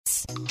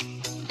this.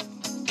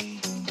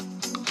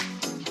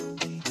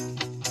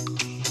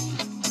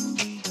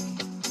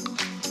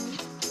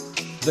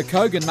 The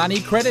Kogan Money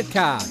Credit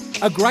Card.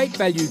 A great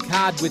value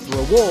card with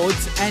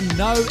rewards and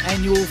no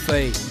annual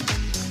fee.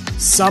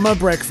 Summer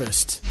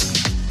breakfast.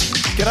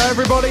 G'day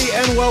everybody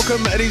and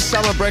welcome. It is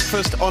Summer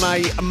Breakfast on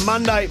a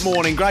Monday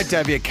morning. Great to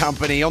have your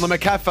company. On the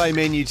McCafe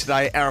menu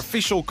today, our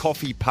official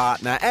coffee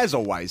partner, as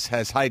always,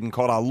 has Hayden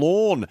Cotter,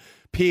 Lawn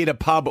Pier to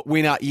Pub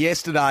winner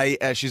yesterday.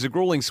 She's a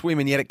gruelling swim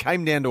and yet it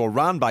came down to a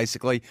run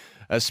basically.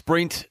 A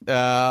sprint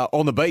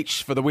on the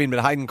beach for the win,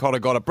 but Hayden Cotter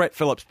got it. Brett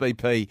Phillips,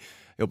 BP,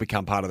 he'll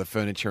become part of the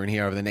furniture in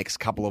here over the next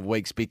couple of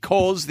weeks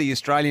because the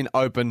Australian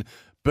Open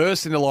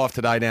burst into life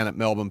today down at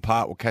Melbourne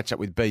Park. We'll catch up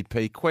with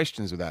BP.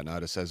 Questions without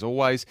notice, as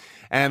always.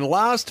 And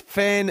last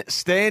fan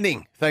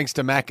standing, thanks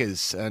to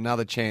Macca's.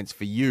 Another chance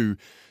for you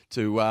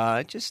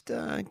to just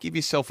give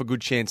yourself a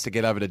good chance to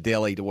get over to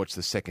Delhi to watch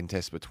the second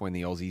test between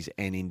the Aussies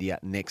and India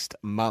next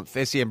month.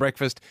 SEN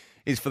Breakfast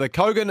is for the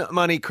Kogan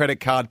Money Credit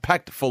Card,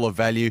 packed full of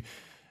value.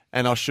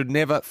 And I should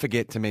never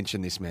forget to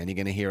mention this man. You're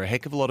going to hear a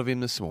heck of a lot of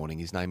him this morning.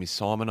 His name is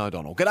Simon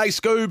O'Donnell. G'day,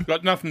 Scoob.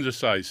 Got nothing to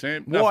say,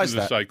 Sam. Why is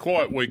that? Nothing to say.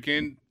 Quiet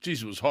weekend.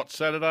 Geez, it was hot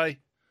Saturday.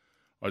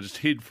 I just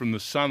hid from the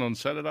sun on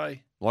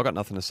Saturday. Well, I got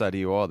nothing to say to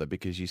you either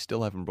because you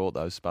still haven't brought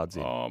those spuds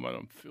in. Oh, man,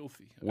 I'm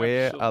filthy.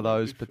 Where Absolutely are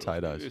those filthy.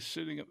 potatoes? They're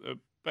sitting at the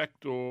back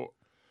door.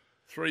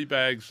 3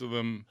 bags of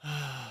them.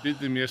 Did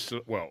them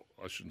yesterday. Well,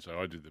 I shouldn't say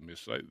I did them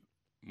yesterday.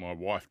 My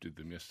wife did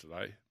them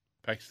yesterday.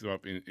 Packed them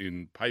up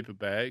in paper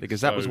bags.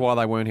 Because that was why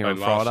they weren't here on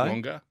last Friday.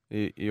 Longer.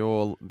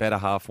 Your better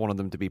half wanted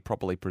them to be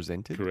properly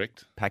presented.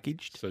 Correct.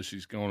 Packaged. So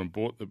she's gone and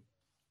bought the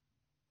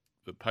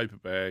paper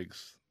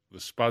bags.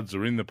 The spuds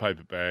are in the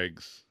paper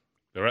bags.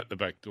 They're at the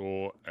back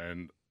door,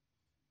 and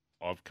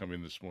I've come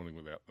in this morning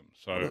without them.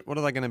 So What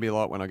are they going to be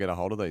like when I get a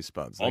hold of these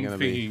spuds? I'm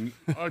thinking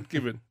I'd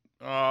give it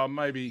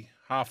maybe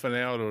half an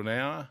hour to an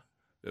hour.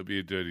 There'll be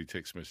a dirty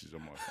text message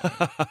on my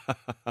phone.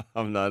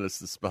 I've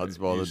noticed the spuds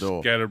by You the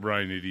door.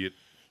 Scatterbrain idiot.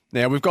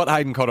 Now, we've got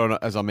Hayden Cotter,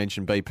 as I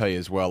mentioned, BP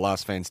as well,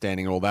 last fan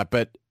standing and all that,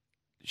 but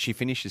she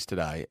finishes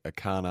today,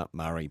 Akana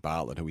Murray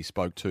Bartlett, who we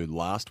spoke to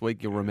last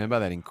week. You'll remember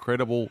that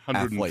incredible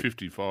athlete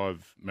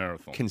 155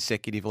 marathon.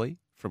 consecutively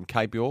from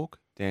Cape York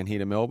down here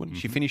to Melbourne.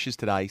 She finishes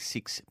today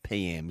 6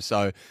 p.m.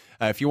 So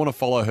if you want to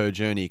follow her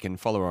journey, you can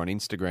follow her on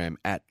Instagram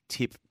at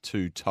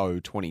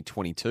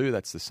Tip2Toe2022.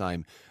 That's the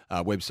same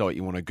website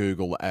you want to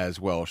Google as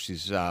well.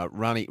 She's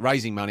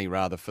raising money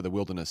for the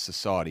Wilderness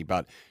Society,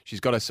 but she's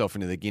got herself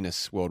into the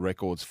Guinness World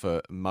Records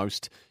for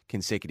most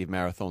consecutive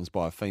marathons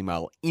by a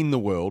female in the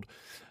world.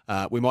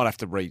 We might have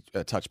to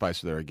touch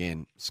base with her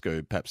again,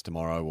 Scoob, perhaps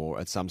tomorrow or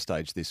at some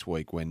stage this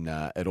week when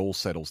it all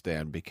settles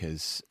down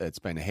because it's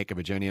been a heck of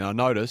a journey. And I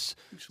notice...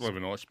 She'll have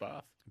an ice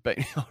bath. But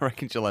I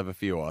reckon she'll have a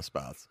few ice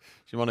baths.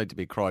 She might need to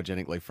be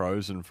cryogenically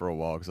frozen for a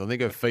while because I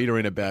think her feet are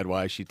in a bad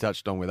way. She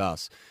touched on with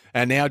us,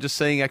 and now just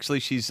seeing actually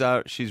she's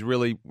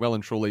really well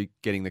and truly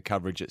getting the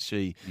coverage that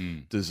she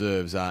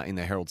deserves in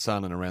the Herald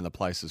Sun and around the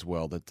place as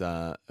well.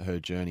 That her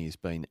journey has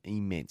been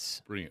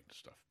immense. Brilliant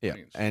stuff. Yeah,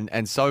 Brilliant stuff.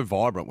 and so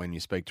vibrant when you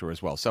speak to her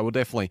as well. So we'll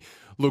definitely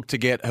look to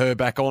get her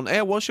back on.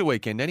 How was your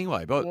weekend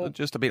anyway? But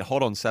just a bit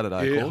hot on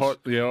Saturday, Yeah, of course.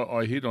 hot. Yeah,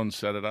 I hid on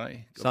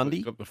Saturday.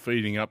 Sunday? Got the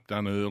feeding up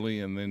done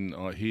early, and then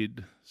I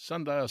hid.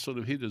 Sunday I sort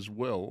of hid as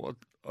well.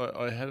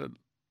 I had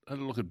a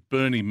look at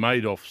Bernie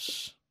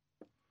Madoff's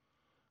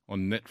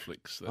on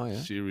Netflix,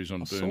 that series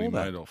on I saw Bernie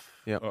that. Madoff.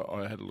 Yep.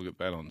 I had a look at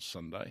that on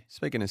Sunday.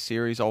 Speaking of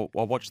series, I'll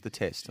watch the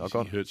test. He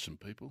hurt some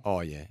people. Oh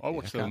yeah, I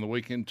watched that on the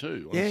weekend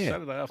too. On Yeah,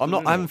 Saturday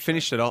afternoon. I haven't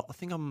finished it. I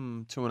think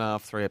I'm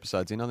 2.5, 3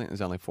 episodes in. I think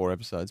there's only 4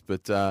 episodes,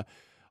 but I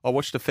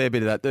watched a fair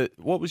bit of that.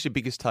 What was your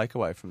biggest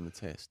takeaway from the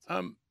test?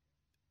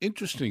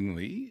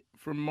 Interestingly,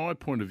 from my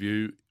point of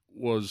view,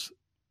 was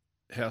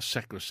how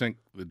sacrosanct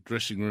the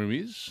dressing room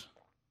is,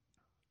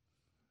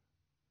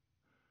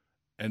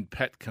 and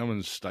Pat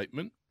Cummins'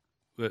 statement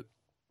that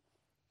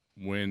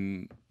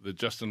when the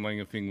Justin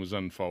Langer thing was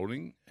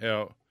unfolding,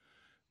 how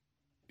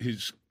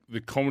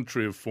the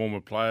commentary of former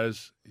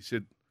players, he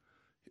said,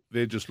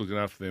 they're just looking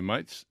after their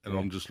mates, and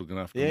I'm just looking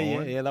after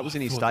mine. Yeah. That was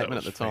in his I thought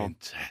statement that at the time.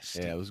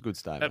 Fantastic. Yeah, it was a good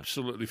statement.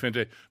 Absolutely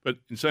fantastic. But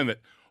in saying that,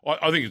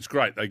 I think it's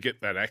great they get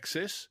that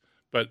access,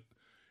 but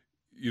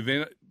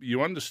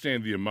you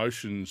understand the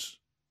emotions.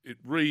 It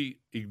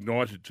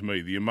reignited to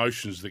me the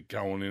emotions that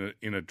go on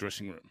in a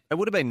dressing room. It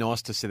would have been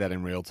nice to see that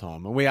in real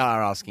time. And we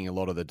are asking a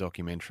lot of the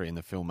documentary and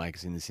the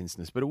filmmakers in this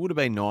instance, but it would have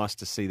been nice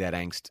to see that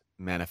angst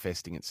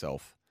manifesting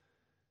itself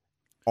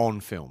on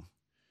film.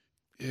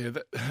 Yeah,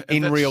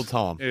 in real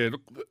time. Yeah,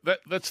 look,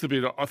 that's the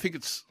bit. I think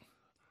it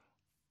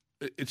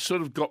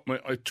sort of got me.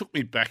 It took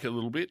me back a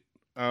little bit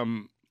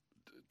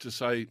to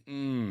say,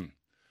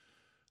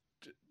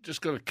 just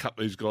got to cut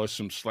these guys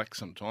some slack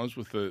sometimes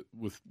with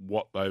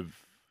what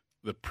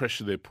the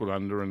pressure they're put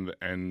under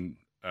and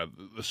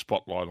the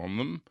spotlight on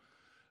them.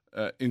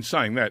 In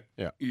saying that,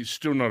 you're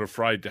still not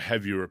afraid to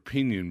have your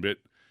opinion, but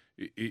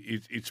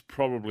it's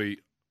probably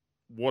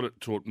what it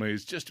taught me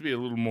is just to be a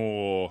little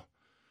more,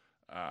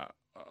 I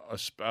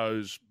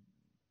suppose,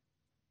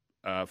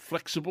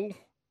 flexible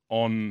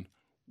on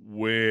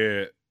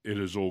where it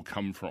has all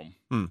come from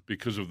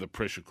because of the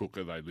pressure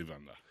cooker they live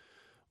under.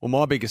 Well,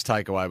 my biggest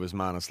takeaway was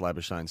Marnus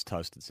Labuschagne's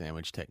toasted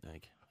sandwich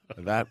technique.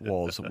 That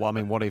was, well, I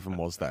mean, what even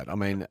was that? I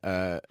mean,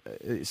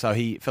 so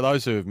he, for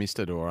those who have missed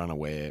it or are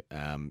unaware,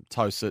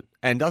 toasts it,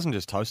 and doesn't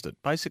just toast it,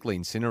 basically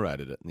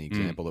incinerated it in the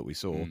example that we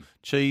saw.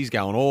 Cheese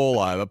going all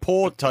over.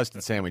 Poor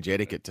toasted sandwich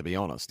etiquette, to be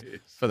honest,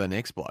 for the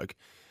next bloke.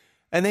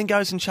 And then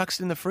goes and chucks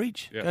it in the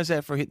fridge. Goes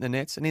out for a hit in the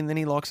nets, and then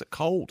he likes it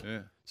cold. Yeah.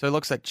 So he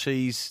likes that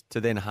cheese to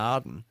then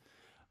harden.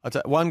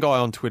 One guy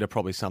on Twitter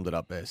probably summed it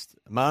up best.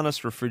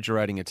 Marnus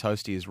refrigerating a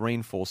toastie has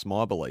reinforced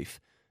my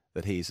belief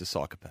that he is a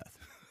psychopath.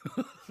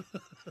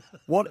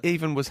 What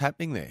even was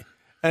happening there?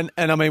 And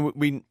I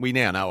mean, we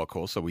now know, of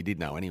course, or we did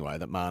know anyway,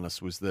 that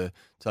Marnus was the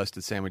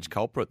toasted sandwich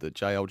culprit, that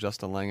JL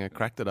Justin Langer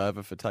cracked it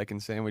over for taking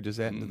sandwiches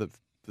out into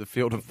the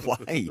field of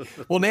play.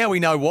 Well, now we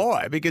know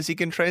why, because he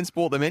can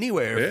transport them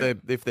anywhere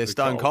if they're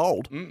stone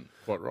cold.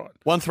 Quite right.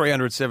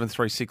 1300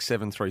 736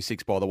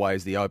 736, by the way,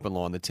 is the open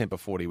line, the Temper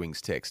 40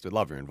 Wings text. We'd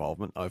love your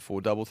involvement.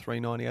 0433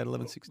 98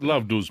 11 16.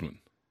 Loved Usman.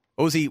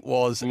 Aussie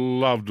was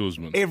Loved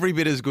Usman. every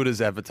bit as good as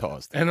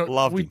advertised. And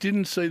Loved we him.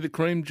 didn't see the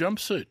cream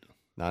jumpsuit.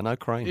 No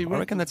cream. I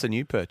reckon that's a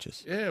new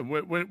purchase. Yeah,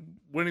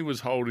 when he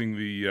was holding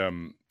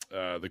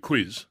the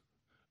quiz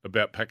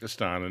about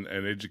Pakistan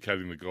and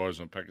educating the guys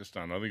on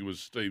Pakistan, I think it was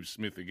Steve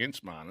Smith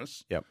against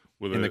Marnus. Yep.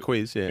 In the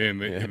quiz, yeah. In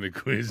the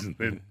quiz, and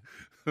then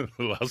the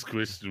last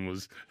question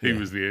was he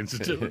was the answer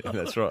to it.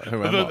 That's right.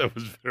 I thought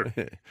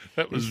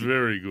that was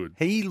very good.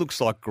 He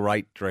looks like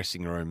great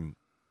dressing room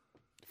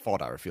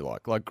fodder, if you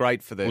like. Like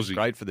great for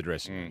the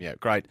dressing room. Yeah,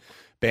 great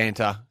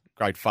banter,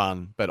 great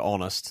fun, but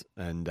honest,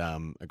 and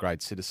a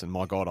great citizen.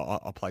 My God,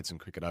 I played some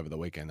cricket over the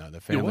weekend though.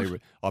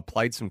 I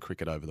played some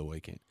cricket over the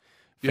weekend.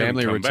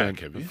 Family returned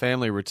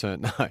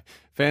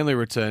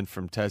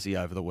from Tassie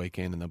over the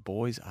weekend, and the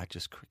boys are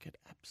just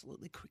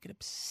absolutely cricket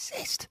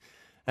obsessed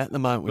at the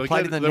moment. We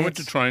played in the nets. They went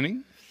to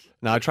training.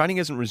 No, training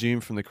hasn't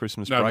resumed from the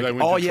Christmas break. They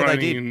went to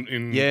training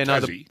in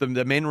Tassie.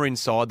 The men were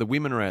inside. The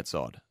women are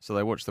outside. So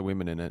they watched the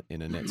women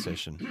in a net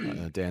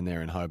session down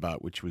there in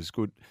Hobart, which was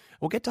good.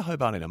 We'll get to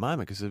Hobart in a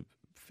moment because it's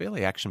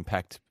fairly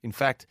action-packed. In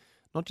fact,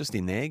 not just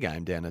in their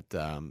game down at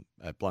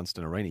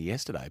Blunston Arena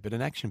yesterday, but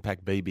an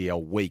action-packed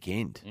BBL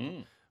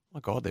weekend. My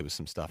God, there was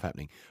some stuff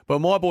happening. But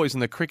my boys in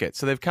the cricket,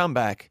 so they've come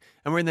back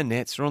and we're in the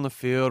nets, we're on the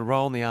field,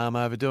 rolling the arm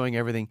over, doing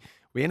everything.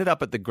 We ended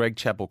up at the Greg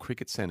Chappell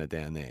Cricket Centre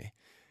down there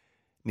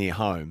near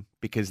home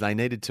because they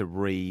needed to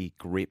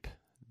re-grip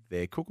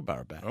their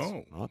Kookaburra bats.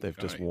 Oh, right? They've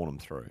just worn them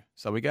through.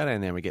 So we go down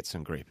there and we get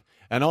some grip.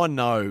 And I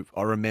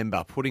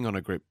remember putting on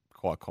a grip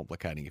quite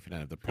complicating if you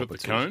don't have the proper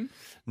Got the cone?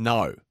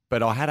 No,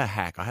 but I had a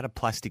hack. I had a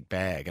plastic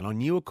bag, and I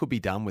knew it could be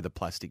done with a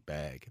plastic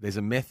bag. There's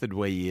a method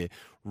where you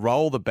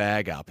roll the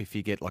bag up, if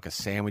you get like a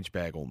sandwich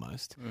bag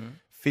almost,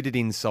 fit it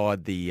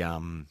inside the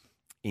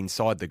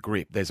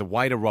grip. There's a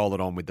way to roll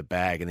it on with the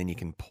bag, and then you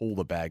can pull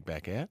the bag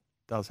back out.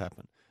 It does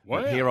happen.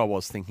 Wow. But here I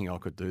was thinking I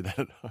could do that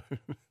at home,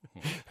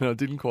 and I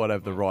didn't quite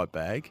have the right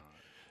bag.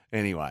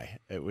 Anyway,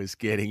 I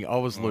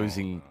was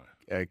losing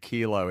a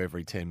kilo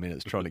every 10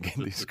 minutes trying to get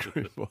this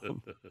grip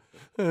on.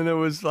 And it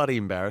was bloody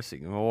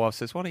embarrassing. And my wife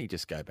says, why don't you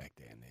just go back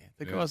down there?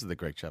 The guys at the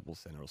Greg Chappell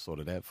Centre will sort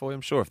it out for you.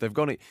 I'm sure if they've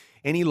got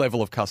any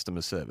level of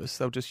customer service,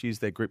 they'll just use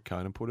their grip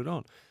cone and put it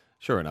on.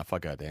 Sure enough, I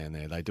go down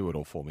there. They do it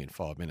all for me in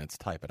 5 minutes,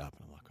 tape it up.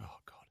 And I'm like, oh,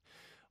 God.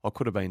 I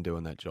could have been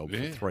doing that job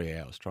for 3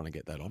 hours trying to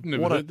get that on.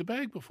 Never heard the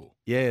bag before.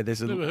 Yeah,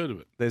 Never heard of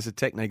it. There's a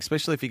technique,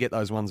 especially if you get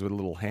those ones with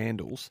little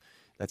handles.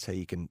 That's how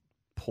you can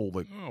pull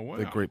the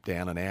grip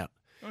down and out.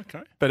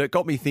 Okay. But it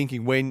got me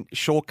thinking when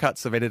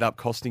shortcuts have ended up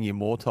costing you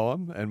more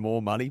time and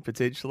more money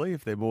potentially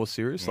if they're more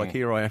serious. Like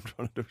here I am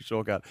trying to do a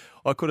shortcut.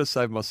 I could have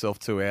saved myself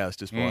 2 hours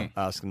just by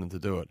asking them to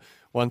do it.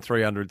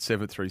 1300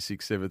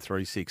 736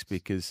 736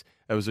 because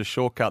it was a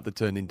shortcut that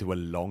turned into a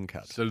long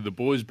cut. So did the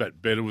boys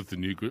bat better with the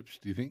new grips,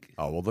 do you think?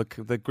 Oh, well,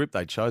 the grip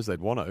they chose, they'd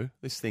want to.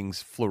 This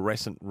thing's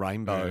fluorescent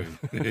rainbow.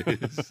 Yeah,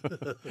 it is.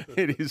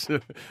 It is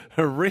a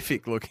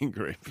horrific-looking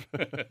grip.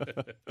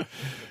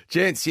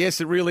 Gents, yes,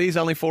 it really is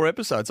only 4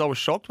 episodes. I was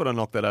shocked when I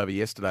knocked that over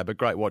yesterday, but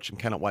great watch and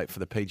cannot wait for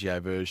the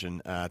PGA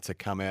version to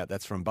come out.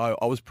 That's from Bo.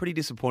 I was pretty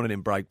disappointed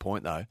in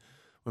Breakpoint, though.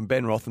 When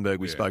Ben Rothenberg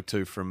we spoke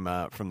to from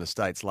the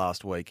States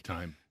last week.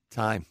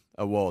 Tame.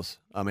 It was.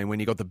 I mean, when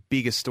you got the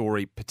biggest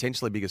story,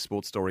 potentially biggest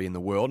sports story in the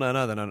world.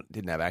 No, they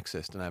didn't have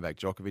access to Novak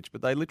Djokovic,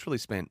 but they literally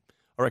spent,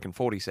 I reckon,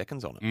 40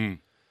 seconds on it.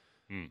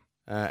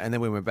 And then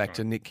we went back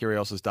to Nick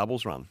Kyrgios's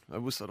doubles run.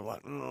 It was sort of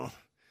like,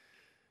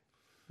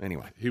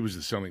 Anyway. He was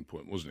the selling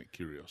point, wasn't it,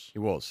 Kyrgios? He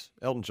was.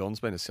 Elton John's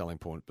been a selling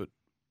point, but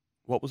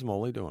what was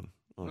Molly doing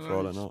on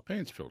Friday night? His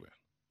pants fell down.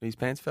 His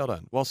pants fell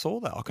down. Well, I saw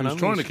that. He was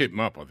trying to keep him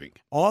up, I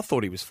think. I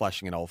thought he was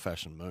flashing an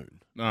old-fashioned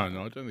moon. No, I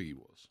don't think he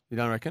was. You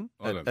don't reckon?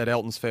 I don't at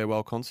Elton's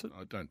farewell concert?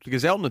 I don't.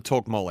 Because Elton had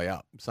talked Molly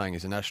up, saying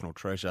he's a national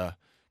treasure.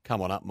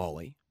 Come on up,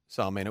 Molly.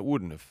 So, I mean, he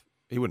wouldn't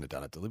have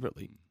done it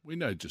deliberately. We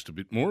know just a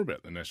bit more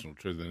about the national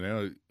treasure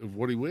now of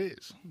what he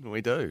wears.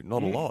 We do.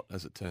 Not a lot,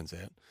 as it turns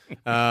out.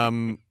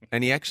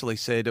 And he actually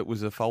said it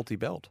was a faulty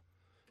belt.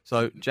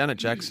 So Janet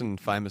Jackson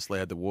famously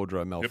had the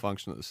wardrobe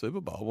malfunction at the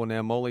Super Bowl. Well,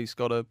 now Molly's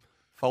got a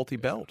faulty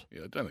belt.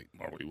 Yeah, I don't think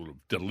Morley would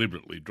have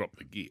deliberately dropped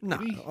the gear. No,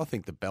 would he? I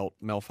think the belt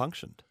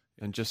malfunctioned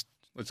and just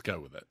Let's go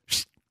with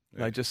that.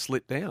 they just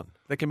slipped down.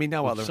 There can be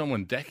no Did other.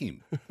 someone dack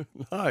him?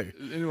 No,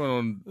 Anyone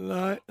on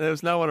no, there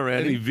was no one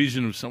around any him.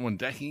 vision of someone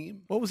dacking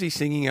him? What was he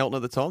singing, Elton,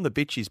 at the time? The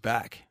Bitch Is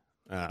Back.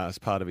 As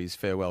part of his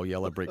farewell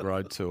Yellow Brick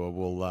Road tour.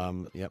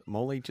 Well,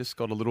 Molly just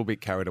got a little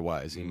bit carried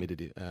away, as he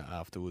admitted it,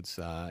 afterwards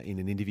in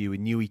an interview with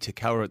Nui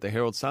Takara at the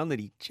Herald Sun, that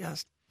he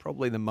just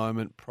probably the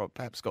moment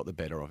perhaps got the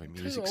better of him.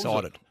 He was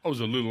excited. I was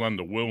a little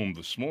underwhelmed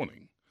this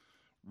morning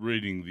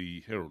reading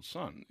the Herald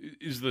Sun.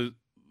 Is the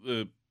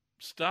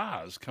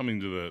stars coming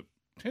to the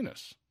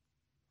tennis?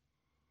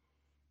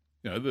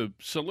 You know, the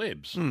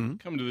celebs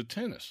coming to the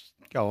tennis.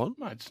 Go on.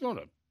 Mate, it's not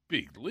a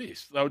big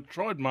list. They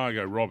tried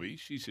Margot Robbie.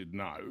 She said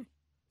no.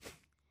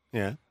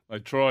 Yeah. They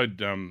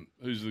tried,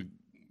 who's the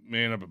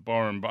man up at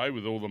Byron Bay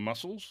with all the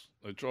muscles?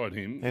 They tried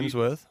him.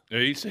 Hemsworth.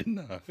 He said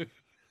no.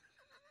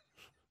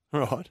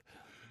 Right.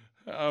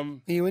 Are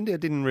you into? I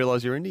didn't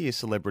realise you're into your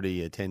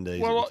celebrity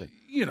attendees. Well,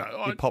 you know,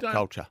 your pop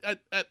culture.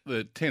 At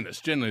the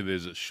tennis, generally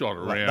there's a shot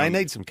around. They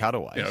need some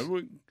cutaways. You know,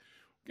 we're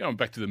going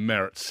back to the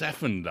Marat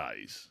Safin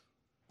days.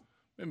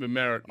 Remember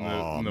Marat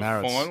in the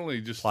Marat's final?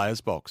 He just players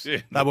box.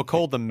 Yeah. They were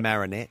called the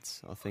Marinettes,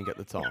 I think, at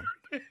the time.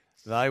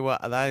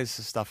 That is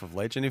the stuff of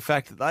legend. In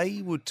fact,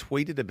 they were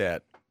tweeted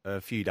about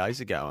a few days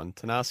ago, and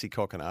Tanasi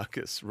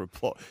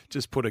Kokonakis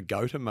just put a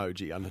goat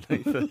emoji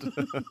underneath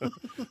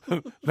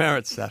it.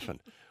 Marat Safin.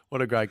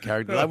 What a great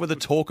character. They were the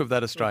talk of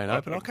that Australian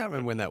Open. I can't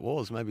remember when that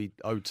was, maybe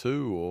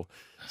 2002 or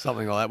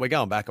something like that. We're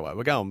going back away.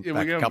 We're going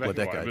back a couple of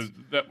decades.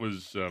 But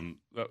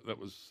that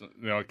was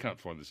now I can't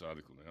find this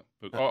article now,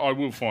 but I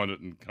will find it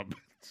and come back.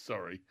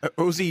 Sorry.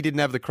 Uzi didn't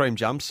have the cream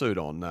jumpsuit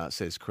on,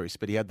 says Chris,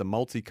 but he had the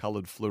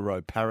multicoloured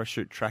fluoro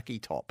parachute tracky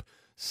top.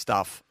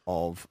 Stuff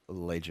of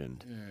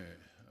legend. Yeah.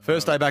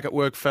 First day back at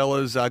work,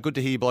 fellas. Good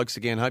to hear you blokes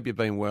again. Hope you've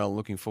been well.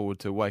 Looking forward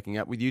to waking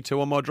up with you two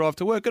on my drive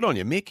to work. Good on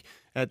you, Mick,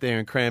 out there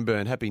in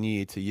Cranbourne. Happy New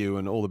Year to you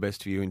and all the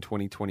best to you in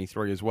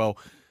 2023 as well.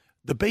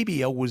 The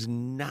BBL was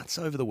nuts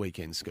over the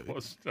weekend,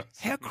 Scoot.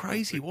 How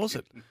crazy was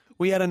it?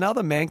 We had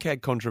another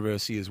Mancad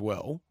controversy as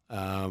well.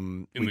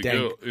 Dan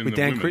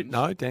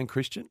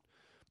Christian.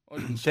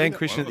 Dan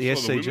Christian at the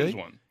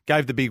SCG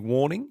gave the big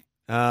warning.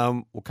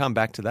 We'll come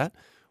back to that.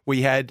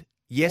 We had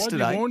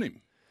yesterday. Why did you warn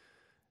him?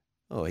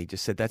 Oh, he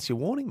just said, that's your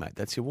warning, mate.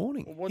 That's your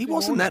warning. Well, he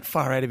wasn't that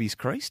far out of his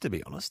crease, to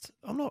be honest.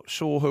 I'm not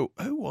sure who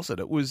was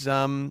it. It was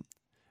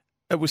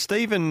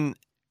Stephen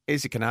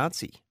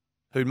Ezekanadze,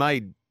 who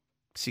made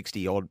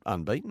 60-odd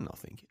unbeaten, I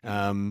think.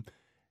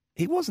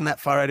 He wasn't that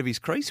far out of his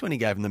crease when he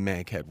gave him the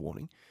Mancad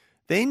warning.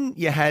 Then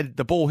you had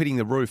the ball hitting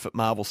the roof at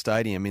Marvel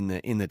Stadium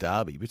in the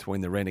derby between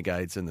the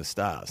Renegades and the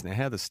Stars. Now,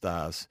 how the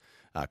Stars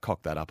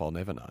cocked that up, I'll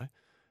never know.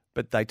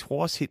 But they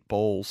twice hit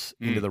balls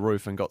into the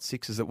roof and got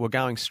sixes that were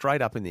going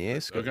straight up in the air.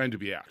 They're going to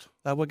be out.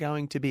 They were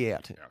going to be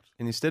out.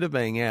 And instead of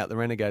being out, the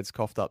Renegades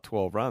coughed up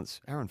 12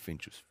 runs. Aaron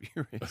Finch was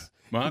furious.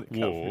 Mark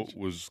Waugh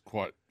was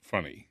quite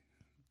funny.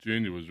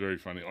 Junior was very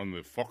funny. On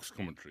the Fox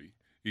commentary,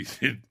 he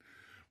said,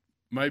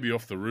 maybe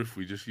off the roof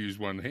we just use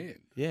one hand.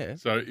 Yeah.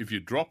 So if you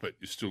drop it,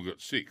 you still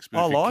got six.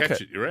 But if you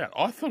catch it, you're out.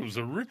 I thought it was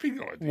a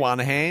ripping idea. One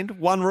hand,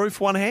 one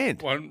roof, one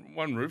hand.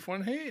 One roof,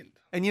 one hand.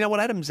 And you know what?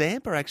 Adam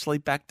Zampa actually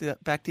backed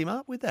him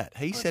up with that.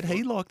 He said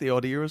he liked the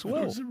idea as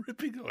well. It was a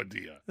ripping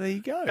idea. There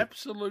you go.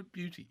 Absolute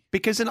beauty.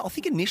 Because I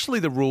think initially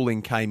the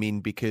ruling came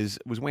in because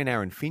it was when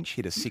Aaron Finch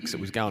hit a six that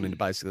was going into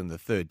basically in the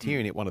third tier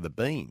and hit one of the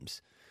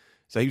beams.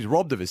 So he was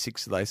robbed of a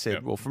six. So they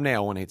said, well, from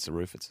now on, hits the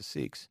roof, it's a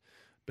six.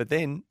 But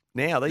then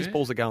now these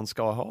balls are going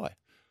sky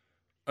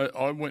high.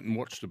 I went and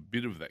watched a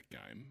bit of that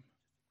game,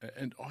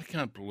 and I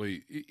can't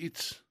believe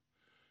it's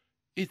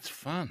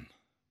fun.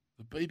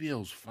 The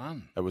BBL's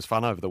fun. It was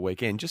fun over the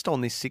weekend. Just on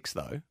this six,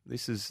 though,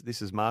 this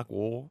is Mark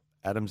Waugh,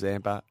 Adam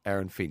Zampa,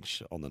 Aaron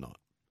Finch on the night.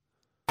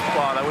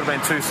 Well, that would have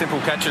been two simple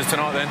catches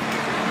tonight then.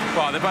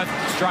 Well, they're both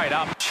straight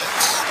up.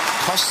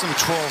 Cost them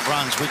 12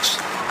 runs, which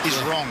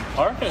is wrong.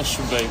 I reckon it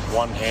should be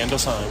one hand or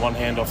something, one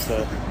hand off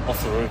the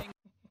roof.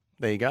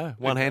 There you go.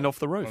 One hand off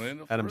the roof.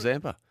 Adam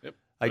Zampa. Yep.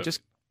 Hey,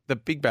 just the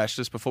Big Bash,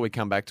 just before we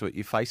come back to it,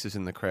 your faces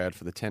in the crowd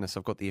for the tennis.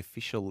 I've got the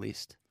official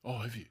list. Oh,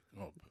 have you?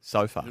 Oh,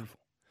 so far. Beautiful.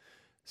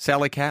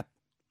 Sally Cap,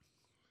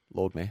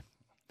 Lord Mayor.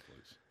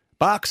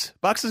 Bucks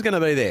is going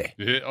to be there.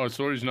 Yeah, I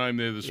saw his name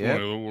there this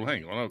morning. Well,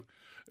 hang on.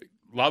 I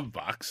love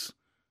Bucks,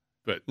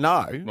 but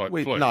no,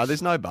 no,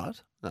 there's no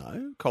but.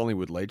 No,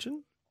 Collingwood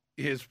legend.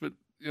 Yes, but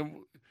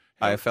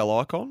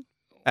AFL icon.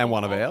 And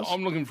one of ours.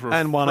 I'm looking for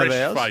a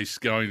fresh face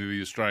going to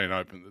the Australian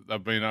Open.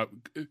 They've been up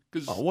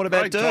because what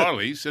about Craig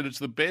Tiley said it's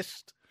the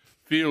best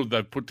field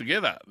they've put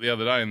together the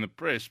other day in the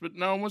press, but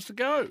no one wants to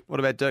go. What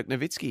about Dirk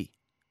Nowitzki,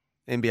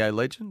 NBA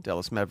legend,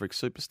 Dallas Mavericks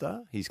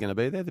superstar? He's going to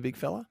be there, the big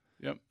fella.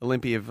 Yep.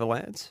 Olympia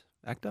Valance,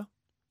 actor.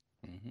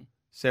 Mm-hmm.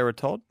 Sarah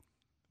Todd,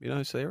 you know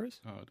who Sarah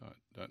is? No,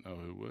 I don't know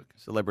her work.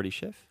 Celebrity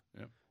chef.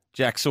 Yep.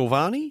 Jack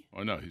Silvani.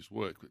 I know his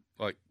work.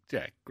 Like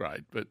Jack,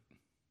 great, but.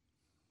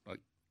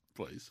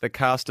 Please. The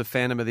cast of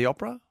Phantom of the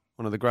Opera,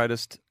 one of the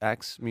greatest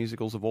acts,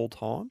 musicals of all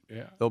time.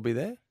 Yeah. They'll be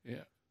there.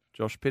 Yeah.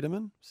 Josh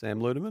Pitterman, Sam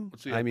Luderman,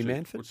 Amy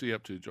Manford. What's he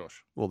up to,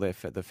 Josh? Well, they're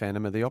the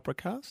Phantom of the Opera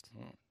cast.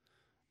 Oh.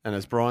 And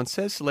as Brian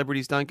says,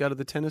 celebrities don't go to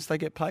the tennis, they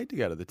get paid to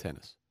go to the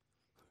tennis.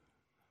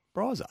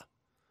 Bryza,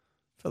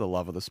 for the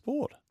love of the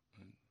sport.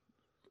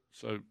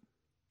 So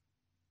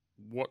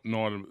what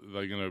night are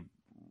they going to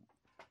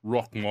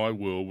rock my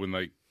world when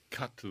they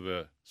cut to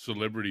the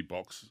celebrity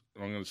box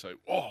and I'm going to say,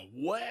 oh,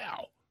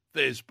 wow,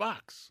 there's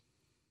Bucks.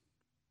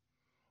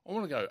 I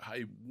want to go,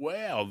 hey,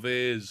 wow,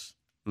 there's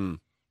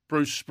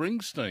Bruce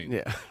Springsteen.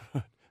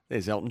 Yeah.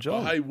 There's Elton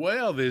John. Oh, hey,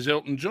 wow, there's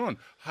Elton John.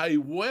 Hey,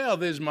 wow,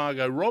 there's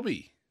Margot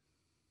Robbie.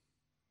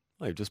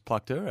 Well, you've just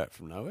plucked her out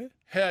from nowhere.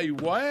 Hey,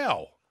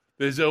 wow,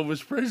 there's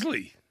Elvis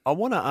Presley. I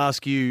want to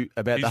ask you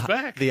about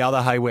the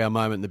other hey wow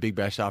moment in the Big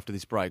Bash after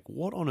this break.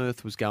 What on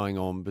earth was going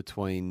on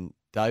between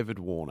David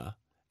Warner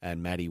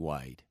and Matty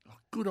Wade? Oh,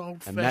 good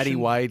old-fashioned. And Matty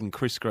Wade and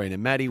Chris Green,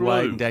 and Matty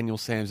Wade and Daniel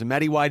Sams, and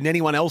Matty Wade and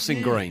anyone else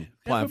in green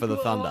playing for the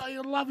Thunder. I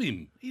love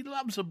him. He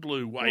loves a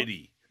blue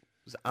Wadey.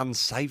 It was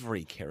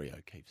unsavoury, Kerry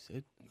O'Keefe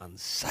said.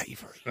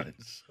 Unsavoury.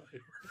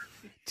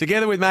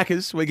 Together with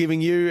Maccas, we're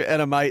giving you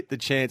and a mate the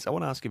chance, I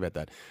want to ask you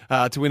about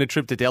that, to win a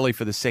trip to Delhi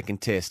for the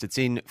second test. It's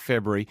in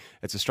February.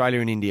 It's Australia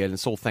and India, and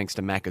it's all thanks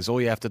to Maccas.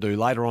 All you have to do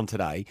later on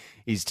today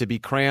is to be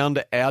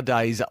crowned our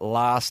day's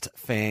last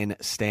fan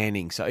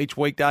standing. So each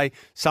weekday,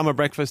 summer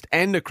breakfast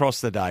and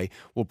across the day,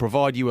 will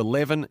provide you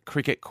 11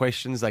 cricket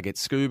questions. They get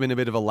Scoob in a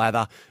bit of a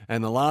lather,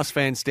 and the last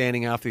fan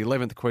standing after the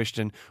 11th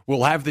question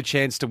will have the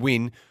chance to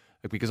win.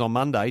 Because on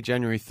Monday,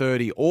 January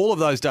 30, all of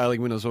those daily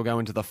winners will go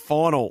into the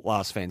final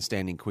last fan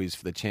standing quiz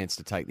for the chance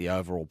to take the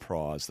overall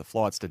prize. The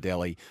flights to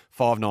Delhi,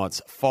 5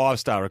 nights,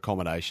 5-star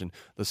accommodation,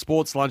 the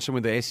sports luncheon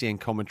with the SEN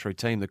commentary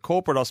team, the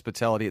corporate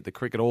hospitality at the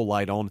cricket all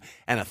laid on,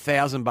 and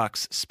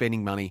 $1,000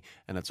 spending money,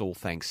 and it's all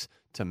thanks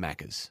to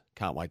Maccas.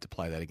 Can't wait to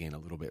play that again a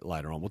little bit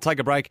later on. We'll take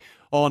a break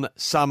on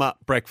Summer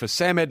Breakfast.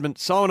 Sam Edmund,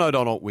 Simon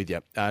O'Donnell with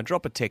you.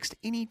 Drop a text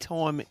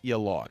anytime you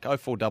like.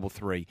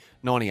 0433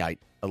 98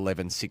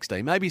 11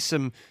 16. Maybe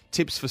some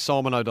tips for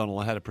Simon O'Donnell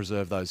on how to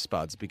preserve those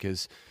spuds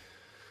because,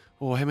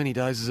 how many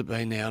days has it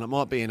been now? And it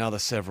might be another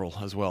several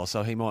as well,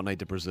 so he might need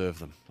to preserve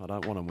them. I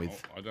don't want them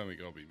with... I don't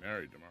think I'll be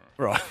married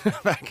tomorrow.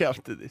 Right, back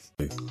after this.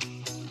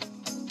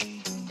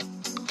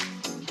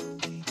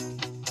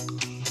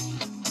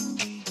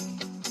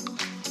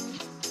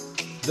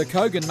 The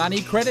Kogan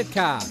Money Credit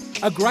Card.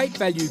 A great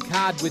value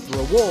card with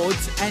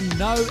rewards and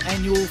no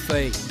annual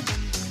fee.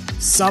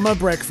 Summer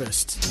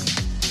breakfast.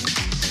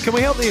 Can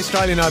we help the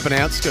Australian Open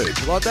out,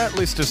 Scoop? Like that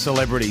list of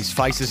celebrities,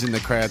 faces in the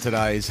crowd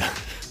today is,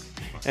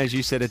 as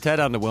you said, a tad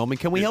underwhelming.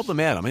 Can we help them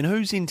out? I mean,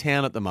 who's in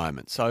town at the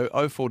moment? So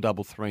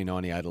 0433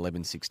 98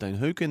 11 16.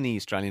 Who can the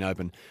Australian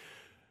Open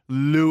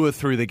lure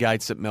through the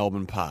gates at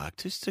Melbourne Park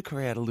just to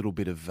create a little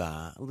bit of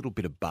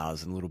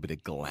buzz and a little bit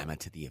of glamour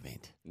to the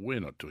event? We're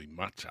not doing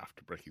much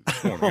after breaking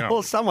this morning.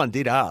 Well, someone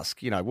did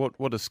ask,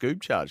 what does Scoob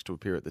charge to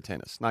appear at the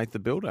tennis? Nate the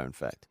Builder, in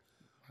fact.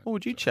 What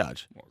would you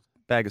charge?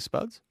 Bag of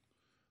spuds?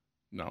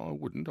 No, I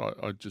wouldn't.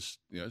 I'd just,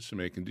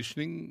 some air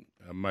conditioning,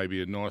 maybe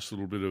a nice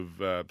little bit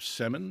of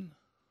salmon,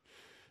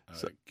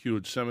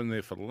 cured salmon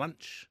there for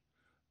lunch,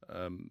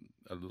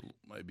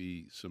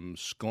 maybe some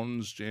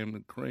scones, jam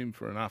and cream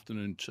for an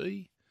afternoon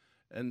tea,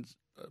 and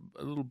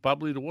a little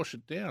bubbly to wash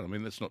it down. I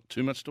mean, that's not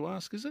too much to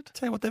ask, is it?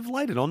 Tell you what, they've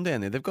laid it on down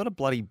there. They've got a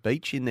bloody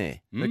beach in there,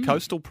 the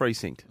coastal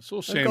precinct. I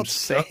saw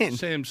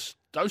Sam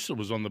Stoser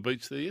was on the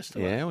beach there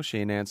yesterday. Yeah, well,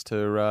 she announced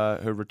her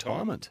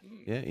retirement.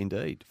 Yeah,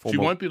 indeed. She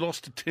won't be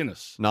lost to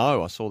tennis.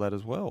 No, I saw that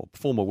as well.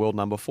 Former world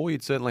number 4,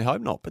 you'd certainly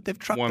hope not. But they've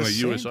trucked won the a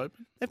sand. US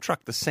Open. They've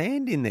trucked the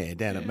sand in there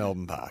down at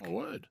Melbourne Park. My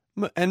word.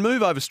 And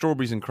move over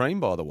strawberries and cream,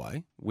 by the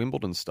way,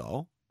 Wimbledon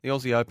style. The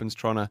Aussie Open's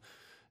trying to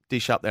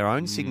dish up their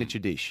own signature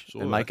dish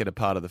and make it a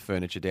part of the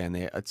furniture down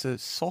there. It's a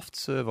soft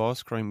serve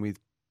ice cream with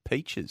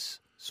peaches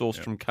sourced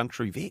from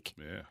Country Vic.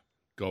 Yeah.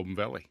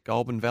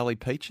 Goulburn Valley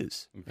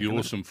peaches. The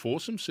Awesome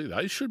Foursome, see,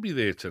 they should be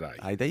there today.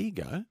 Hey, there you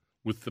go.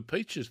 With the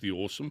peaches, the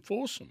Awesome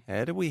Foursome.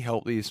 How do we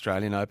help the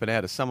Australian Open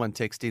out? As someone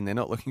text in, they're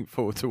not looking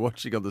forward to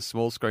watching on the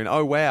small screen.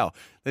 Oh, wow,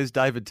 there's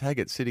David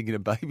Taggart sitting in a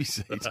baby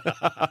seat.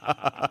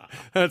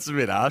 That's a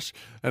bit harsh.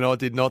 And I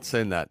did not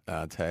send that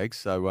tag,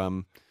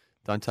 so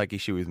don't take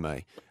issue with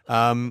me.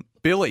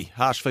 Billy,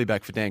 harsh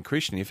feedback for Dan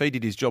Christian. If he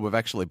did his job of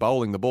actually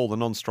bowling the ball, the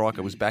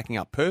non-striker was backing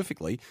up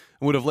perfectly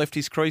and would have left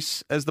his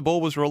crease as the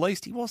ball was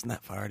released. He wasn't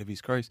that far out of his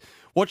crease.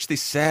 Watch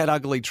this sad,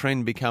 ugly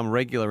trend become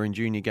regular in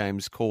junior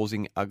games,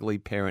 causing ugly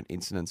parent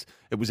incidents.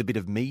 It was a bit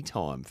of me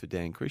time for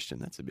Dan Christian.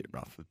 That's a bit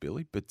rough with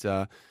Billy, but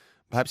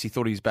perhaps he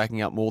thought he was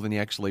backing up more than he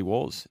actually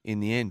was in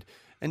the end.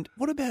 And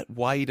what about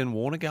Wade and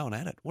Warner going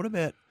at it?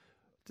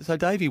 So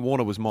Davey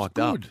Warner was mic'd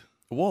up. It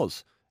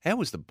was. How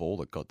was the ball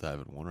that got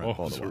David Warner out,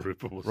 by the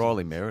way?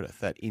 Riley Meredith,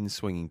 that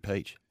in-swinging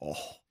peach.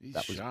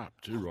 That was sharp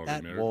too, Riley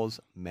Meredith. That was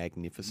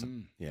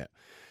magnificent. Yeah.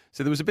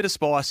 So there was a bit of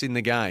spice in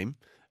the game,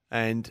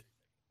 and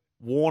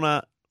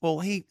Warner,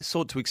 well, he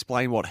sought to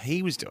explain what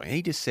he was doing.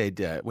 He just said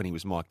when he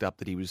was mic'd up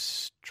that he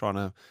was trying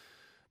to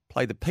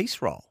play the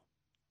peace role.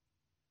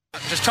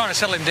 Just trying to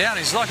settle him down.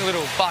 He's like a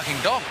little barking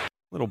dog.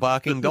 Little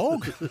barking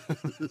dog.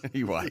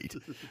 Anyway,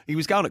 he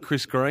was going at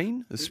Chris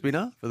Green, the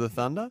spinner for the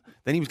Thunder.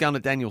 Then he was going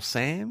at Daniel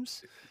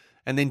Sams.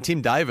 And then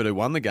Tim David, who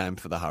won the game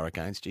for the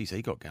Hurricanes. Geez,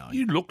 he got going.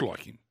 You look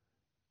like him.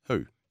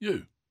 Who?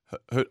 You.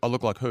 Who? I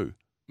look like who?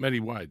 Matty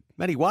Wade.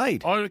 Matty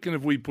Wade. I reckon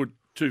if we put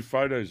two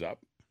photos up,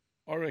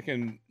 I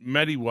reckon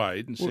Matty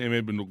Wade and Sam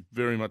Edmund look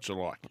very much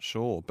alike.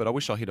 Sure, but I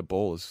wish I hit a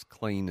ball as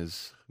clean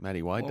as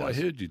Matty Wade Well, does.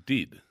 I heard you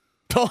did.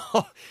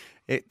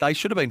 They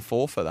should have been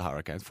 4 for the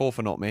Hurricanes. 4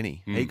 for not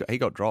many. He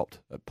got dropped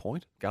at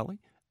point, Gully,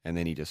 and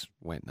then he just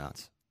went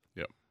nuts.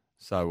 Yep.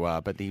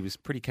 So, but he was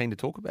pretty keen to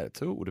talk about it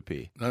too, it would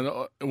appear.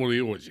 No, well,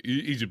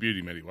 he's a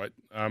beauty, Matty Wade.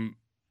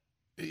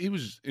 He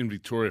was in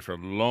Victoria for a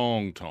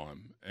long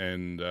time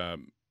and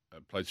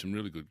played some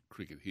really good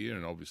cricket here,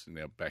 and obviously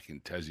now back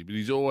in Tassie. But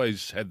he's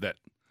always had that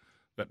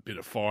bit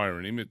of fire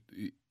in him,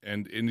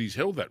 and he's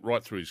held that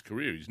right through his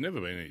career. He's never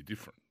been any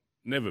different.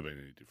 Never been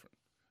any different.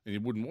 And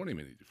you wouldn't want him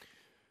any different.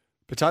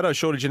 Potato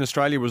shortage in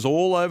Australia was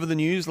all over the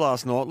news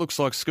last night. Looks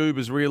like Scoob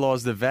has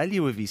realised the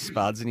value of his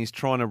spuds and he's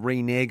trying to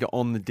renege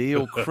on the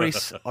deal.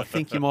 Chris, I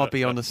think you might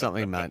be onto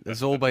something, mate.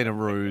 There's all been a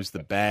ruse.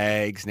 The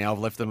bags, now I've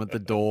left them at the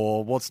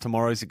door. What's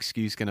tomorrow's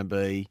excuse going to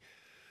be?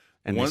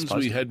 And the ones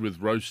we had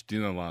with roast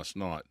dinner last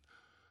night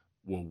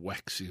were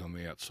waxy on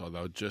the outside.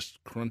 They were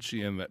just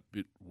crunchy and that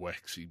bit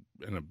waxy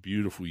and a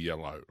beautiful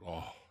yellow.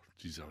 Oh,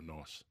 geez, they were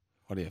nice.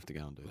 Why do you have to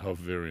go and do that? Oh,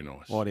 very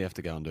nice. Why do you have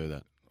to go and do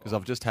that? Because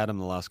I've just had them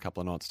the last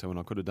couple of nights too, and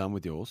I could have done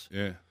with yours.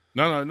 Yeah.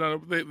 No.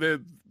 They're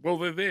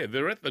there.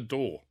 They're at the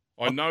door.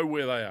 I know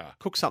where they are.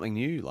 Cooked something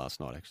new last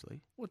night,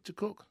 actually. What to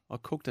cook? I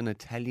cooked an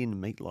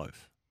Italian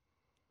meatloaf.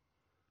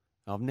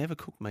 I've never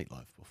cooked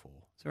meatloaf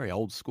before. It's very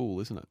old school,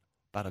 isn't it?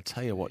 But I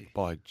tell you what,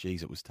 by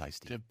geez, it was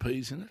tasty. Did it have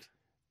peas in it?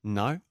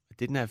 No, it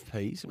didn't have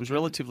peas. It was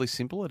relatively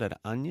simple. It had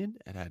onion.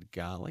 It had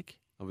garlic.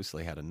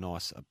 Obviously, had a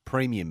nice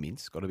premium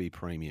mince. Got to be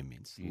premium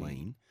mince,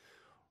 lean.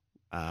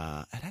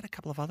 It had a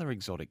couple of other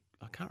exotic.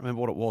 I can't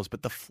remember what it was,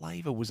 but the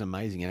flavour was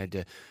amazing. I had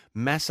to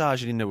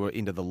massage it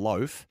into the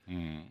loaf,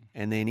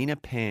 and then in a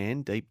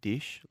pan, deep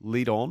dish,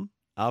 lid on,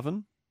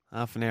 oven,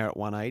 half an hour at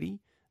 180.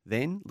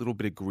 Then a little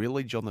bit of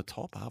grillage on the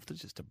top after,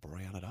 just to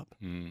brown it up.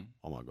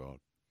 Oh my God!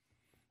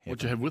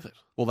 What'd you have with it?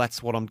 Well,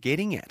 that's what I'm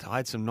getting at. I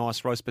had some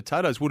nice roast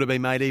potatoes. Would have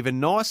been made even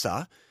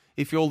nicer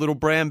if your little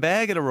brown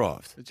bag had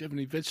arrived. Did you have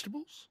any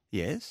vegetables?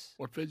 Yes.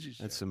 What veggies?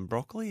 Had some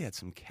broccoli. Had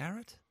some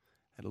carrot.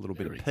 Had a little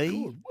Very bit of pea.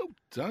 Good. Well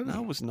done.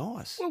 No, it was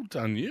nice. Well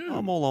done, you.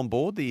 I'm all on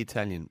board the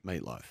Italian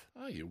meatloaf.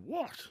 Oh, you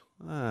what?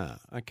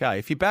 Okay.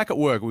 If you're back at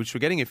work, which we're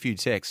getting a few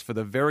texts for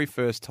the very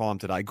first time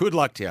today, good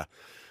luck to you.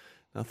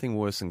 Nothing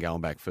worse than going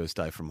back first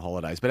day from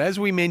holidays. But as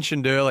we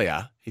mentioned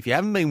earlier, if you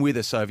haven't been with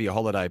us over your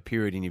holiday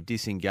period and you've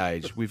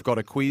disengaged, we've got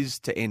a quiz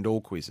to end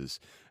all quizzes.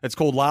 It's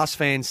called Last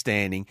Fan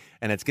Standing,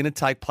 and it's going to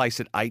take place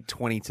at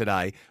 8:20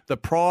 today. The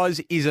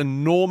prize is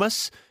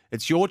enormous.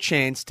 It's your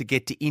chance to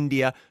get to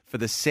India for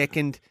the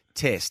second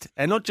test.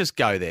 And not just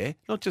go there,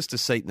 not just a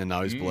seat in the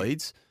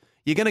nosebleeds.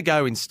 You're going to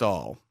go in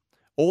style.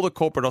 All the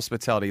corporate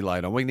hospitality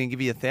later on. We're going to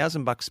give you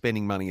 $1,000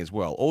 spending money as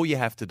well. All you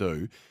have to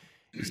do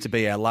is to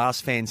be our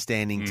last fan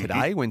standing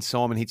today when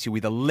Simon hits you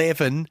with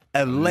 11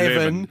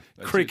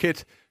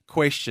 cricket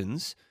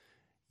questions.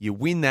 You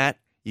win that,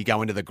 you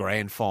go into the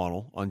grand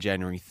final on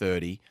January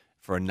 30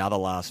 for another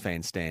last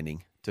fan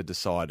standing to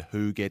decide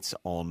who gets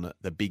on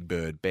the Big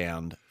Bird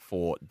bound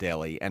for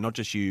Delhi. And not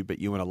just you, but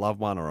you and a loved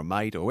one or a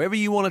mate or whoever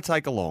you want to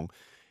take along.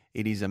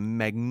 It is a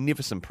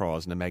magnificent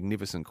prize and a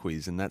magnificent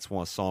quiz, and that's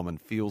why Simon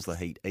feels the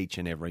heat each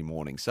and every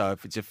morning. So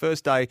if it's your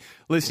first day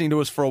listening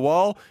to us for a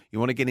while, you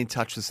want to get in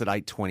touch with us at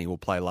 8:20. We'll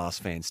play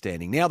Last Fan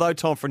Standing. Now, though,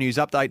 time for a news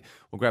update.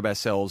 We'll grab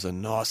ourselves a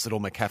nice little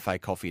McCafe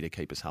coffee to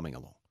keep us humming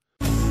along.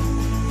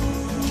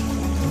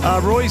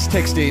 Roy's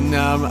text in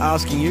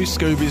asking you,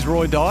 Scoob, is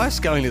Roy Dias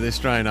going to the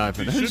Australian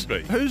Open? He should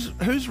be.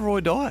 Who's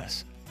Roy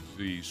Dias?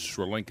 The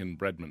Sri Lankan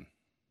Bradman.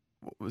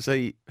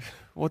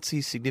 What's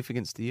his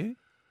significance to you?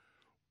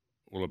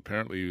 Well,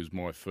 apparently he was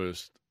my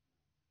first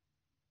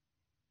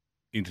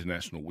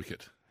international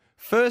wicket.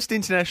 First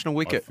international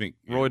wicket, I think,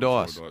 Roy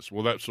Dias.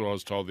 Well, that's what I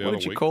was told the other What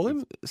week. did you call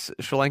him?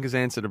 Sri Lanka's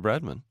answer to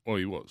Bradman. Oh,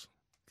 he was.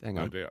 Hang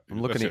No on. doubt.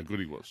 I'm looking That's at how good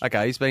he was.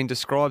 Okay, he's been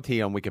described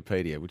here on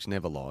Wikipedia, which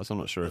never lies. I'm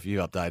not sure if you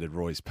updated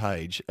Roy's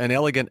page. An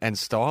elegant and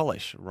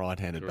stylish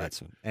right-handed Correct.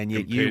 batsman. And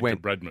yet Compared to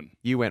Bradman.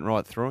 you went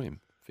right through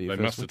him. For your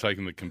They first must have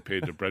taken the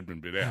compared to Bradman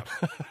bit out.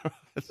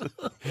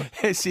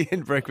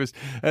 SEN Breakfast.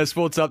 Our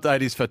sports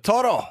update is for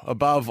Toro.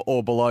 Above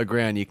or below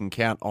ground, you can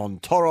count on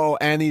Toro.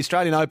 And the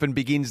Australian Open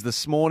begins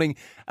this morning,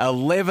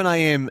 11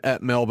 a.m.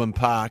 at Melbourne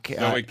Park.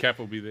 Sally Cap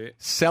will be there.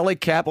 Sally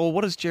Cap, or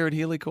what does Jared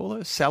Healy call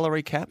her?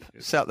 Salary cap?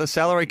 The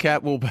salary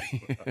cap will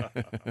be...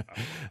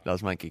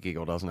 Does make you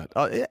giggle, doesn't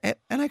it?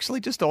 And actually,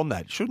 just on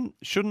that, shouldn't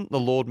the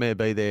Lord Mayor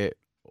be there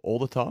all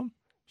the time?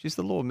 She's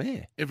the Lord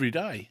Mayor. Every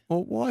day.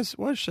 Well, why is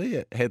she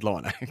a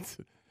headline act?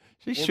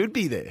 She should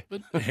be there.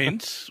 But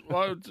hence,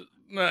 no,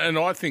 and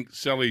I think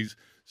Sally's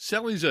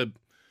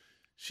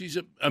she's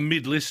a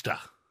mid-lister.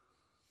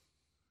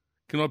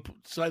 Can I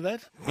say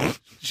that?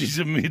 She's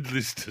a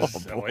mid-lister,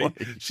 Sally. Boy.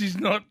 She's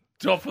not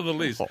Top of the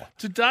list.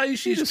 Today You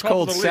she's just top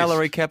called of the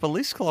salary list. cap a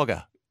list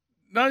clogger.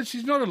 No,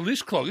 she's not a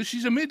list clogger.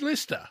 She's a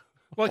mid-lister.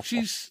 Like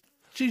she's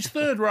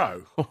third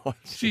row.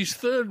 She's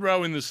third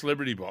row in the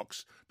celebrity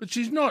box, but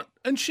she's not.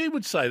 And she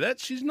would say that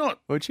she's not.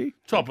 Would she?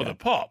 Top of the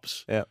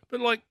pops. Yeah.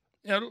 But like,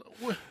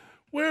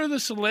 where are the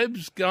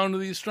celebs going to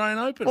the Australian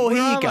Open? Well, Where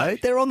here you are go. they?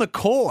 They're on the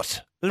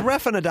court. The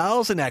Rafa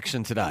Nadal's in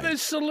action today.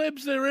 There's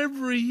celebs there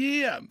every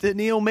year.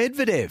 Daniil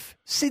Medvedev.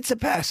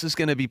 Tsitsipas is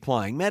going to be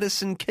playing.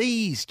 Madison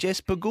Keys,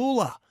 Jess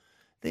Pegula.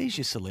 There's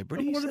your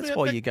celebrities. What That's about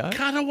why the you go.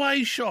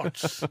 cutaway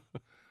shots?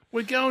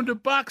 We're going to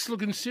Bucks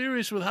looking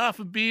serious with half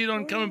a beard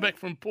on, coming back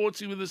from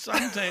Portsea with a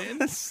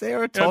suntan.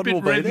 Sarah A Todd bit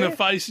will be red in there. the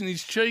face and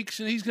his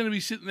cheeks, and he's going to be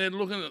sitting there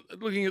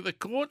looking at the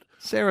court.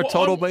 Sarah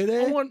Todd will be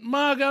there. I want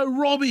Margot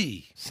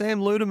Robbie,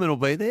 Sam Ludeman will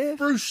be there.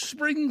 Bruce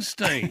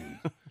Springsteen.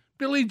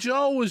 Billy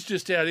Joel was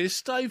just out here.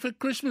 Stay for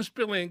Christmas,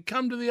 Billy, and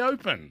come to the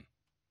Open.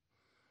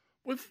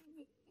 With,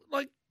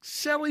 like,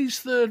 Sally's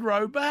third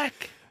row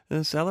back.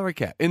 The salary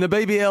cap. In the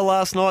BBL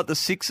last night, the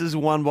Sixers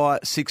won by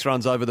 6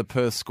 runs over the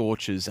Perth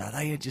Scorchers.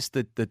 They are just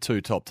the two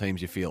top teams,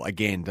 you feel,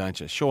 again, don't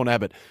you? Sean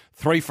Abbott,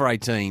 3 for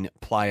 18,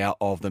 player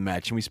of the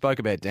match. And we spoke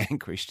about Dan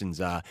Christian's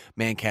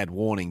Mancad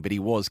warning, but he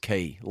was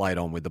key late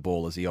on with the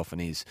ball, as he often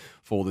is,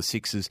 for the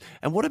Sixers.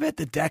 And what about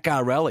the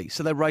Dakar Rally?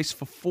 So they raced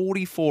for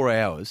 44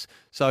 hours.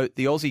 So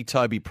the Aussie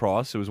Toby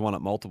Price, who has won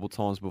it multiple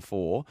times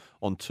before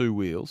on 2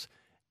 wheels,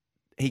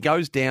 he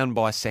goes down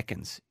by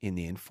seconds in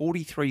the end,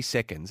 43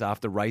 seconds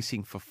after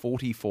racing for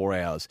 44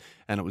 hours.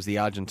 And it was the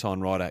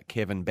Argentine rider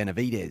Kevin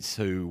Benavides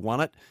who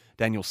won it.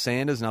 Daniel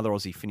Sanders, another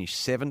Aussie, finished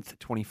 7th,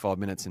 25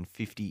 minutes and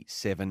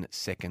 57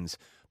 seconds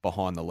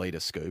behind the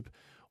leader, Scoop.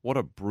 What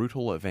a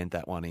brutal event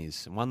that one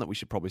is. One that we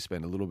should probably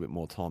spend a little bit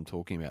more time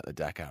talking about, the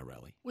Dakar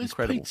Rally. Where's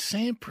Incredible. Pete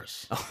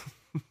Sampras?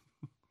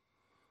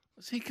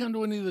 Does he come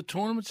to any of the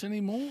tournaments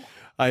anymore?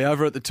 Hey,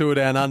 over at the Tour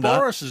Down Under.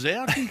 Boris is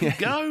out. He can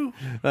go.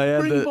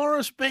 Bring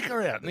Boris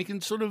Becker out, and he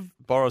can sort of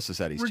Boris has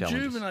had his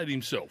rejuvenate challenges.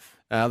 himself.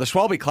 The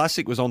Schwalbe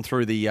Classic was on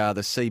through the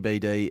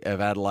CBD of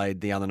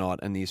Adelaide the other night,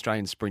 and the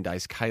Australian Sprint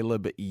Ace,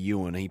 Caleb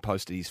Ewan, he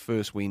posted his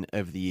first win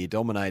of the year,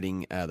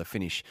 dominating the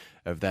finish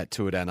of that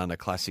Tour Down Under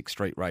Classic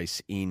street race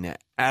in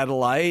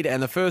Adelaide.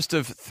 And the first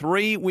of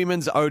 3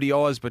 women's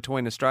ODIs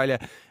between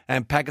Australia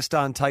and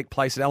Pakistan take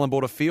place at Allan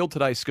Border Field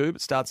today, Scoop.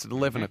 It starts at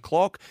 11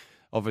 o'clock.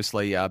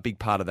 Obviously, a big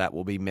part of that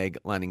will be Meg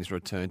Lanning's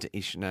return to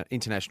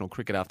international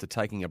cricket after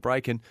taking a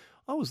break. And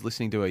I was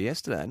listening to her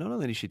yesterday. Not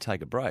only did she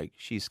take a break,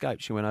 she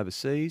escaped. She went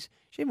overseas.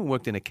 She even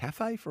worked in a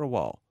cafe for a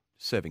while,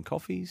 serving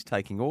coffees,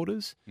 taking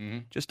orders.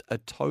 Mm-hmm. Just a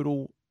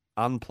total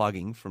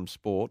unplugging from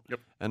sport. Yep.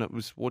 And it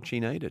was what she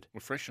needed.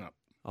 We'll freshen up.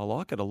 I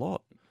like it a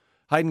lot.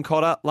 Hayden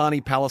Cotter, Lani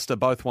Pallister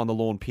both won the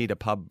Lawn Peter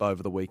Pub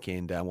over the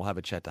weekend. We'll have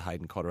a chat to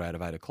Hayden Cotter out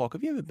of 8 o'clock.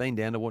 Have you ever been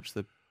down to watch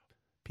the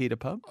Peter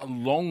Pub? A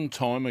long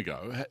time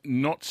ago,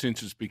 not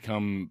since it's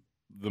become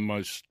the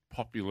most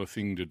popular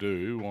thing to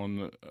do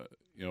on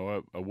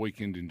a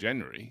weekend in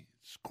January.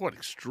 It's quite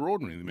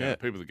extraordinary the amount of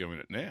people that go in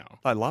it now.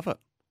 They love it.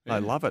 Yeah.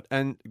 They love it.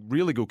 And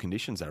really good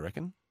conditions, I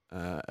reckon,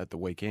 at the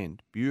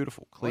weekend.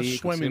 Beautiful, clear. I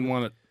swam in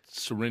one at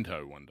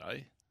Sorrento one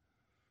day.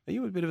 Are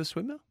you a bit of a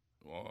swimmer?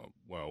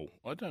 Well,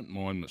 I don't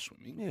mind the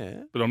swimming.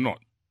 Yeah. But I'm not,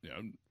 a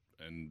guy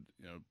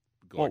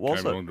What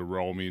was came it? along to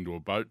roll me into a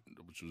boat,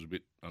 which was a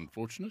bit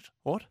unfortunate.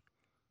 What?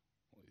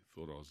 He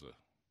thought I was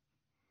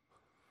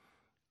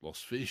a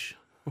lost fish.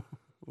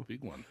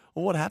 Big one.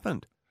 Well, what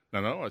happened?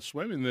 No, I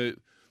swam in the...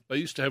 They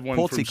used to have one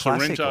Portsea from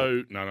Classic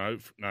Sorrento...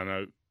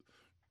 No.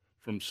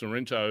 From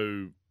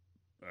Sorrento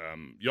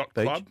Yacht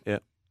Beach? Club Yeah.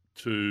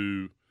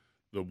 to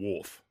the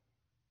wharf,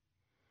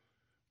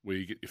 where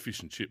you get your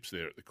fish and chips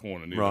there at the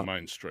corner near Right. the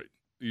main street.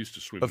 You used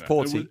to swim Of that.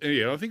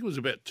 Portsea? I think it was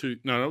about 2...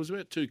 No, it was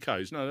about 2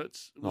 Ks. No, it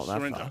was Not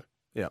that Sorrento. far.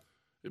 Yeah.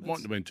 It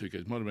mightn't have been 2 Ks.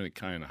 It might have been a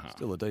K and a half.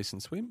 Still a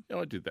decent swim. Yeah,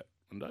 I did that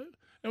one day.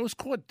 And it was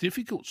quite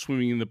difficult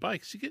swimming in the bay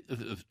because you get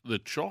the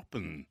chop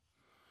and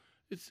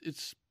it's a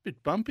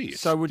bit bumpy.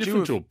 It's So would you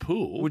different have- to a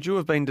pool. Would you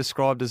have been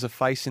described as a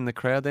face in the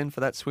crowd then for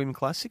that swim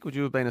classic? Would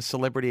you have been a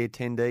celebrity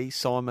attendee,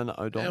 Simon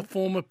Our O'Donnell?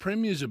 former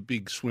premier's a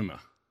big swimmer.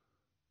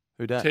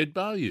 Who dat? Ted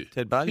Baillieu.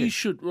 Ted Baillieu. He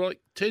should,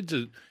 Ted's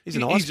a... He's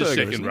an He's a iceberger,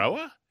 second isn't he?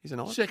 rower. He's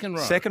an Second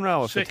row. Second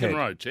rower for Second Ted.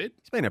 row, Ted.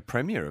 He's been a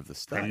premier of the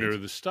state. Premier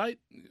of the state,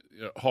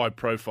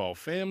 high-profile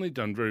family,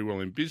 done very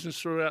well in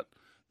business throughout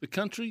the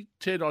country.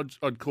 Ted,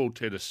 I'd call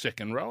Ted a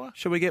second rower.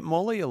 Should we get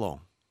Molly along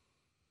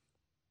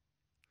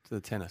to the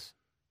tennis?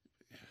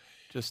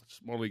 Just What's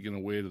Molly going to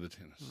wear to the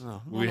tennis?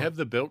 Oh, Will he have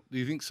the belt? Do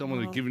you think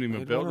someone had given him a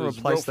he'd belt? wanna Has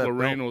replace Ralph that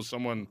Lauren belt. or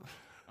someone,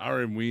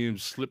 R.M.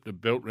 Williams, slipped a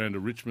belt round to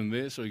Richmond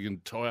there so he can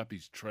tie up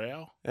his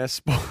trowel? our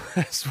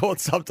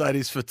sports update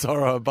is for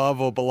Toro above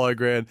or below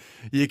ground.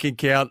 You can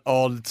count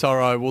on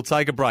Toro. We'll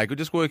take a break. We're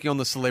just working on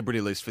the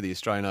celebrity list for the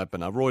Australian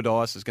Open. Roy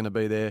Dice is going to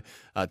be there.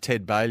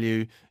 Ted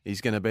Baillieu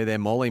is going to be there.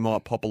 Molly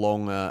might pop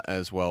along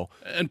as well.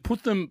 And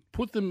put them.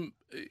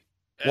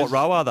 What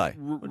row are they?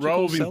 What do you Row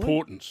call of Sally?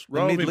 importance. The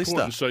Row of mid-lister.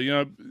 importance. So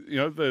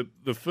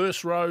the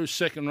first row,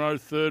 second row,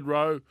 third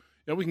row.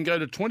 We can go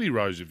to 20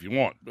 rows if you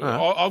want. But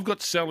Uh-huh. I've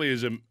got Sally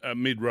as a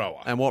mid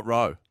rower. And what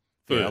row?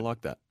 Third. Yeah, I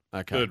like that.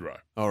 Okay. Third row.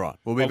 All right.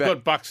 We'll be I've back.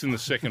 got Bucks in the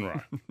second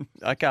row.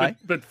 Okay.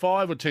 But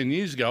 5 or 10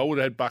 years ago, I would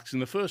have had Bucks in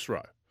the first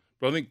row.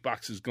 But I think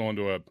Bucks has gone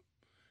to a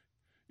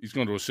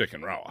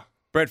second rower.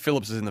 Brett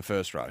Phillips is in the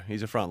first row.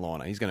 He's a front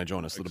liner. He's going to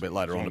join us a little bit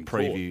later on to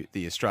preview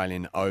the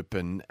Australian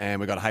Open. And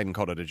we've got Hayden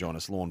Cotter to join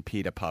us, Lorne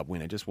Peter Pub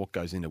winner. Just what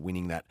goes into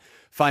winning that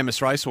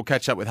famous race. We'll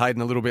catch up with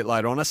Hayden a little bit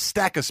later on. A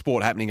stack of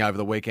sport happening over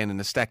the weekend and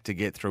a stack to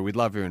get through. We'd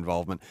love your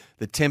involvement.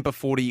 The Temper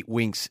 40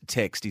 Winks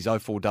text is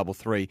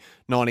 0433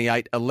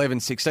 98 11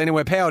 16. And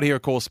we're powered here,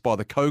 of course, by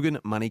the Kogan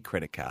Money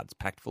Credit Cards,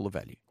 packed full of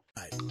value.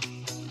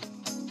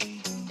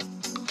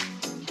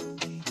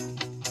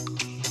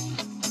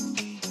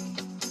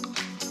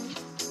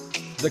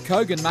 The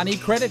Kogan Money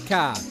Credit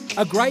Card.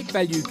 A great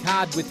value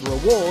card with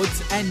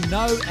rewards and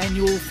no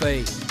annual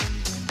fee.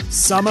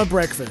 Summer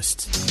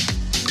breakfast.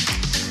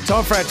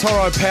 Time for our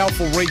Toro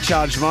Powerful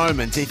Recharge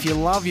Moment. If you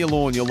love your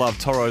lawn, you'll love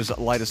Toro's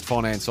latest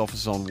finance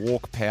offers on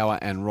walk, power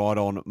and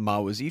ride-on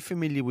mowers. Are you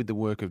familiar with the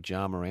work of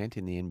Ja Morant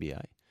in the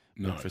NBA?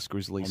 No, Memphis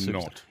Grizzlies. I'm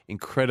not.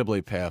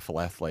 Incredibly powerful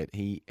athlete.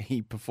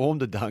 He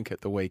performed a dunk at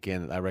the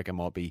weekend that they reckon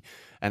might be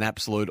an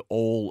absolute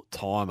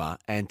all-timer.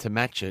 And to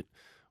match it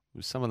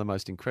was some of the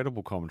most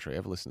incredible commentary.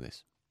 Have a listen to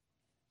this.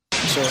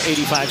 So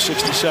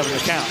 85-67 the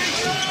count.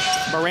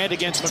 Morant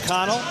against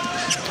McConnell.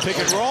 Pick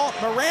and roll.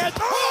 Morant.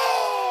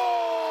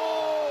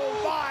 Oh,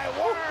 my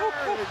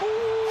word.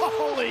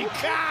 Holy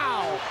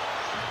cow.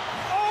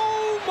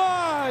 Oh,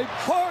 my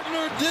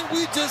partner. Did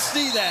we just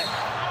see that?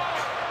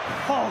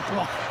 Oh,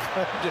 my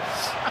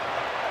goodness.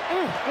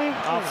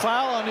 A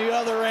foul on the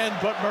other end,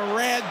 but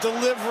Morant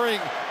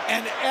delivering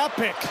an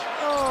epic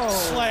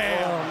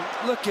slam.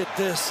 Look at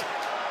this.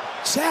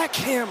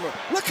 Jackhammer.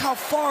 Look how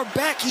far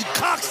back he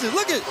cocks it.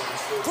 Look at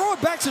throw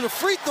it back to the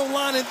free throw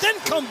line and then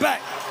come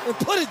back and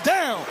put it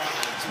down.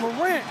 It's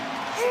Morant.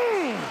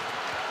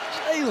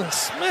 Jalen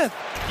Smith.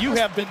 You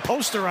have been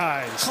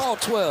posterized. Call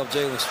 12,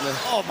 Jalen Smith.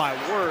 Oh, my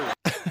word.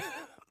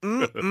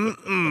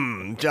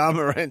 Ja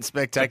Morant,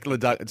 spectacular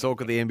dunk. The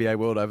talk of the NBA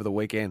world over the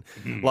weekend.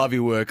 Love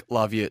your work.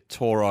 Love your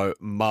Toro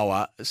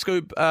mower.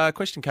 Scoop,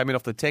 question came in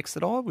off the text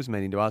that I was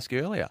meaning to ask you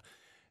earlier.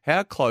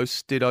 How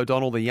close did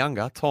O'Donnell the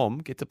younger,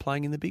 Tom, get to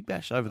playing in the Big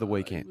Bash over the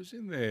weekend? He was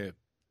in their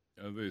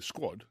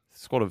squad.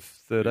 Squad of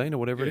 13 or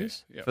whatever it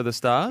is for the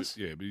Stars?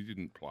 But he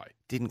didn't play.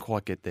 Didn't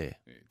quite get there.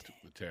 Yeah, he took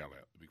the towel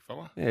out, the big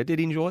fella. Yeah, did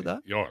he enjoy it,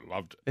 though? Yeah, I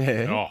loved it.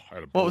 Yeah. Oh, I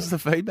had a ball. What was the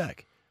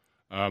feedback?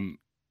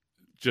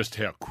 Just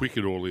how quick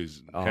it all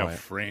is, how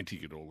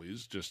frantic it all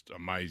is, just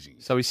amazing.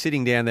 So he's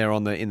sitting down there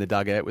in the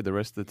dugout with the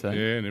rest of the team?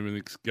 Yeah, and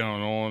everything's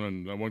going on,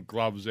 and they want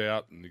gloves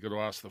out, and you've got to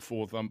ask the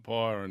fourth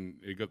umpire, and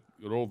you got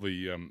all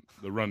the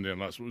rundown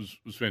last. It was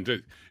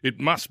fantastic. It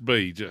must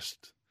be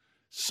just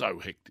so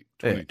hectic,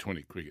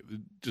 2020 cricket.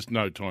 Just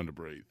no time to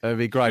breathe. It'd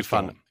be great Just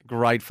fun. on.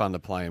 Great fun to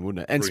play in,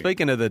 wouldn't it? And Brilliant.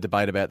 Speaking of the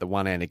debate about the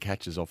one-handed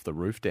catches off the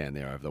roof down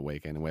there over the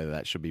weekend and whether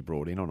that should be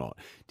brought in or not,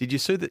 did you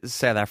see that the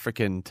South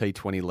African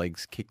T20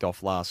 leagues kicked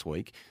off last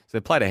week? So they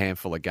played a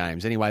handful of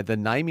games. Anyway, the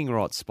naming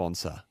rights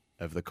sponsor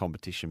of the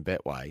competition,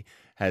 Betway,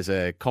 has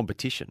a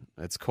competition.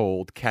 It's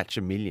called Catch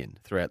a Million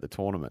throughout the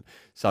tournament.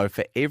 So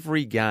for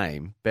every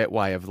game,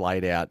 Betway have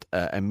laid out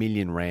 $1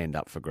 million rand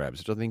up for grabs,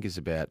 which I think is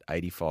about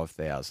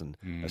 85,000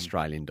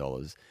 Australian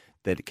dollars.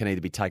 That can either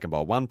be taken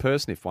by one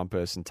person if one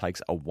person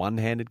takes a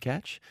one-handed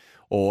catch,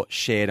 or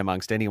shared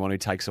amongst anyone who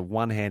takes a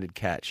one-handed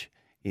catch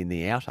in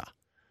the outer.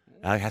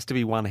 It has to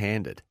be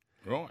one-handed.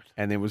 Right.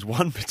 And there was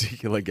one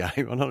particular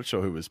game, I'm not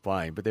sure who was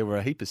playing, but there were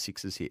a heap of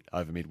sixes hit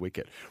over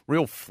mid-wicket.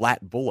 Real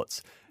flat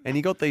bullets. And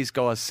you got these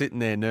guys sitting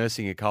there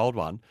nursing a cold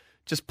one,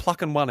 just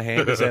plucking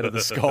one-handers out of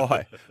the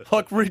sky.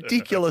 Like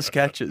ridiculous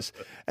catches.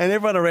 And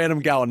everyone around them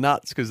going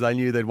nuts because they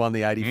knew they'd won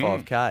the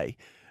 85K.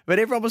 But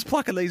everyone was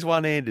plucking these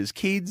one-handers.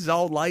 Kids,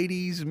 old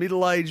ladies,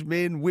 middle-aged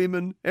men,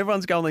 women.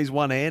 Everyone's going these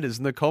one-handers.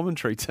 And the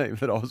commentary team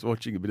that I was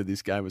watching a bit of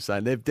this game was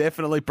saying they've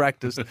definitely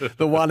practiced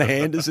the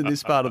one-handers in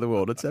this part of the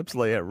world. It's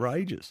absolutely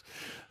outrageous.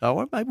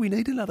 Maybe we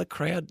need another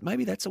crowd.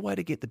 Maybe that's a way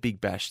to get the Big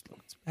Bash.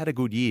 It's had a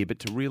good year, but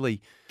to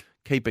really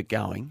keep it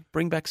going,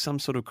 bring back some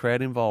sort of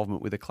crowd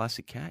involvement with a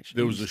classic catch.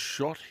 There was a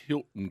shot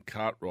Hilton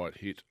Cartwright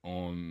hit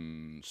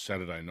on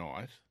Saturday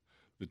night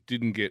that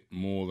didn't get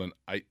more than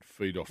 8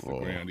 feet off the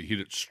ground. He hit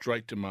it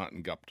straight to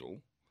Martin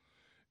Guptill.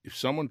 If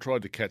someone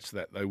tried to catch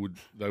that, they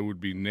would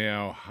be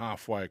now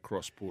halfway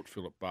across Port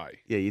Phillip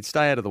Bay. Yeah, you'd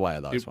stay out of the way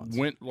of those ones. It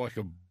went like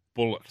a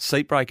bullet.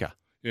 Seat breaker.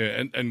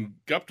 Yeah, and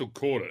Guptill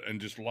caught it and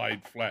just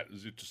laid flat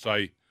as if to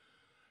say,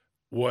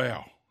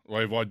 wow,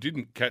 like if I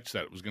didn't catch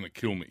that, it was going to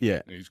kill me.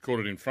 Yeah. And he's caught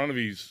it in front of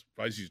his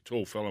face. He's a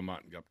tall fellow,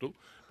 Martin Guptill.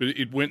 But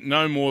it went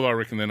no more, I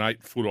reckon, than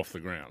 8 foot off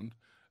the ground,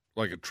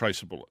 like a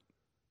tracer bullet.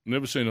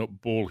 Never seen a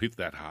ball hit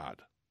that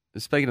hard.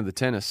 Speaking of the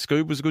tennis,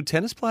 Scoob was a good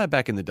tennis player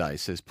back in the day,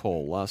 says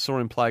Paul. Saw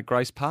him play at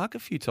Grace Park a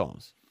few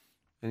times.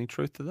 Any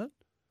truth to that?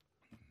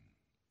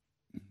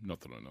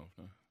 Not that I know of,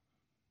 no.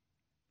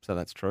 So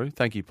that's true.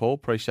 Thank you, Paul.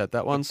 Appreciate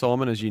that one.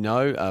 Simon, as you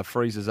know,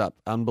 freezes up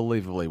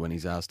unbelievably when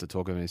he's asked to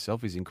talk about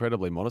himself. He's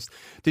incredibly modest.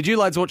 Did you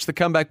lads watch the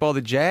comeback by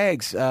the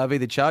Jags via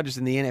the Chargers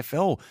in the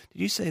NFL?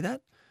 Did you see that?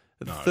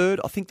 No.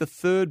 I think the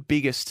third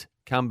biggest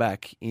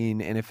comeback in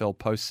NFL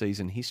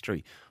postseason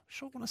history. I'm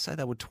sure I want to say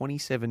they were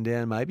 27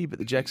 down maybe, but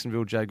the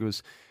Jacksonville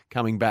Jaguars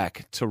coming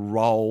back to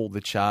roll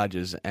the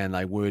Chargers, and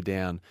they were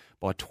down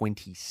by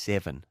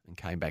 27 and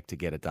came back to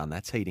get it done.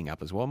 That's heating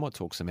up as well. I might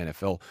talk some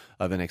NFL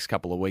over the next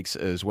couple of weeks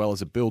as well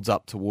as it builds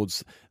up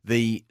towards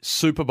the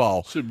Super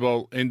Bowl. Super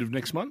Bowl end of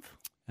next month?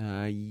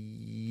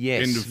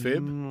 Yes. End of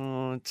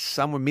Feb? It's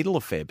somewhere middle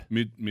of Feb.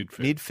 Mid-Feb.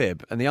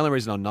 Mid-Feb. And the only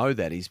reason I know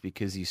that is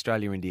because the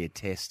Australia-India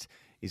test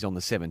is on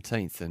the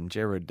 17th, and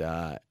Gerard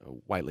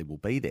Whateley will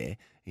be there.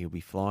 He'll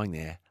be flying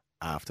there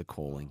after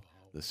calling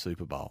the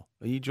Super Bowl.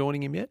 Are you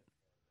joining him yet?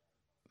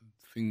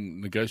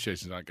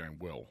 Negotiations aren't going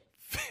well.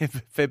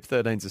 Feb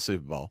 13's the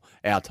Super Bowl,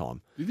 our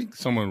time. Do you think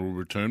someone will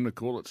return the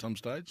call at some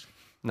stage?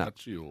 No.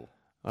 Hutchie or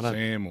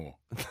Sam or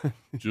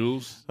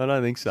Jules? I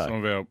don't think so.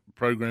 Some of our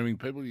programming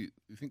people, you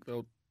think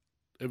they'll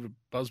ever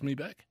buzz me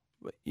back?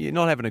 You're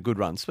not having a good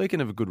run.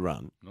 Speaking of a good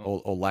run,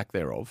 or lack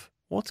thereof,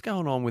 what's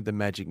going on with the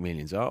Magic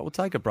Millions? All right, we'll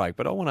take a break,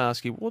 but I want to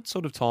ask you, what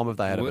sort of time have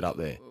they had of it up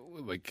there?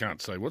 Well, they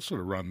can't say what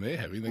sort of run they're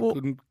having. They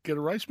couldn't get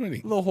a race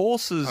meeting. The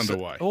horses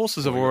underway.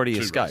 Horses have already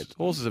escaped. Races.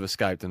 Horses have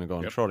escaped and have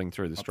gone trotting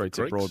through the streets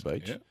of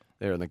Broadbeach. Yep.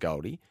 There in the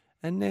Goldie.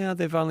 And now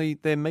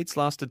their meets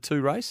lasted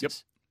 2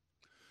 races.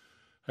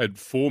 Yep. Had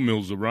 4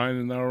 mils of rain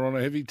and they were on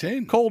a heavy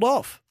 10. Called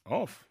off.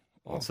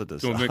 That's a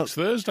disaster. Till next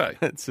Thursday.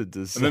 That's a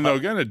disaster. And then they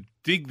were going to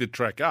dig the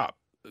track up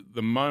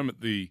the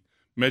moment the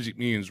Magic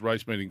Millions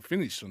race meeting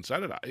finished on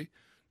Saturday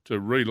to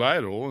relay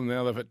it all, and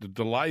now they've had to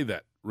delay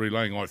that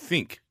relaying, I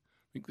think.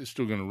 They're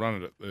still going to run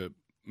it at the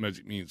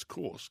Magic Millions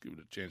course, give it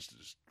a chance to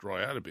just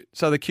dry out a bit.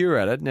 So the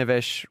curator,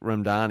 Nevesh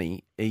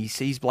Ramdani,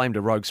 he's blamed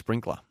a rogue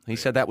sprinkler. He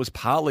said that was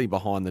partly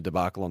behind the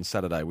debacle on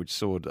Saturday, which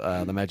saw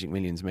the Magic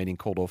Millions meeting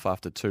called off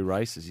after 2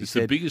 races. It's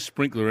the biggest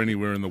sprinkler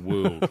anywhere in the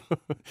world.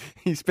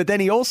 But then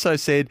he also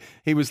said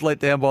he was let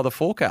down by the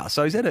forecast.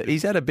 So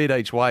he's had a bit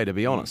each way, to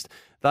be honest.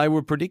 They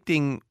were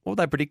predicting,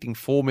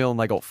 4 mil and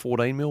they got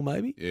 14 mil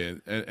maybe? Yeah,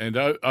 and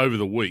over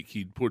the week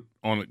he'd put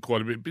on it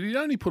quite a bit, but he'd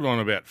only put on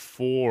about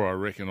 4, I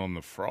reckon, on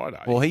the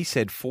Friday. Well, he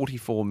said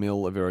 44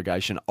 mil of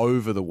irrigation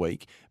over the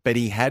week, but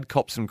he had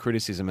copped some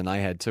criticism, and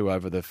they had too,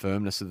 over the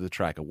firmness of the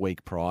track a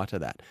week prior to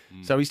that.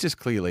 So he's just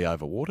clearly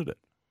overwatered it.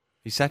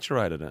 He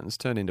saturated it and it's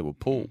turned into a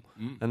pool,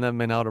 and they've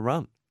been able to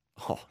run.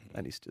 Oh,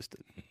 that is just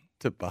a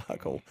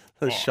debacle.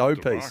 The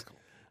showpiece.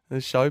 The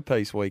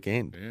showpiece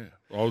weekend.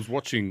 Yeah. I was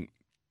watching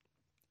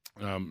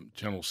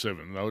Channel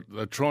 7.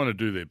 They're trying to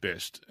do their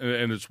best,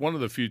 and it's one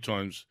of the few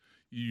times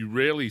you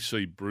rarely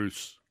see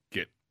Bruce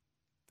get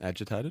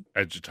agitated.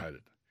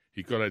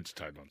 He got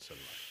agitated on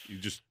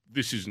Saturday.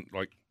 This isn't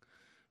like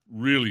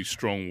really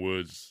strong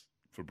words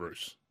for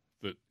Bruce.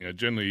 That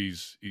generally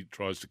he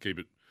tries to keep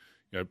it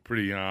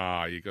pretty.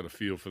 You got to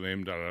feel for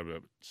them.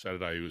 But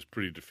Saturday he was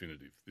pretty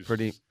definitive.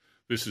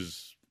 This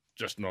is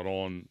just not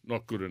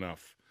good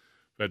enough.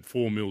 We've had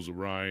 4 mils of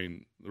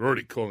rain. They're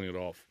already calling it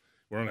off.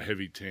 We're on a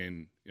heavy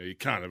 10. You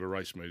can't have a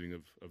race meeting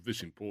of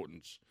this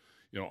importance,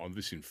 on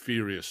this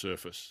inferior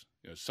surface.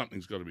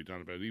 Something's got to be done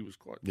about it. He was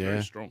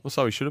very strong. Well,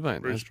 so he should have been.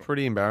 It was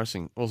pretty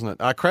embarrassing, wasn't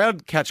it?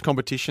 Crowd catch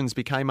competitions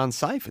became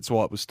unsafe. It's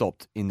why it was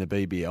stopped in the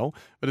BBL.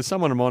 But as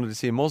someone reminded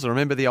us here, Moz, I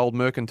remember the old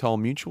Mercantile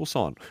Mutual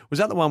sign. Was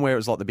that the one where it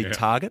was like the big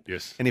target?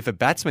 Yes. And if a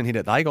batsman hit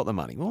it, they got the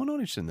money. Well, we're not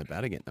interested in the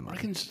batter getting the money. I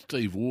reckon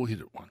Steve Waugh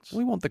hit it once.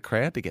 We want the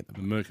crowd to get the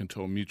money. The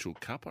Mercantile Mutual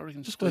Cup. I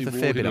reckon just Steve worth a Waugh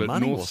fair hit bit of it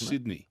money, at North wasn't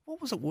Sydney. It? What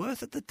was it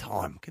worth at the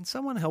time? Can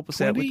someone help us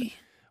 20? out with that?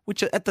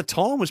 Which at the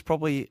time was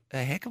probably a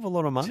heck of a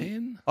lot of money.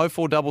 10?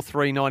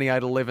 0433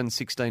 98 11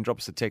 16. Drop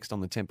us a text on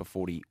the Temper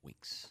 40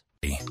 Winks.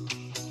 The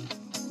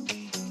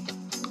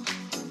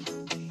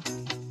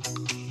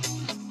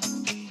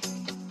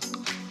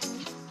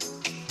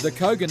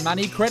Kogan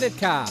Money Credit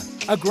Card.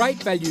 A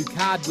great value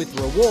card with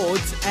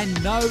rewards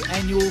and no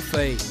annual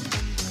fee.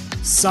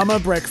 Summer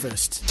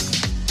breakfast.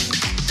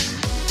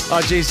 Oh,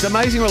 geez, it's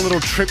amazing what a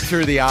little trip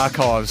through the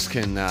archives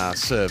can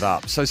serve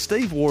up. So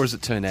Steve Waugh, as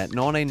it turned out,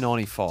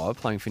 1995,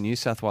 playing for New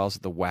South Wales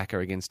at the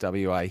Wacker against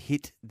WA,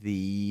 hit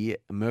the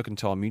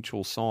Mercantile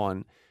Mutual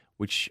sign,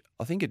 which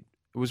I think it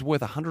was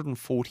worth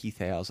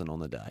 $140,000 on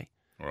the day.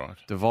 Right.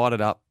 Divided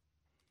up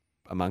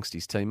amongst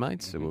his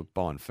teammates who were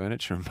buying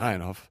furniture and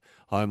paying off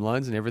home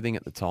loans and everything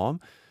at the time.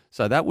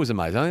 So that was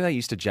amazing. I think they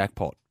used to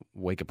jackpot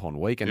week upon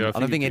week. And I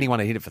don't think anyone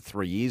had hit it for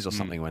 3 years or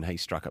something when he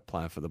struck it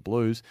playing for the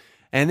Blues.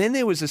 And then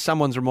there was, as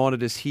someone's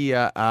reminded us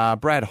here,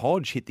 Brad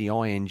Hodge hit the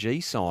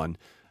ING sign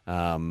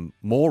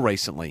more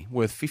recently,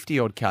 worth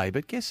 50-odd K.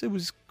 But guess who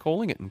was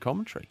calling it in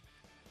commentary?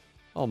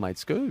 Old mate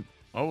Scoob.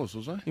 I was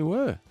I? You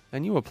were.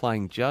 And you were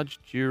playing judge,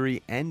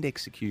 jury and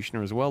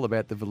executioner as well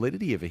about the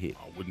validity of a hit.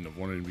 I wouldn't have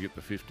wanted him to get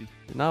the 50.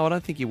 No, I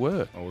don't think you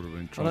were. I would have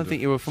been trying I don't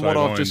think you were. From what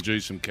I've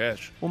just some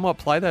cash. We might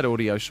play that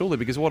audio shortly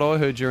because what I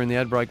heard during the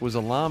ad break was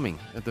alarming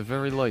at the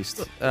very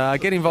least.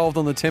 Get involved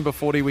on the Temper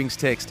 40 Wings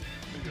text.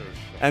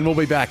 And we'll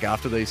be back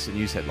after these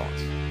news headlines.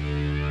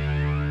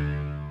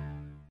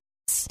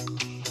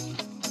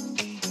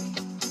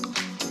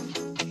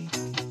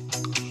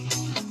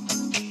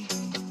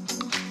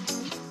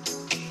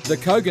 The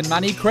Kogan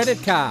Money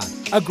Credit Card.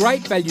 A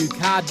great value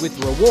card with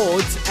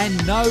rewards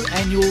and no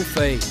annual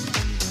fee.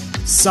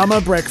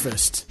 Summer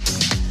Breakfast.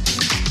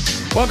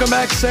 Welcome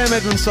back. Sam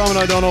Edmonds, Simon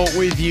O'Donnell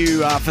with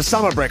you for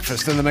Summer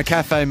Breakfast. And the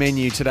McCafe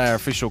menu today, our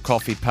official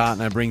coffee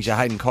partner, brings you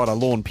Hayden Cotter,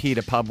 Lawn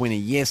Peter Pub winner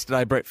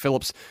yesterday, Brett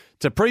Phillips,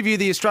 to preview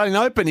the Australian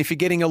Open. If you're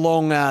getting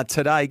along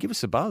today, give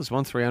us a buzz,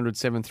 1300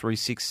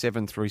 736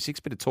 736.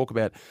 Bit of talk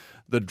about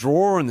the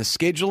draw and the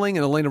scheduling, and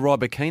Alina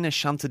Rybakina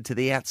shunted to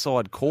the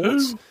outside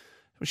courts.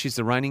 Well, she's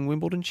the reigning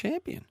Wimbledon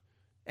champion.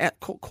 Out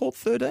court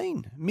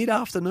 13,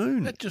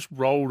 mid-afternoon. That just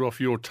rolled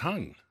off your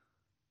tongue.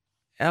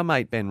 Our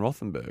mate Ben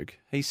Rothenberg,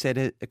 he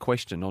said a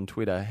question on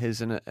Twitter,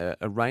 has a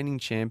reigning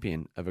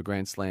champion of a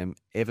Grand Slam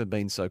ever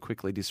been so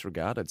quickly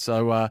disregarded?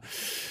 So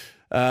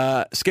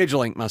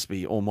scheduling must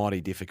be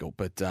almighty difficult,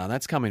 but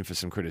that's coming for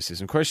some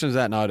criticism. Questions of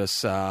that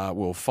notice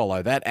will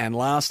follow that. And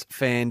last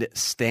fan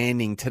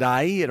standing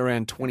today at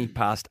around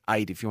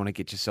 8:20 if you want to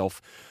get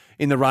yourself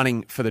in the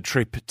running for the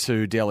trip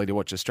to Delhi to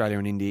watch Australia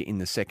and India in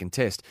the second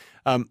test.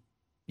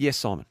 Yes,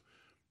 Simon.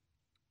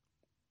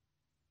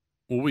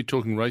 Were we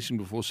talking racing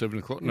before 7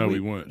 o'clock? No,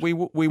 we weren't. We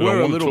were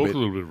a little bit. a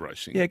little bit of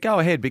racing. Yeah, go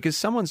ahead, because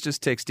someone's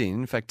just texted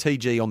in fact,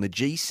 TG on the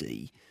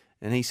GC,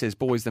 and he says,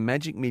 boys, the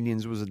Magic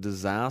Millions was a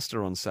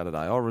disaster on Saturday.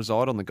 I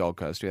reside on the Gold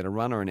Coast. We had a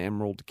runner in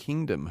Emerald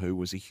Kingdom who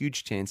was a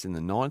huge chance in the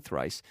 9th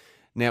race.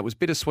 Now, it was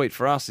bittersweet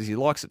for us as he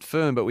likes it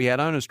firm, but we had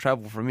owners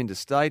travel from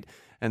interstate,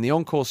 and the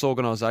on-course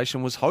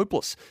organisation was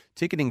hopeless.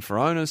 Ticketing for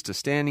owners to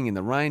standing in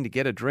the rain to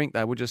get a drink,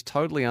 they were just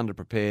totally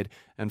underprepared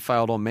and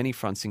failed on many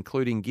fronts,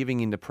 including giving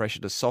into pressure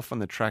to soften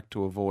the track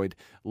to avoid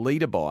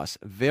leader bias.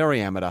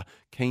 Very amateur.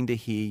 Keen to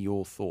hear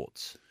your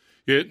thoughts.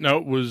 Yeah, no,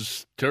 it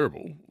was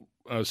terrible.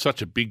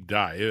 Such a big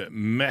day, a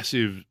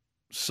massive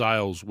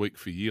sales week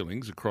for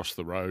yearlings across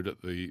the road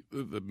at the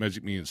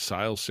Magic Millions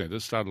Sales Centre.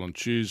 Started on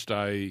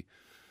Tuesday.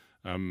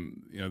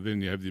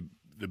 Then you have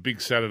the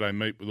big Saturday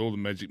meet with all the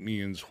Magic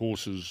Millions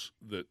horses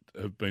that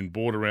have been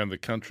bought around the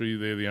country.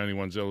 They're the only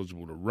ones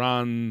eligible to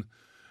run.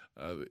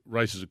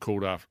 Races are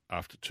called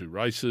after 2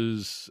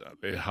 races.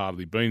 There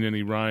hardly been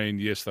any rain.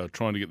 Yes, they were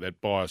trying to get that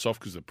bias off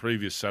because the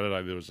previous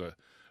Saturday there was a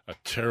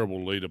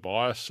terrible leader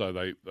bias, so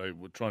they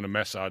were trying to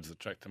massage the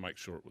track to make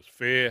sure it was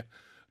fair.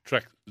 The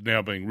track is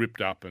now being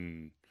ripped up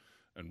and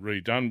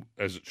redone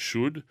as it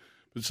should.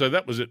 But so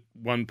that was at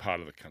one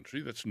part of the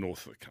country. That's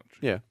north of the country.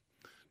 Yeah.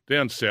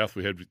 Down south,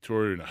 we had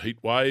Victoria in a heat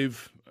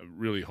wave, a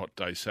really hot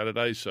day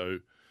Saturday, so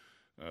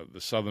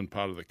the southern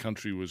part of the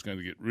country was going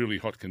to get really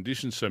hot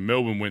conditions. So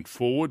Melbourne went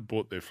forward,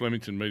 brought their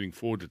Flemington meeting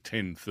forward to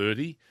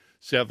 10:30.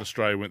 South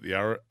Australia went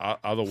the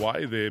other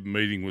way. Their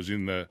meeting was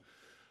in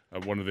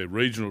one of their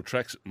regional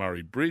tracks at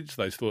Murray Bridge.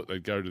 They thought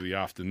they'd go to the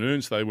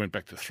afternoon, so they went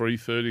back to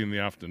 3:30 in the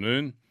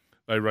afternoon.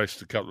 They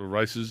raced a couple of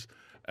races,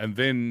 and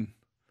then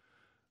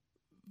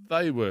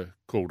they were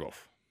called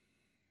off.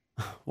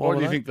 Why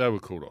do you think they were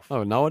called off?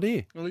 Oh, no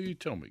idea. Well, you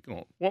tell me. Go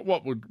on.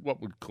 What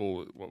would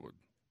call it? What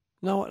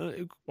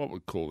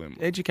would call them?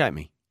 Educate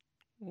me.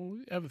 Well,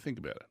 have a think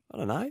about it. I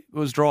don't know. It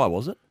was dry,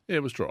 was it? Yeah,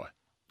 it was dry.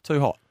 Too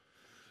hot?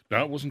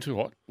 No, it wasn't too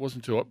hot. It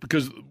wasn't too hot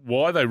because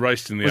why they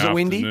raced in the afternoon?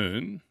 Was it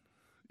windy?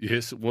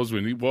 Yes, it was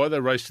windy. Why they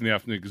raced in the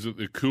afternoon? Because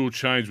the cool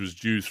change was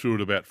due through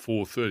at about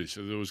 4:30,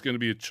 so there was going to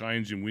be a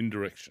change in wind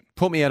direction.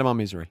 Put me out of my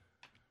misery.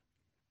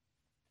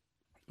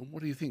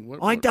 What do you think?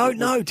 I don't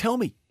know. Tell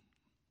me.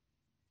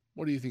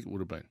 What do you think it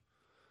would have been?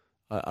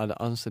 I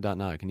honestly don't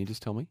know. Can you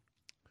just tell me?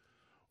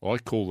 I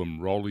call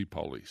them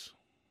roly-polies.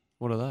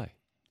 What are they?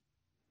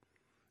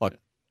 Like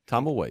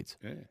tumbleweeds?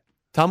 Yeah.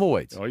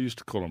 Tumbleweeds? I used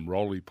to call them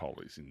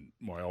roly-polies in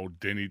my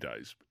old Denny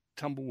days.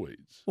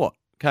 Tumbleweeds. What?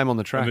 Came on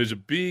the track? And there's a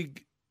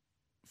big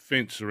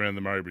fence around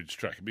the Murray Bridge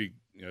track, a big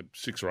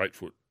 6 or 8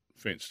 foot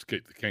fence to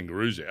keep the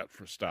kangaroos out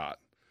for a start.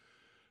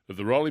 But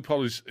the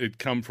roly-polies had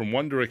come from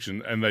one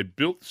direction and they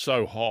built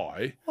so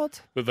high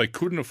that they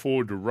couldn't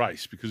afford to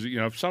race because,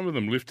 if some of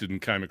them lifted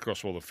and came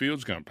across while the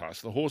field's going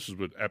past, the horses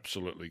would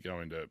absolutely go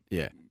into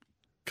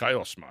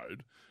chaos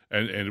mode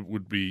and it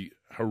would be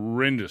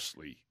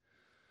horrendously,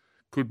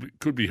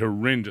 could be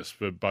horrendous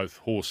for both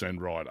horse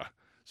and rider.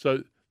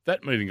 So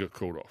that meeting got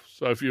called off.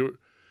 So if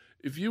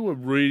you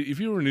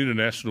were an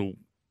international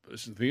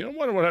person thinking, I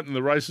wonder what happened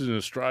to the races in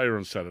Australia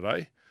on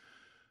Saturday.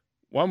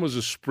 One was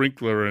a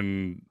sprinkler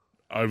and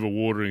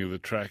overwatering of the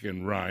track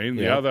and rain.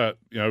 The other,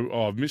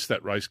 I've missed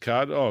that race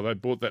card. Oh, they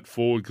brought that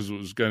forward because it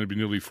was going to be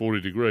nearly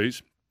 40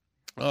 degrees.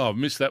 Oh, I've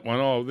missed that one.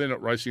 Oh, they're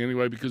not racing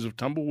anyway because of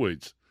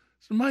tumbleweeds.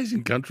 It's an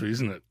amazing country,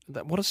 isn't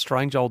it? What a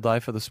strange old day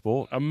for the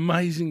sport.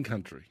 Amazing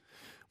country.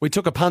 We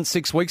took a punt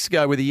 6 weeks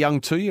ago with a young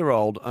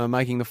 2-year-old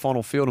making the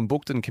final field and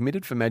booked and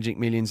committed for Magic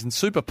Millions and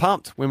super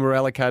pumped when we were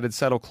allocated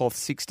saddlecloth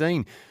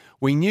 16.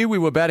 We knew we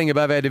were batting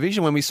above our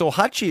division when we saw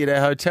Hutchie at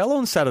our hotel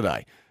on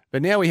Saturday.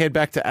 But now we head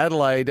back to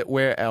Adelaide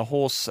where our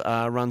horse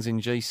runs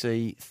in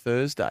GC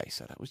Thursday.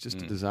 So that was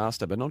just a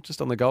disaster, but not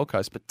just on the Gold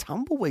Coast, but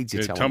tumbleweeds,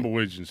 you're telling me.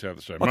 Tumbleweeds in South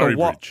Australia.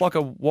 Like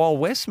a Wild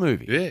West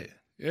movie. Yeah.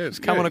 It's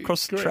coming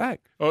across the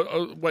track. I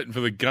was waiting for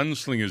the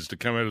gunslingers to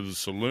come out of the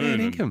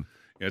saloon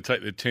and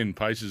take their 10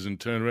 paces and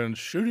turn around and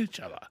shoot each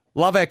other.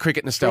 Love our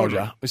cricket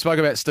nostalgia. We spoke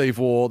about Steve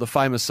Waugh, the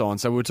famous sign.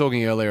 So we were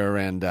talking earlier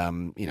around,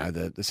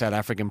 the South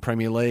African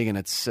Premier League, and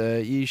it's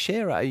you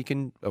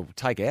can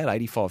take out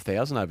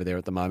 85,000 over there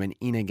at the moment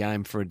in a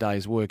game for a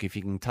day's work if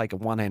you can take a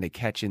one-handed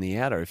catch in the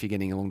outer. If you're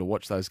getting along to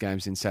watch those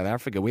games in South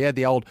Africa, we had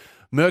the old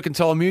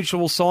Mercantile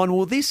Mutual sign.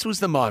 Well, this was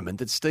the moment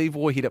that Steve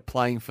Waugh hit it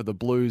playing for the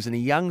Blues, and a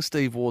young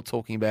Steve Waugh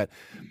talking about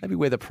maybe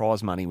where the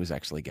prize money was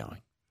actually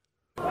going.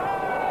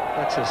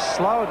 That's a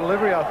slower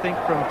delivery, I think,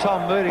 from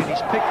Tom Moody.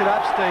 He's picked it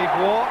up, Steve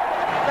Waugh.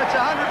 That's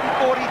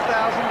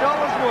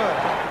 $140,000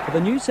 worth. For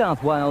the New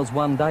South Wales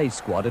one-day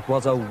squad, it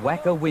was a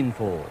whacker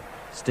windfall.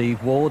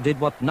 Steve Waugh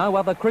did what no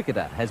other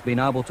cricketer has been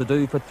able to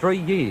do for 3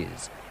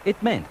 years.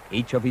 It meant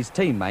each of his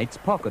teammates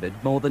pocketed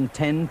more than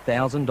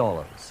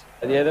 $10,000.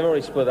 Yeah, they've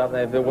already split up.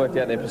 They've worked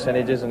out their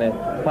percentages and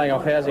they're paying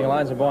off housing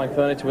loans and buying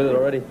furniture with it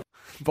already.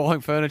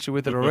 Buying furniture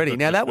with it already.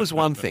 Now, that was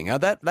one thing.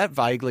 That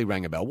vaguely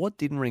rang a bell. What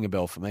didn't ring a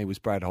bell for me was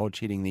Brad Hodge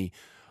hitting the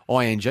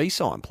ING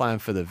sign, playing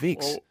for the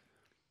Vicks. Well,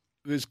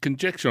 there's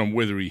conjecture on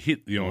whether he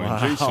hit the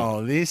ING sign.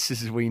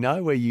 Oh, we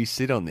know where you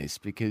sit on this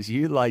because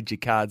you laid your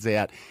cards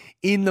out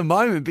in the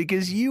moment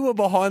because you were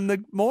behind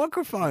the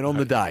microphone on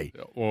the day.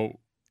 Well,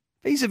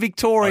 he's a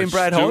Victorian,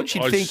 Brad Hodge.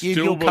 You'd think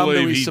you'll come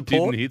to his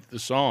support. He didn't hit the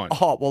sign.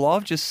 Oh, well,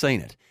 I've just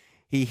seen it.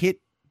 He hit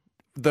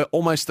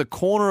almost the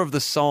corner of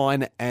the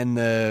sign and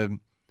the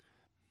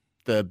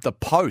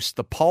post,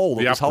 the pole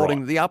that was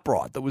holding the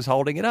upright that was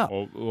holding it up.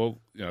 Well,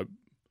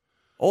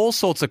 all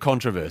sorts of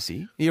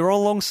controversy. You're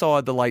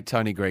alongside the late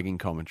Tony Greig in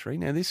commentary.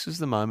 Now, this was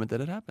the moment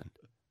that it happened.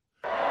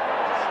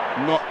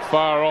 Not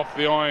far off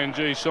the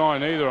ING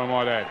sign either, I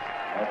might add.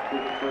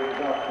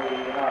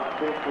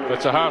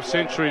 That's a half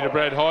century to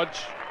Brad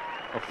Hodge.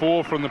 A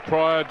 4 from the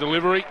prior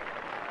delivery.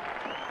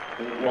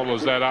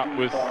 Follows that up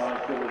with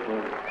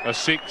a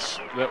 6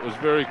 that was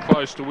very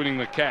close to winning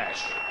the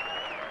cash.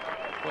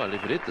 Well,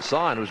 if it hit the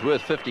sign, it was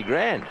worth 50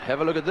 grand.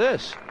 Have a look at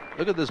this.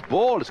 Look at this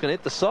ball. It's going to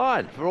hit the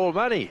sign for all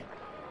money.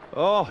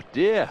 Oh,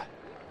 dear.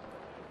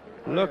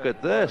 Look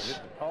at this.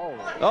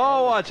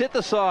 Oh, it's hit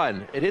the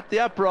sign. It hit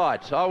the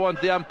upright. I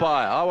want the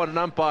umpire. I want an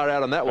umpire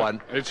out on that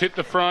one. It's hit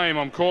the frame.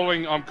 I'm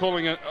calling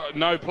it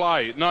no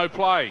play. No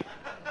play.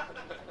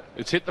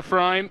 It's hit the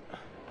frame.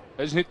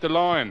 Hasn't hit the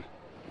line.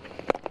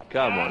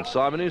 Come on,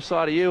 Simon. Whose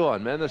side are you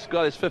on, man? This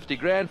guy is 50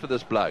 grand for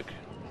this bloke.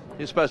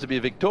 He's supposed to be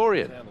a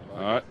Victorian.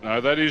 No,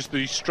 that is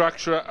the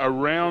structure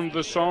around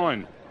the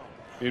sign,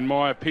 in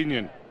my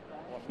opinion.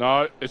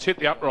 No, it's hit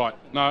the upright.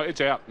 No,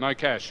 it's out. No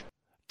cash.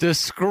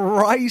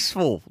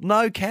 Disgraceful.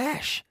 No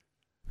cash.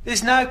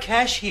 There's no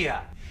cash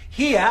here.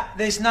 Here,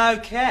 there's no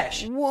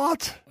cash.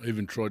 What? I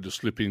even tried to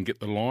slip in and get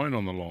the line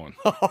on the line.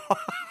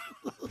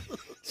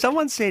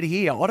 Someone said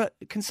here,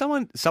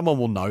 someone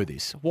will know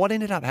this. What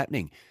ended up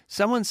happening?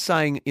 Someone's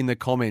saying in the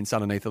comments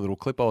underneath a little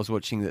clip I was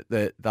watching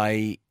that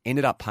they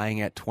ended up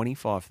paying out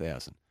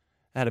 $25,000.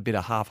 They had a bit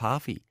of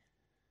half-halfy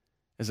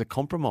as a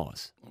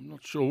compromise. I'm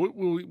not sure.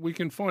 We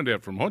can find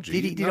out from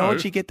Hodgie. Did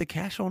Hodgie get the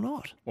cash or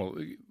not? Well,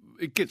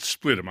 it gets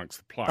split amongst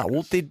the players. Oh,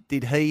 well,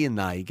 did he and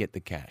they get the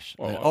cash?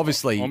 Well,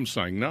 obviously, I'm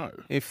saying no.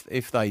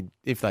 If they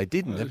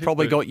didn't, they've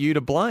probably got you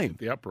to blame.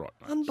 The upright.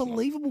 No,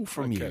 unbelievable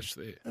from no you. Cash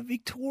there. A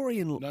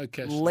Victorian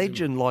cash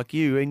legend like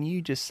you, and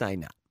you just say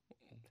no.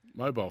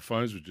 Mobile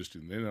phones were just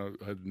in there. I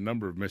had a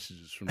number of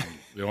messages from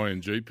the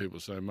ING people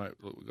saying, mate,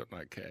 look, we've got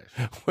no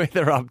cash.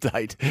 Weather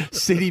update.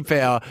 City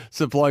Power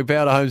supplying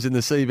power to homes in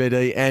the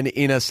CBD and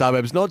inner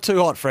suburbs. Not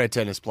too hot for our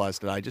tennis players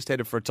today. Just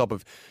headed for a top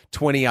of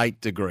 28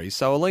 degrees.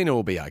 So Alina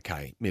will be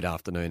okay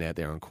mid-afternoon out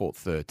there on court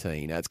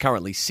 13. It's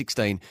currently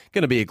 16.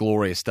 Going to be a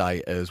glorious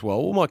day as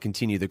well. We might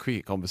continue the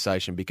cricket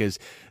conversation because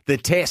the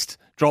Test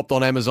dropped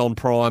on Amazon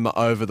Prime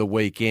over the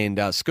weekend.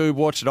 Scoob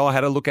watched it. I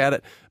had a look at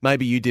it.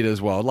 Maybe you did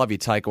as well. I love your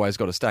takeaways.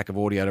 Got a stack of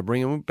audio to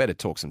bring, and we better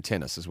talk some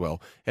tennis as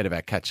well. Head of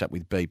our catch-up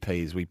with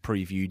BP as we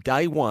preview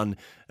day one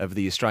of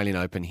the Australian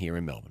Open here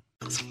in Melbourne.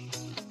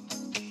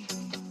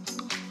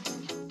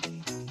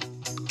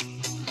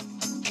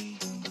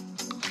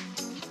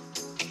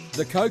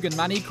 The Kogan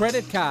Money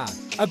Credit Card.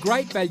 A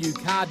great value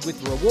card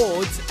with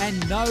rewards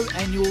and no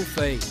annual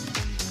fee.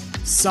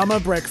 Summer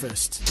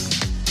breakfast.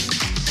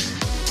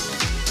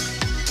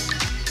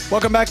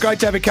 Welcome back. Great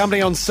to have your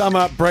company on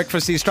Summer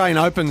Breakfast. The Australian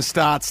Open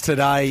starts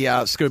today.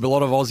 Scoob, a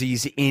lot of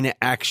Aussies in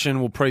action.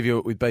 We'll preview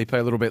it with BP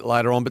a little bit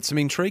later on, but some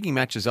intriguing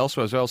matches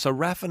elsewhere as well. So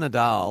Rafa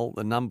Nadal,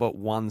 the number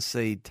 1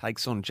 seed,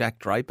 takes on Jack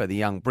Draper, the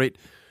young Brit.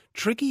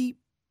 Tricky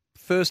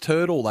first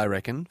hurdle, they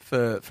reckon,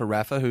 for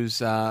Rafa,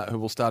 who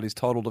will start his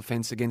title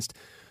defence against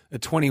a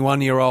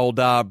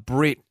 21-year-old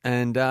Brit.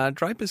 And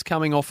Draper's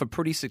coming off a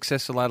pretty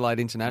successful Adelaide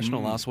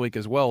International last week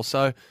as well. So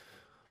I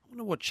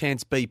wonder what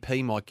chance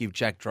BP might give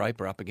Jack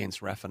Draper up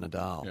against Rafa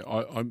Nadal. Yeah,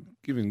 I'm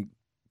giving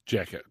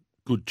Jack a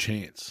good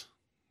chance.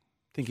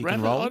 Think he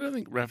can roll? I don't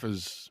think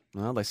Rafa's...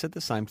 No, they said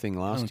the same thing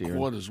last year.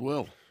 Quite as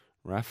well.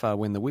 Rafa,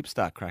 when the whips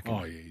start cracking.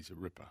 Oh, yeah, he's a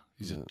ripper.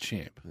 He's a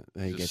champ.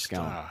 There he gets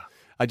going.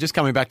 Just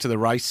coming back to the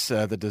race,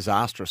 the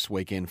disastrous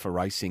weekend for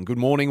racing. Good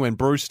morning. When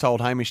Bruce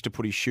told Hamish to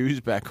put his shoes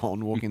back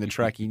on walking the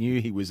track, he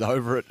knew he was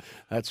over it.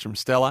 That's from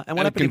Stella. And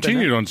it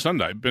continued on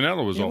Sunday.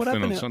 Benalla was off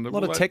then on Sunday. A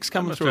lot of texts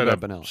coming through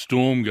about Benalla.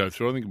 Storm go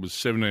through. I think it was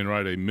 17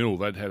 or 18 mil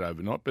they'd had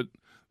overnight, but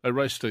they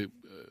raced a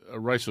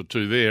race or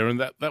two there,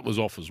 and that was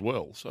off as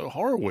well. So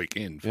horror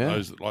weekend for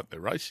those that like their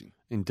racing.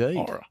 Indeed.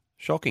 Horror.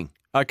 Shocking.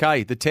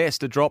 Okay, the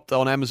test dropped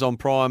on Amazon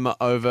Prime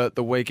over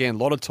the weekend.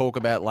 A lot of talk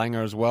about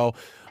Langer as well.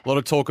 A lot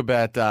of talk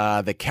about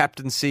the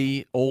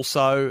captaincy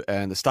also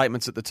and the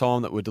statements at the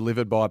time that were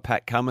delivered by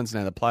Pat Cummins.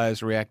 Now the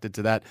players reacted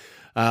to that.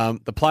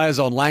 The players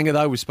on Langer,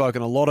 though, we've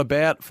spoken a lot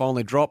about,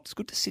 finally dropped. It's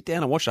good to sit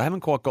down and watch. I haven't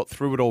quite got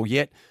through it all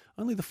yet.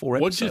 Only the 4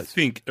 episodes. What do you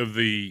think of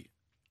the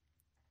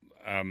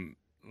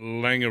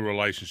Langer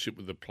relationship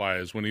with the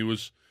players when he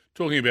was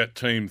talking about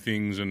team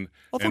things and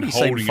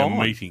holding a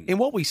meeting? In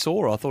what we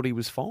saw, I thought he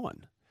was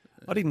fine.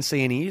 I didn't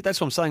see any. That's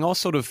what I'm saying. I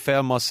sort of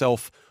found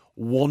myself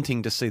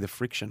wanting to see the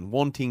friction,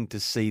 wanting to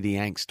see the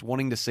angst,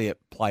 wanting to see it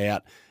play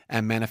out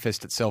and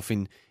manifest itself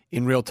in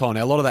real time.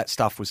 Now, a lot of that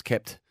stuff was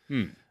kept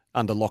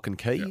under lock and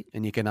key,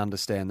 and you can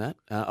understand that.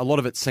 A lot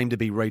of it seemed to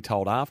be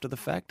retold after the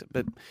fact,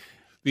 but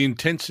the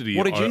intensity,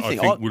 what did you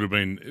think? I think would have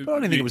been. I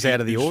don't think it was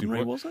out of the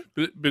ordinary, was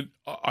it? But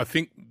I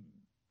think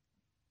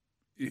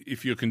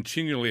if you're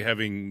continually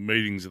having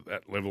meetings at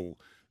that level,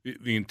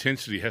 the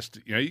intensity has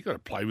to. You've got to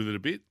play with it a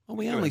bit. Well,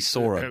 we only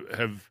saw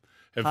have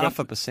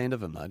 0.5% of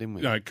them, though, didn't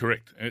we? No,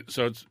 correct.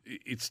 So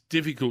it's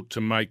difficult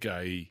to make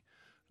a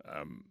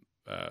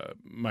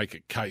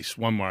case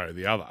one way or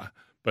the other,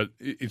 but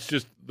it's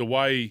just the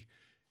way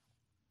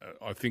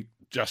I think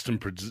Justin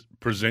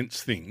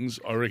presents things.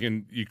 I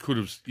reckon you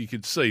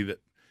could see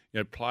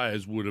that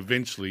players would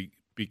eventually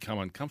become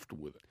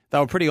uncomfortable with it. They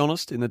were pretty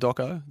honest in the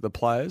doco, the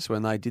players,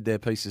 when they did their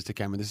pieces to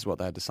camera. This is what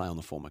they had to say on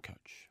the former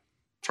coach.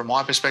 From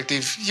my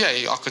perspective,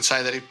 I could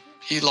say that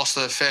he lost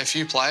a fair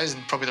few players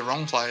and probably the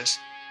wrong players.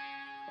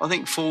 I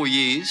think 4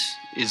 years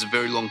is a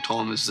very long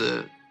time as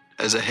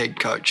a head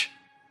coach.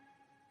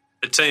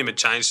 The team had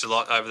changed a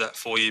lot over that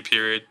 4-year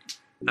period.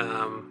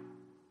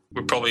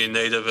 We're probably in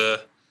need of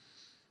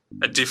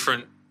a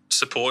different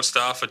support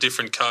staff, a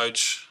different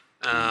coach,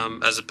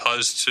 as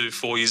opposed to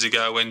 4 years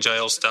ago when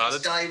JL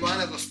started. Day one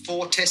of a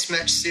 4 test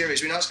match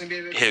series. We know it's going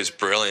to be He was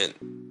brilliant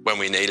when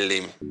we needed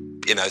him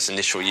in those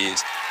initial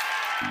years.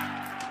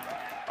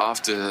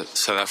 After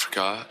South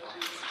Africa,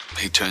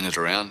 he turned it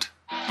around.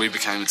 We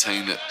became a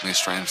team that the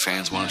Australian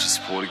fans wanted to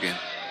support again.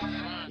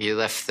 You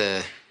left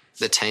the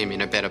team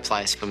in a better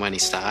place than when he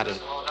started.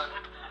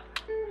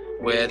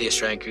 Where the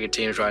Australian cricket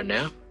team is right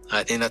now,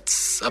 I think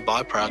that's a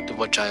byproduct of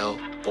what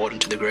JL brought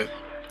into the group.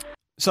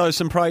 So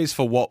some praise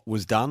for what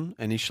was done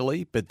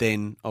initially, but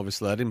then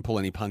obviously I didn't pull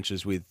any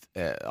punches with,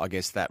 I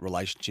guess, that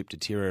relationship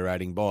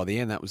deteriorating by the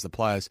end. That was the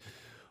players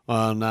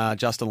on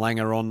Justin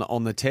Langer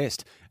on the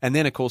test. And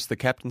then, of course, the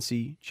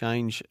captaincy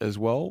change as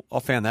well. I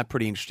found that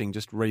pretty interesting,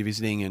 just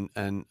revisiting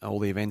and all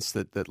the events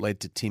that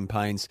led to Tim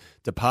Paine's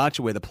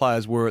departure, where the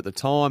players were at the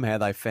time, how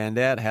they found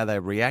out, how they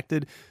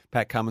reacted.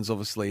 Pat Cummins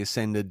obviously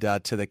ascended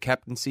to the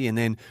captaincy and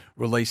then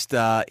released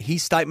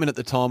his statement at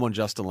the time on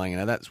Justin Langer.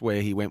 Now, that's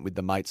where he went with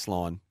the mates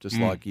line, just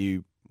like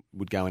you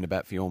would go into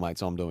bat for your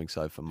mates, I'm doing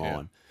so for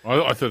mine.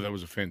 Yeah. I thought that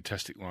was a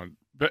fantastic line.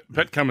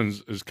 Pat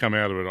Cummins has come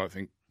out of it, I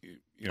think,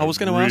 I was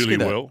going to ask you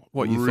that,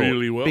 what you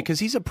really thought. Well.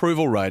 Because his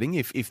approval rating,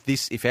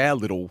 if our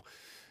little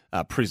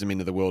prism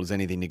into the world is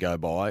anything to go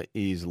by,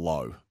 is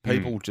low.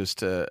 People just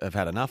have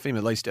had enough of him.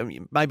 At least,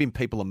 maybe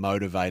people are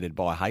motivated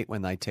by hate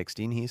when they text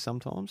in here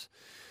sometimes.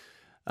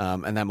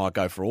 And that might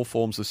go for all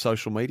forms of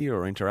social media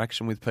or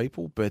interaction with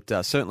people. But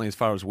certainly as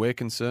far as we're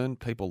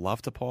concerned, people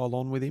love to pile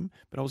on with him.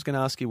 But I was going to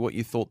ask you what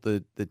you thought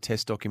the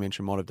test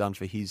documentary might have done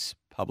for his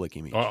public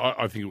image.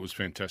 I think it was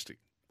fantastic.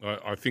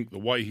 I think the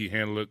way he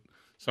handled it,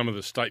 some of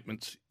the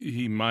statements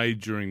he made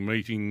during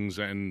meetings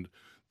and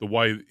the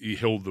way he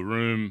held the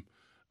room.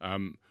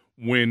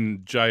 When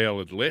JL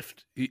had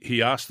left,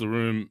 he asked the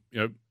room,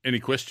 any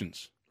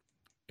questions?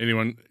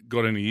 Anyone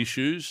got any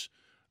issues?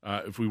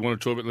 If we want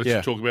to talk about it,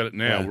 let's talk about it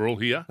now. Yeah. We're all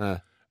here.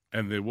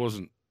 And there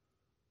wasn't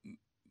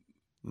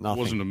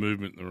a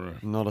movement in the room.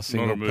 Not a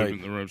single movement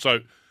in the room. So,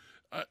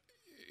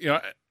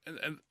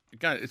 and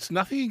again, it's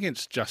nothing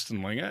against Justin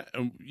Langer.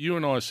 And you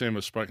and I, Sam,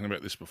 have spoken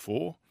about this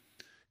before.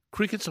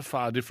 Cricket's a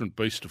far different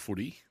beast to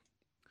footy.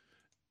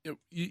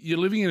 You're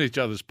living in each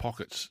other's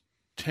pockets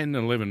 10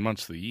 and 11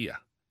 months of the year.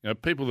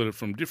 People that are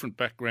from different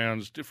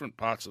backgrounds, different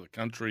parts of the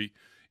country,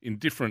 in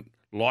different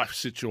life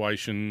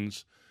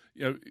situations.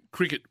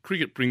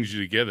 Cricket brings you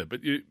together,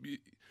 but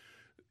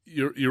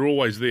you're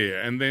always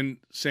there. And then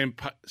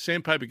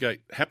Sandpaper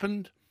Gate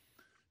happened.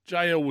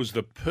 JL was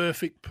the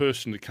perfect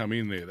person to come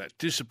in there, that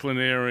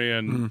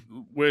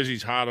disciplinarian, wears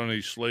his heart on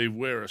his sleeve,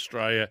 wear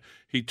Australia.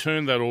 He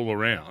turned that all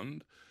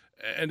around.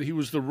 And he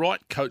was the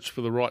right coach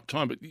for the right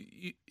time. But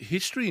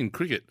history in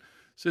cricket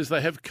says they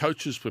have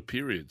coaches for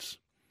periods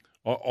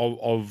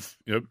of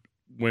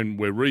when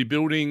we're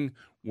rebuilding,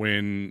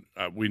 when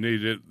we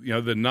needed,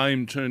 the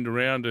name turned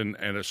around and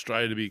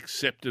Australia to be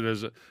accepted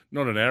as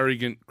not an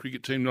arrogant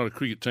cricket team, not a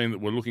cricket team that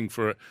were looking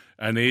for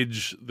an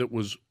edge that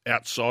was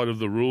outside of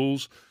the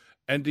rules.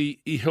 And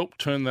he helped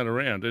turn that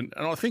around. And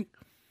I think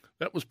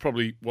that was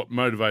probably what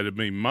motivated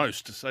me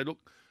most to say, look,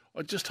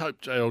 I just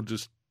hope JL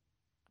just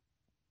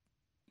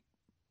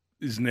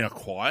is now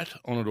quiet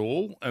on it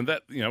all. And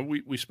that,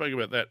 we spoke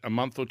about that a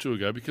month or two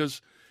ago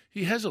because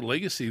he has a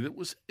legacy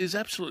that is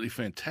absolutely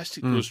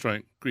fantastic to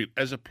Australian cricket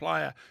as a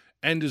player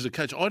and as a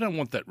coach. I don't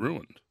want that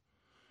ruined.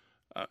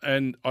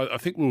 And I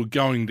think we were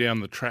going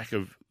down the track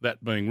of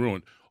that being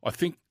ruined. I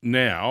think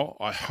now,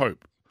 I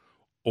hope,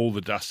 all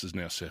the dust is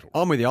now settled.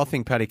 I'm with you. I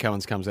think Paddy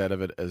Cummins comes out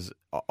of it as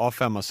I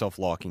found myself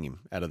liking him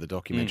out of the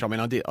documentary. I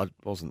mean, I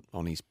wasn't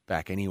on his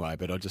back anyway,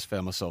 but I just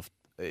found myself.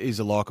 He's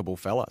a likeable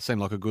fella.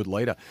 Seemed like a good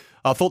leader.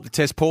 I thought the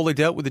Test poorly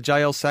dealt with the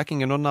JL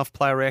sacking and not enough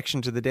player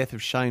reaction to the death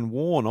of Shane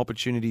Warne.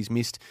 Opportunities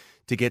missed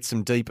to get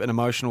some deep and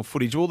emotional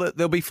footage. Well,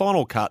 there'll be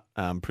final cut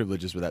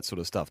privileges with that sort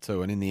of stuff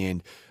too. And in the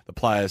end, the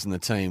players and the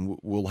team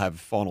will have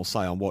final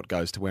say on what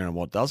goes to where and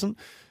what doesn't.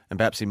 And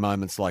perhaps in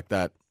moments like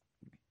that,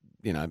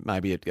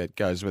 maybe it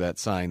goes without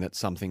saying that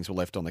some things were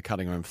left on the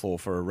cutting room floor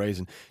for a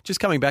reason. Just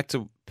coming back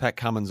to Pat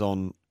Cummins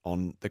on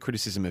the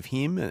criticism of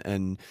him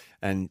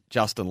and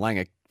Justin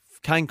Langer,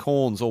 Kane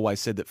Cornes always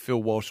said that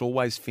Phil Walsh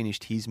always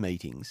finished his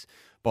meetings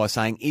by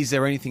saying, is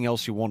there anything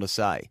else you want to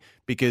say?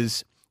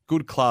 Because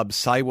good clubs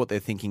say what they're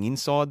thinking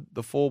inside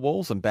the four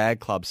walls and bad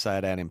clubs say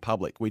it out in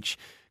public, which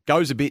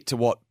goes a bit to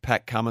what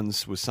Pat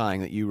Cummins was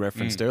saying that you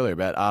referenced earlier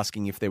about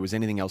asking if there was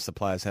anything else the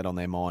players had on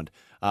their mind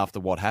after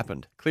what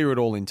happened. Clear it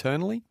all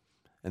internally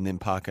and then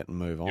park it and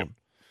move on. Yep,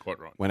 quite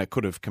right. When it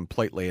could have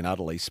completely and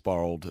utterly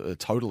spiralled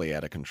totally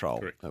out of control.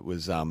 Correct.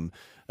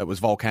 It was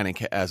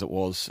volcanic as it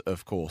was,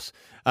 of course.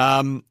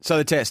 So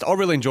the Test, I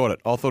really enjoyed it.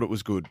 I thought it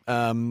was good.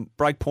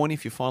 Break point,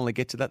 if you finally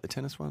get to that, the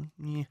tennis one?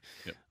 Yeah,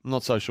 yep. I'm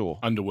not so sure.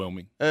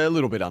 Underwhelming. A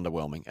little bit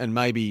underwhelming. And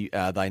maybe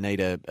they need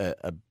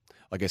a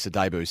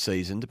debut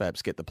season to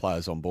perhaps get the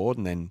players on board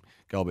and then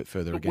go a bit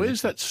further again.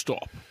 Where's that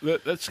stop?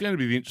 That's going to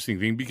be the interesting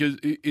thing because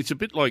it's a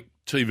bit like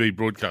TV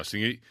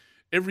broadcasting.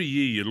 Every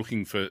year you're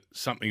looking for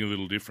something a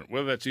little different,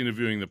 whether that's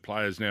interviewing the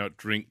players now at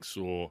drinks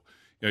or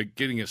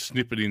getting a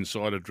snippet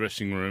inside a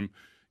dressing room.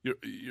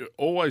 You're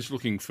always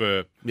looking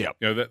for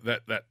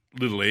that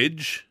little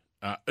edge.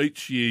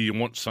 Each year you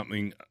want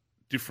something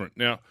different.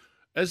 Now,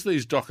 as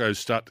these docos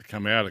start to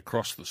come out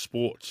across the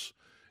sports,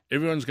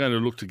 everyone's going to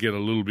look to get a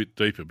little bit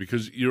deeper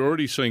because you're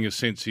already seeing a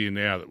sense here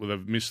now that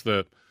they've missed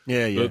the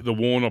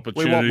Warne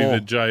opportunity,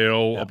 the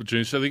JL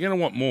opportunity, so they're going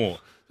to want more.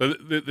 So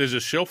there's a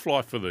shelf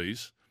life for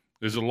these.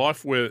 There's a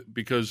life where,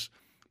 because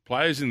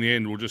players in the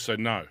end will just say,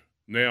 no,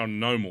 now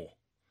no more.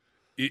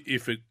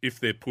 If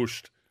they're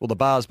pushed. Well, the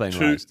bar's been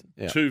raised.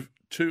 Yeah.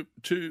 If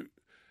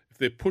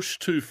they're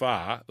pushed too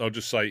far, they'll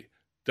just say,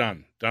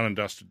 done and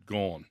dusted,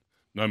 gone,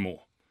 no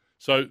more.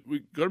 So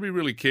we've got to be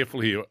really careful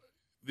here.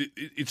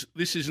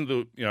 This isn't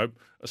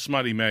a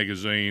smutty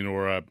magazine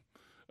or a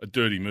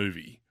dirty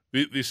movie.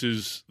 This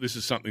is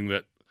something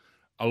that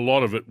a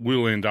lot of it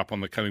will end up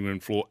on the cutting room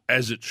floor,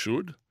 as it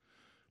should.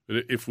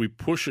 But if we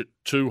push it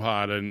too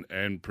hard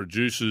and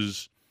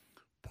producers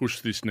push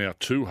this now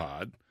too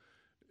hard,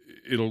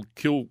 it'll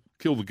kill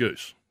the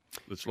goose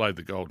that's laid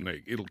the golden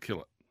egg. It'll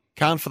kill it.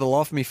 Can't for the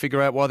life of me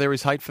figure out why there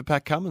is hate for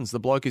Pat Cummins. The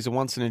bloke is a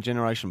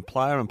once-in-a-generation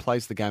player and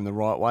plays the game the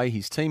right way.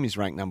 His team is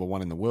ranked number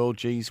 1 in the world.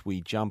 Geez,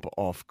 we jump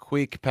off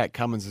quick. Pat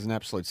Cummins is an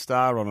absolute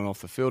star on and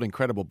off the field.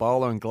 Incredible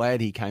bowler and glad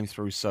he came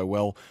through so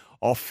well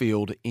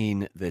off-field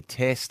in the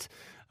Test.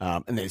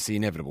 And there's the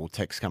inevitable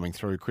text coming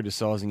through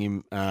criticising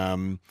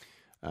him.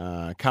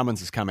 Cummins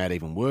has come out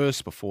even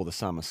worse before the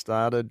summer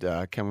started,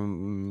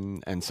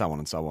 and so on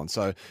and so on.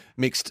 So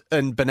mixed.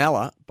 And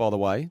Benalla, by the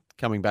way,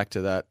 coming back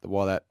to that,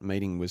 why that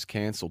meeting was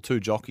cancelled.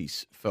 2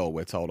 jockeys fell,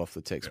 we're told, off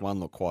the text.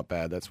 One looked quite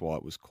bad. That's why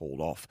it was called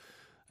off.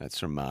 That's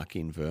from Mark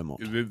in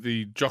Vermont.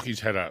 The jockeys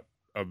had a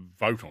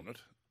vote on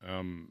it,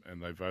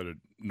 and they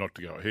voted not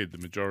to go ahead. The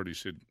majority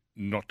said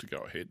not to go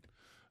ahead.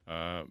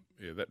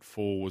 That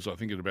fall was, I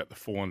think, at about the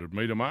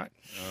 400-metre mark.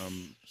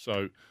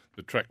 So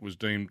the track was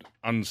deemed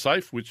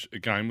unsafe, which,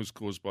 again, was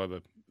caused by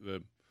the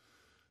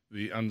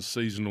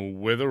unseasonal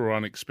weather or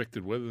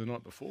unexpected weather the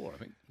night before, I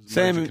think.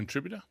 Sam, a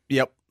contributor?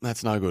 Yep,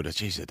 that's no good.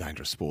 It's a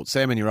dangerous sport.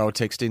 Sam and your old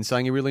text in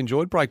saying you really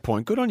enjoyed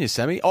Breakpoint. Good on you,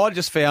 Sammy. I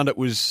just found it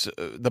was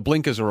the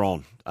blinkers are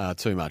on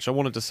too much. I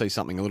wanted to see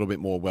something a little bit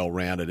more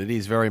well-rounded. It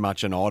is very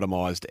much an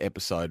itemised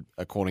episode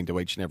according to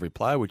each and every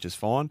player, which is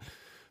fine.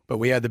 But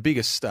we had the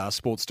biggest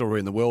sports story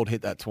in the world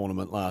hit that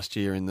tournament last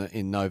year in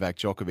Novak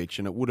Djokovic,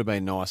 and it would have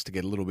been nice to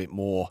get a little bit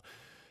more.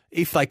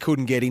 If they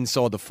couldn't get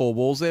inside the 4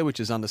 walls there,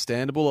 which is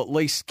understandable, at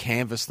least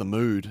canvass the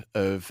mood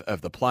of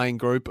the playing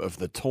group, of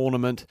the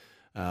tournament,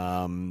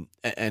 and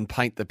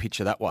paint the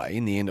picture that way.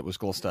 In the end, it was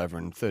glossed over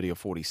in 30 or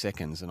 40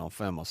 seconds, and I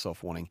found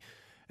myself wanting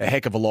a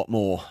heck of a lot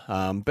more.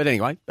 But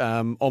anyway,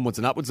 onwards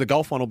and upwards. The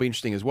golf one will be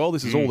interesting as well.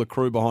 This is all the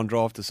crew behind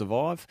Drive to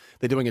Survive.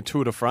 They're doing a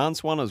Tour de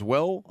France one as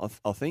well,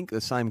 I think,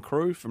 the same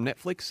crew from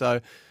Netflix. So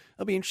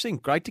it'll be interesting.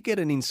 Great to get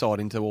an insight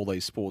into all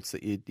these sports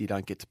that you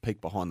don't get to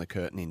peek behind the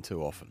curtain in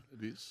too often.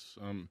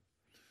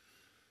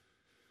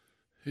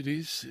 It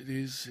is. It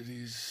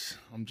is.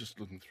 I'm just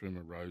looking through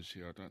my rows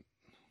here. I don't.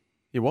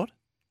 Your what?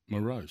 My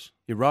rows.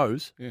 Your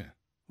rows? Yeah.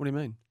 What do you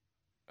mean?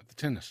 At the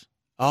tennis.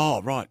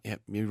 Oh, right.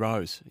 Yep, your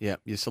rows.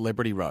 Yep, your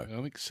celebrity row.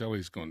 I think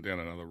Sally's gone down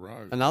another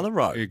row. Another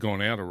row? Yeah,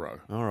 gone out a row.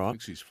 All right. I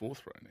think she's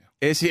fourth row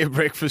now. SEO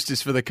Breakfast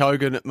is for the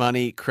Kogan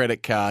Money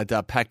credit card,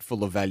 packed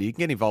full of value. You can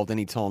get involved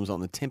any times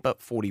on the Temper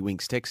 40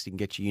 Winks text. You can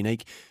get your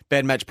unique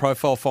bad match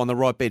profile, find the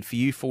right bed for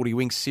you. 40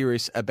 Winks,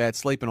 serious about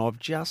sleep. And I've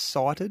just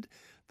cited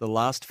the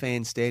last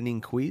fan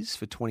standing quiz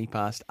for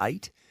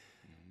 8:20.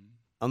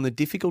 On the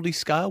difficulty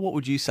scale, what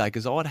would you say?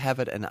 Because I'd have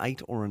it an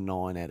 8 or a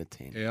 9 out of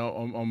 10. Yeah,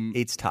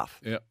 It's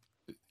tough. Yeah.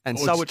 And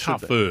well, so it's it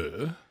should be.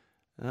 tougher.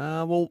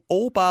 Well,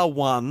 all bar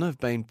one have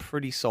been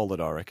pretty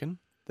solid, I reckon.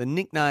 The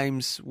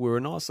nicknames were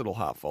a nice little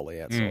half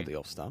volley outside the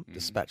off stump.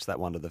 Dispatch that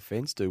one to the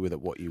fence. Do with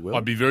it what you will.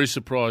 I'd be very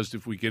surprised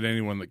if we get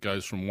anyone that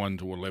goes from 1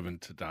 to 11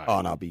 today.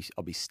 Oh, no, I'll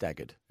be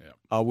staggered. Yeah.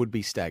 I would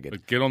be staggered.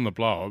 But get on the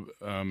blower.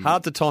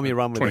 Hard to time your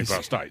run with 20 these.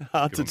 past 8.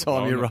 Hard to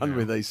time your run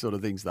with these sort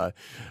of things, though.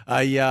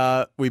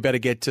 We better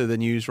get to the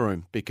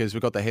newsroom because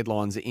we've got the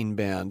headlines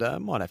inbound.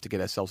 Might have to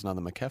get ourselves another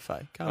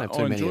McCafe. Can't have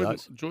too many of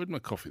those. Enjoyed my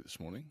coffee this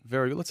morning.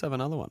 Very good. Let's have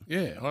another one.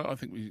 Yeah, I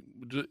think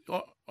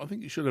I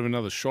think you should have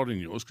another shot in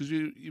yours because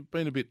you've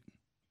been a bit.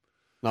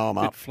 No, I'm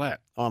up. Flat.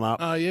 I'm up.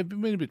 Oh, yeah, you've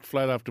been a bit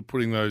flat after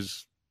putting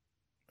those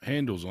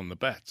handles on the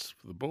bats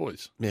for the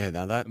boys. Yeah,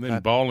 no, that. And then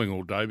bowling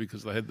all day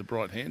because they had the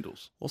bright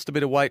handles. Lost a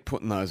bit of weight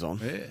putting those on.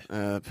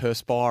 Yeah.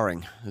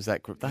 Perspiring. Is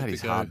that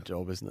is a hard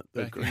job, isn't it?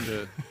 Back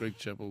into Greg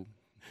Chappell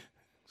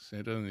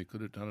Centre, and he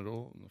could have done it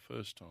all in the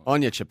first time.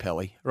 On your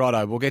Chappelli.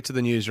 Righto, we'll get to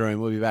the newsroom.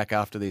 We'll be back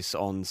after this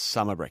on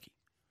Summer Brekkie.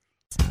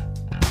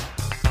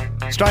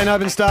 Australian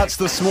Open starts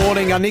this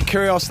morning. Nick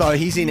Kyrgios, though,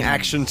 he's in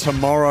action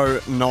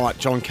tomorrow night.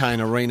 John Cain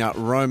Arena.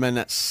 Roman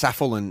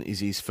Saffolin is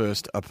his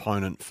first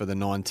opponent for the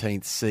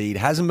 19th seed.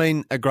 Hasn't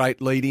been a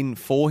great lead-in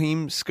for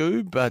him,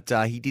 Scoob, but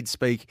he did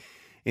speak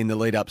in the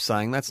lead-up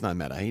saying that's no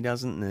matter. He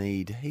doesn't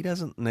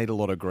need a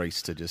lot of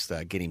grease to just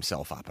get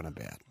himself up and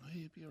about.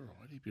 He'd be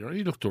all right.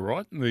 He looked all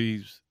right in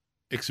the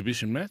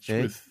exhibition match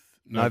with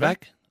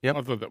Novak. Yep.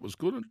 I thought that was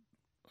good.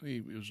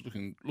 He was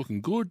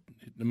looking good,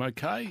 hitting him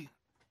okay.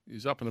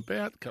 He's up and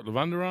about, a couple of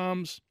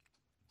underarms.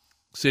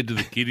 Said to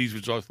the kiddies,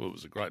 which I thought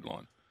was a great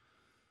line,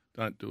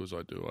 "Don't do as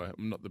I do.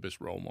 I'm not the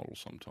best role model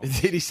sometimes."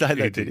 Did he say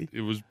that, did he?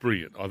 It was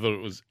brilliant. I thought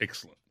it was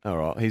excellent. All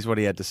right. Here's what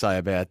he had to say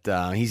about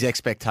his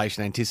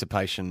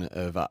anticipation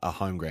of a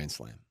home Grand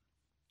Slam.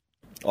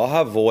 I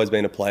have always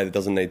been a player that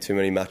doesn't need too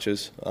many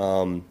matches.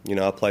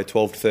 I played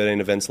 12 to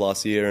 13 events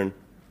last year and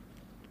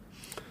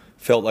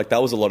felt like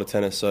that was a lot of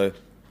tennis. So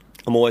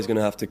I'm always going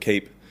to have to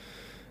keep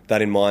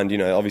that in mind.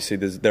 Obviously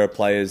there are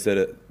players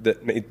that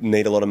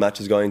need a lot of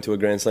matches going into a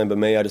Grand Slam, but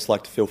me, I just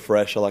like to feel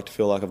fresh. I like to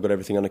feel like I've got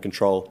everything under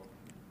control.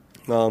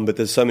 But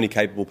there's so many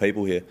capable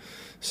people here.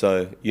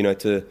 So,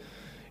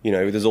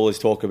 there's all this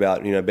talk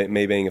about,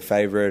 me being a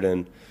favourite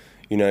and,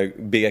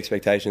 big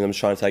expectations. I'm just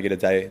trying to take it a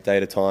day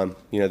at a time.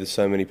 There's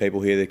so many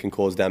people here that can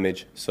cause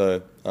damage.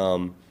 So,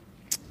 I'm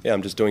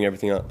just doing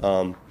everything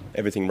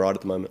right at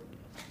the moment.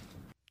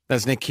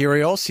 That's Nick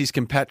Kyrgios. His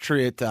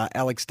compatriot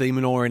Alex de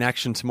Minaur in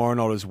action tomorrow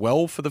night as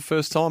well for the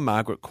first time,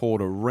 Margaret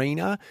Court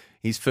Arena.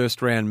 His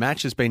first round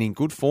match has been in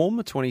good form,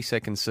 a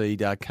 22nd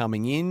seed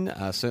coming in.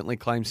 Certainly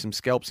claimed some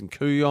scalps in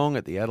Kooyong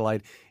at the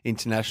Adelaide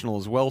International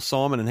as well,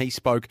 Simon, and he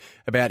spoke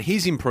about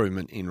his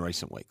improvement in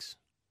recent weeks.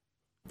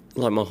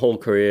 Like my whole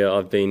career,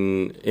 I've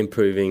been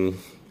improving,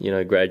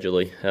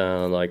 gradually.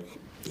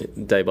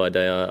 Day by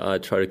day, I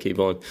try to keep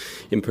on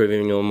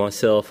improving on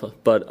myself.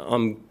 But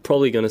I'm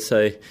probably going to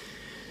say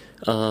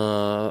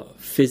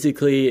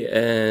physically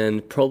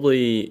and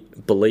probably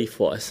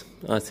belief-wise.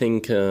 I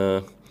think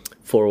for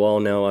a while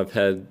now I've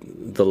had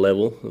the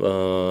level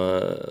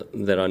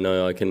that I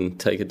know I can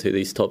take it to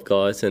these top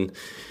guys. And,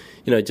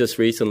 just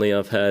recently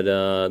I've had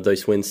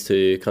those wins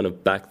to kind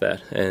of back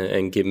that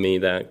and give me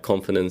that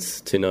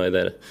confidence to know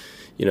that,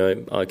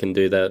 I can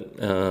do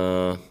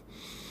that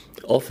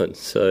often.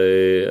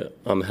 So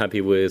I'm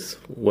happy with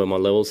where my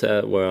level's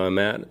at, where I'm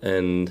at,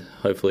 and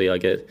hopefully I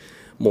get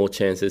more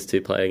chances to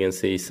play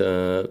against these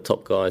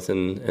top guys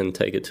and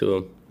take it to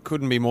them.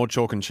 Couldn't be more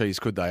chalk and cheese,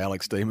 could they,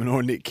 Alex de Minaur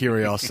or Nick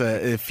Kyrgios?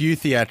 A few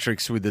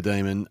theatrics with the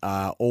Demon,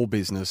 all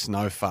business,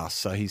 no fuss.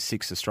 So his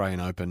 6th Australian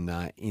Open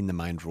in the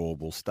main draw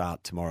will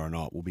start tomorrow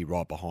night. We'll be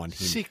right behind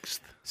him. 6th.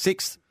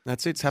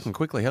 That's it. It's happened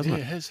quickly, hasn't it?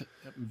 Yeah, it has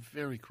happened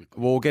very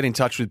quickly. We'll get in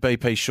touch with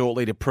BP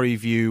shortly to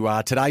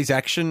preview today's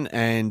action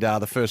and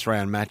the first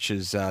round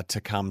matches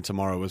to come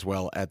tomorrow as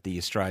well at the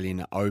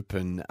Australian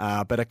Open.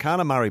 But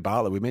Akana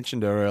Murray-Bartlett, we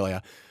mentioned her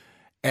earlier,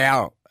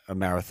 our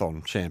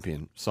marathon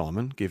champion,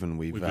 Simon, given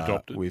we've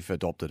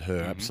adopted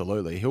her,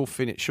 absolutely.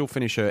 She'll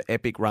finish her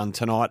epic run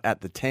tonight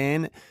at the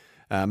Tan,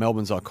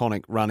 Melbourne's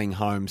iconic running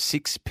home,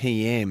 6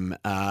 p.m.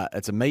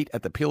 It's a meet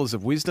at the Pillars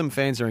of Wisdom.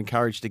 Fans are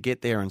encouraged to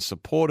get there and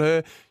support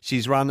her.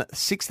 She's run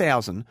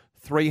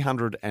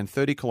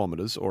 6,330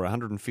 kilometres or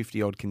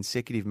 150-odd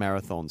consecutive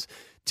marathons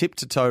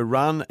tip-to-toe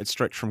run. It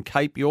stretched from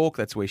Cape York,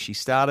 that's where she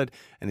started,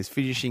 and is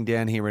finishing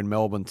down here in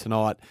Melbourne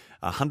tonight.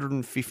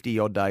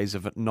 150-odd days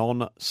of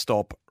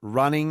non-stop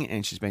running,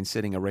 and she's been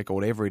setting a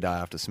record every day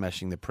after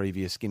smashing the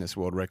previous Guinness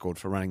World Record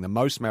for running the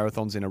most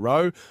marathons in a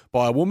row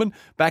by a woman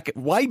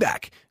way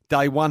back,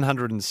 day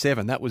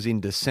 107. That was in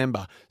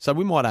December. So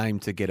we might aim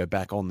to get her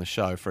back on the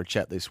show for a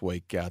chat this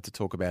week to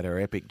talk about her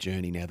epic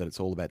journey now that it's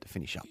all about to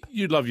finish up.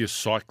 You love your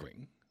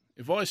cycling.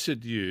 If I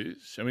said to you,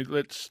 Sammy,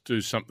 let's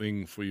do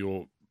something for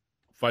your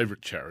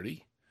favourite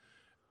charity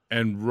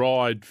and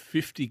ride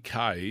 50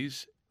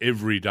 Ks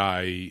every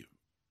day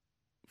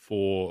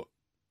for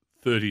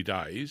 30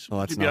 days,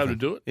 would you be able to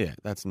do it? Yeah,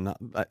 that's not.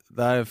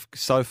 They've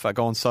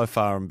gone so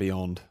far and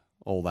beyond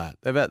all that.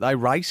 They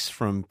race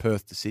from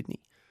Perth to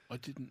Sydney. I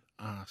didn't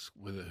ask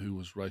who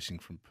was racing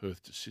from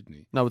Perth to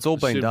Sydney. No, it's all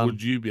been done.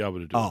 Would you be able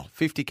to do it?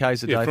 50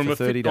 Ks a day for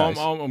 30 days.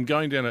 I'm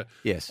going down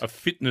a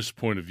fitness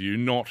point of view,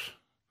 not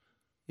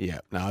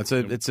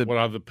it's what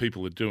other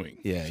people are doing.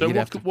 Yeah. So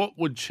what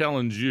would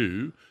challenge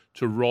you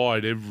to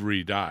ride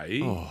every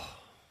day? Oh,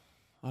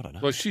 I don't know.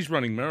 Like she's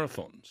running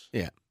marathons.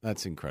 Yeah,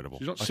 that's incredible.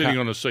 She's not sitting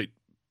on a seat.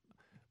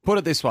 Put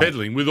it this way.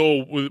 Pedaling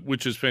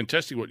which is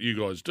fantastic what you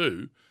guys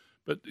do,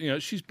 but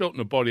she's built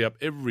her body up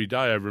every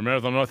day over a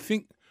marathon. And I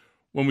think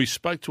when we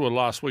spoke to her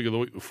last week or the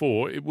week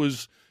before, it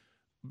was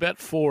about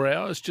 4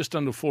 hours, just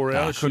under 4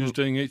 hours. She was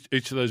doing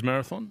each of those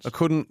marathons.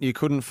 You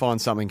couldn't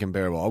find something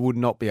comparable. I would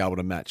not be able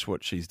to match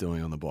what she's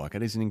doing on the bike.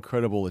 It is an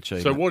incredible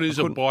achievement. So what is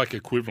a bike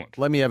equivalent?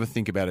 Let me have a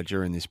think about it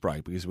during this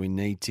break because we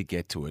need to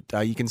get to it.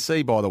 You can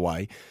see, by the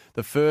way,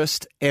 the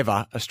first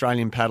ever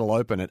Australian Paddle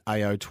Open at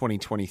AO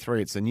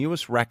 2023. It's the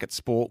newest racket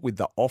sport with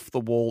the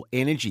off-the-wall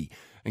energy.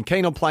 And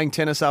keen on playing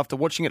tennis after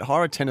watching it,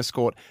 hire a tennis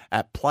court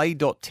at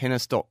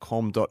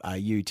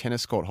play.tennis.com.au.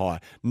 Tennis court hire.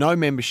 No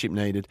membership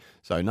needed.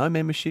 So no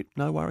membership,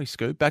 no worries,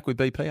 Scoob. Back with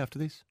BP after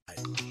this.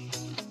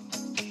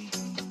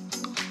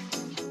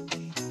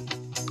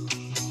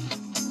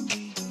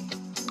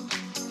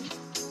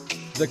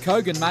 The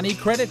Kogan Money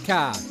Credit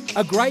Card.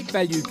 A great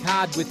value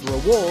card with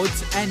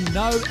rewards and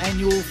no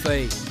annual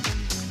fee.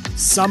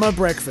 Summer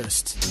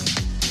breakfast.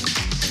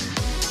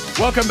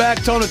 Welcome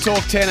back. Time to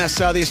talk tennis.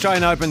 The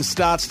Australian Open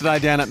starts today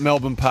down at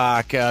Melbourne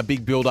Park.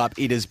 Big build-up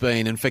it has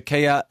been. And for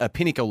Kia, a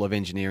pinnacle of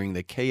engineering,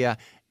 the Kia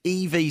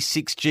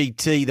EV6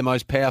 GT, the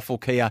most powerful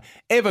Kia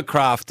ever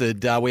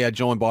crafted. We are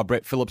joined by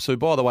Brett Phillips, who,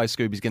 by the way,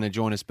 Scoob, is going to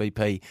join us,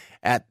 BP,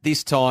 at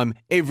this time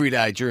every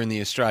day during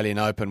the Australian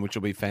Open, which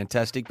will be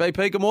fantastic.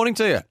 BP, good morning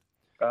to you.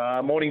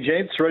 Morning,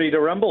 gents. Ready to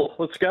rumble.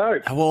 Let's go.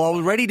 Well, I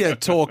was ready to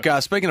talk,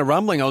 speaking of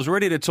rumbling, I was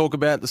ready to talk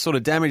about the sort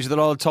of damage that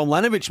Tom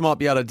Lanovich might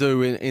be able to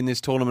do in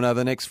this tournament over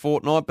the next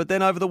fortnight, but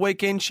then over the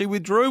weekend she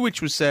withdrew,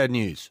 which was sad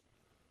news.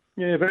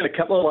 Yeah, we've had a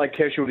couple of late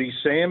casualties,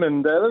 Sam,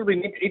 and that'll be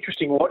an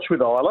interesting watch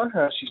with Isla.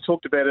 She's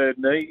talked about her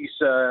knees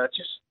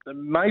just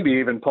maybe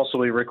even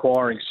possibly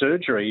requiring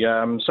surgery.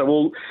 So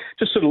we'll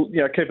just sort of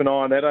keep an eye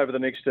on that over the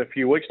next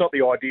few weeks. Not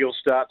the ideal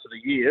start to the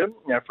year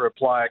for a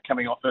player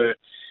coming off her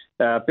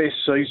best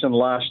season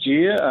last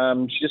year.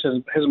 She just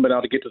hasn't been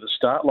able to get to the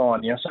start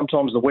line.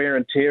 Sometimes the wear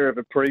and tear of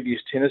a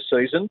previous tennis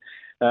season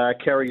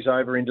carries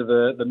over into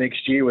the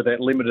next year with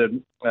that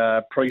limited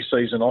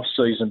pre-season,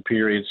 off-season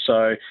period.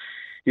 So,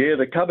 yeah,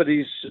 the cupboard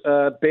is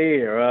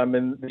bare.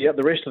 And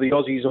the rest of the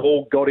Aussies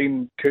all got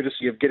in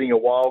courtesy of getting a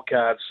wild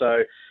card.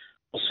 So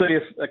we'll see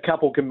if a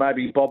couple can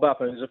maybe bob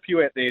up. And there's a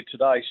few out there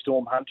today,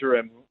 Storm Hunter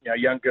and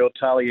young girl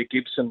Talia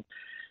Gibson,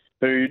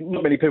 who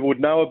not many people would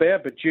know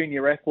about, but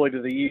Junior Athlete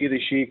of the Year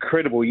this year,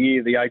 incredible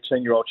year, the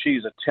 18-year-old. She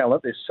is a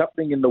talent. There's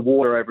something in the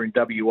water over in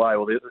WA.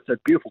 Well, there's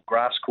beautiful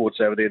grass courts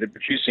over there. They're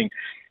producing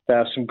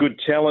some good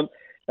talent.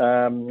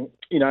 And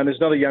there's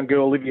another young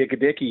girl, Olivia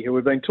Gadecki, who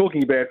we've been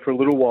talking about for a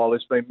little while,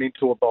 has been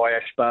mentored by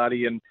Ash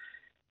Barty, and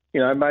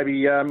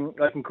maybe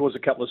they can cause a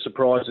couple of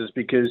surprises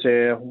because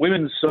our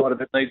women's side of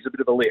it needs a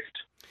bit of a lift.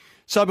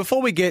 So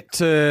before we get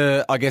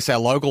to, I guess, our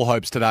local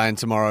hopes today and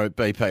tomorrow at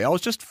BP, I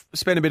was just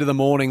spent a bit of the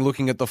morning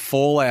looking at the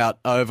fallout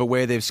over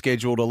where they've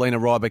scheduled Alina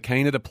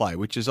Rybakina to play,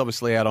 which is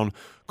obviously out on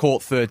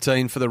court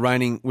 13 for the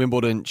reigning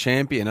Wimbledon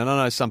champion. And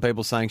I know some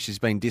people saying she's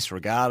been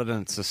disregarded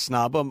and it's a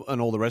snub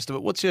and all the rest of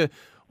it. What's your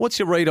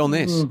read on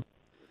this?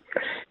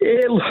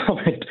 Yeah,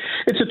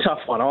 it's a tough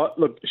one.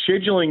 Look,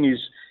 scheduling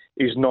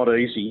is not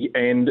easy,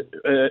 and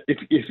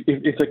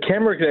if the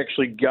camera could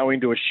actually go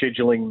into a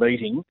scheduling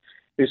meeting,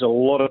 there's a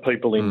lot of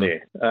people in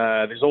there.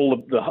 There's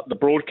all the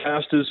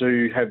broadcasters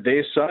who have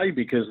their say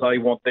because they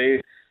want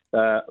their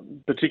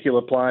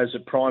particular players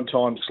at prime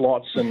time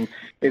slots, and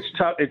it's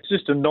tough. It's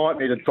just a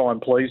nightmare to try and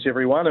please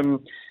everyone. And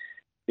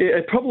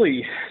it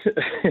probably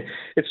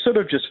it sort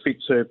of just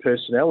fits her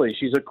personality.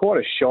 She's quite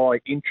a shy,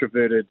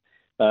 introverted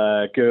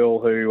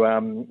girl who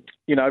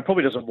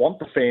probably doesn't want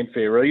the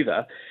fanfare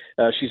either.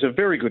 She's a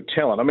very good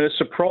talent. I mean, a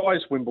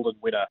surprise Wimbledon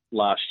winner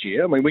last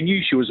year. I mean, we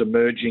knew she was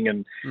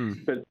emerging,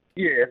 but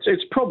yeah,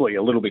 it's probably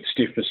a little bit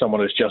stiff for someone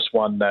who's just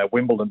won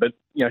Wimbledon. But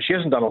she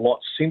hasn't done a lot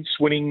since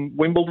winning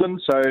Wimbledon,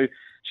 so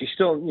she's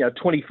still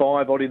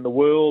 25 odd in the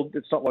world.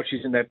 It's not like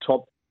she's in that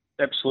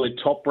absolute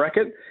top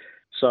bracket.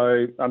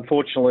 So,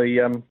 unfortunately,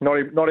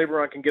 not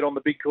everyone can get on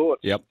the big court.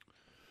 Yep.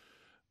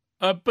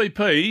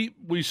 BP,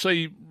 we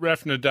see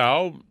Rafa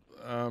Nadal,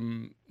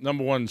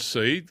 number one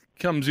seed,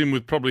 comes in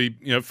with probably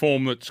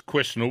form that's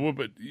questionable,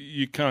 but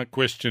you can't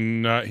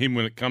question him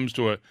when it comes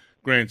to a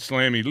Grand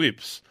Slam. He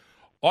lips.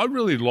 I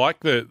really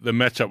like the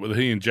matchup with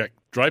he and Jack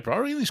Draper. I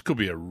reckon this could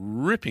be a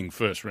ripping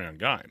first round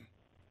game.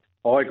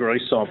 I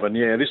agree, Simon.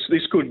 Yeah,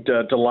 this could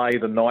delay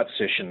the night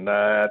session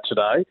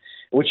today,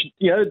 which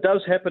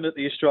does happen at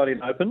the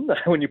Australian Open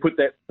when you put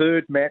that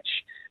third match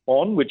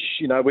on, which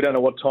we don't know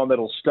what time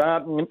that'll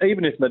start. And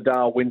even if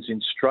Nadal wins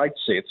in straight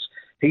sets,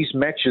 his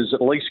matches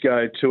at least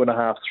go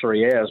 2.5,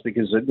 3 hours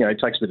because it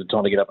takes a bit of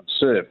time to get up and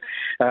serve.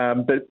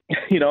 But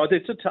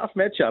it's a tough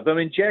matchup. I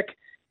mean, Jack,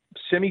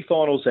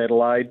 semi-finals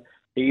Adelaide.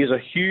 He is a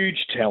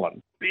huge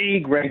talent,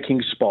 big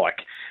ranking spike.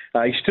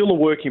 He's still a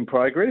work in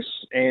progress,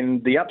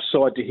 and the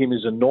upside to him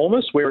is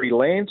enormous. Where he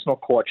lands,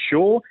 not quite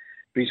sure,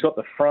 but he's got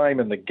the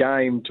frame and the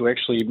game to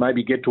actually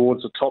maybe get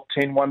towards the top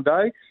 10 one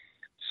day.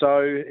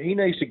 So he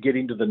needs to get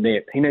into the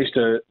net. He needs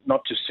to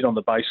not just sit on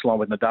the baseline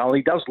with Nadal.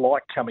 He does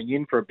like coming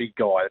in for a big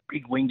guy, a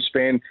big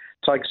wingspan,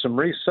 take some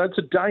risks. So it's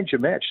a danger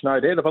match, no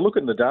doubt. If I look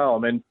at Nadal,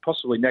 I mean,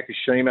 possibly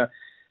Nakashima,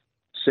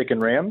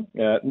 second round,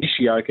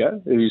 Nishioka,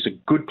 who's a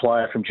good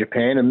player from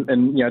Japan, and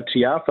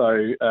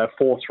Tiafoe,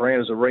 fourth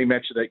round, as a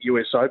rematch of that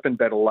US Open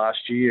battle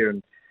last year.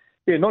 And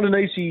not an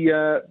easy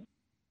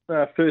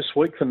first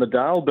week for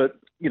Nadal, but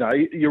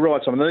you're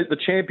right, Simon. The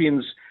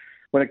champions,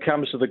 when it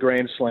comes to the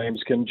Grand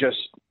Slams, can just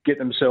get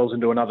themselves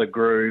into another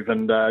groove.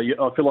 And I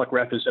feel like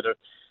Rafa's had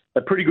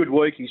a pretty good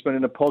week. He's been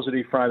in a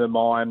positive frame of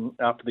mind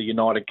after the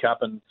United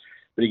Cup,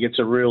 but he gets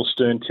a real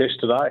stern test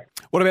today.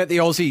 What about the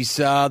Aussies?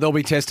 They'll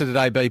be tested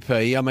today,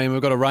 BP. I mean,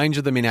 we've got a range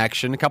of them in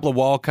action. A couple of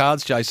wild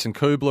cards, Jason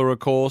Kubler, of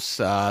course,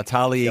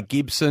 Talia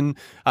Gibson.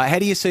 How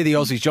do you see the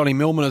Aussies? Johnny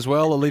Millman as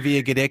well,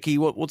 Olivia Gadecki.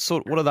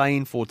 What are they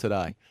in for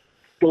today?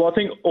 Well, I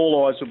think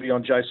all eyes will be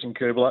on Jason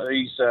Kubler.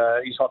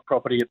 He's hot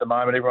property at the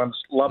moment. Everyone's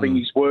loving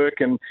his work,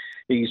 and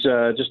he's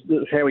just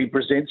how he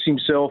presents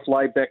himself,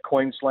 laid-back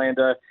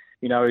Queenslander.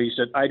 He's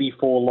at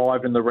 84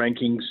 live in the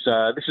rankings.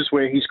 This is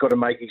where he's got to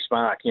make his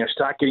mark.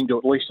 Start getting to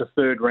at least a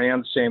third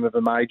round, Sam, of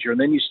a major, and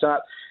then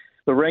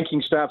the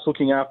ranking starts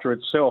looking after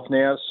itself.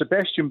 Now,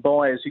 Sebastian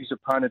Baez, his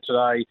opponent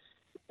today,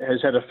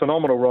 has had a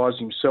phenomenal rise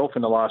himself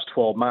in the last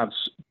 12 months,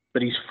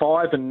 but he's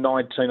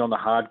 5-19 on the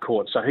hard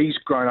court, so he's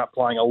grown up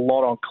playing a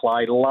lot on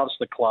clay, loves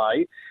the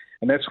clay,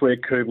 and that's where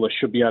Kubler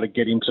should be able to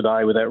get in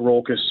today with that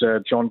raucous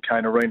John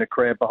Cain Arena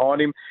crowd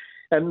behind him.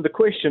 And the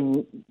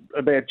question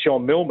about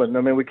John Millman,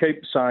 I mean, we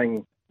keep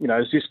saying,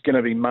 is this going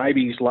to be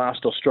maybe his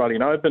last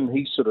Australian Open?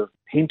 He's sort of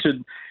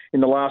hinted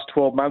in the last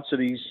 12 months that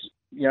he's,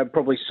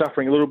 probably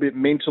suffering a little bit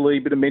mentally,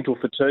 a bit of mental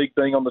fatigue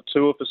being on the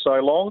tour for so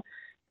long.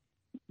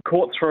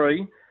 Court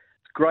 3,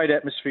 great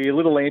atmosphere,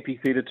 little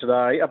amphitheatre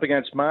today, up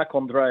against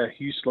Marc-André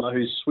Huesler,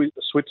 who's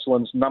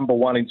Switzerland's number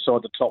one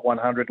inside the top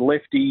 100.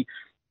 Lefty,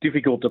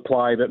 difficult to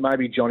play, but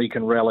maybe Johnny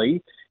can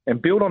rally and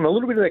build on a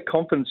little bit of that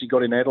confidence he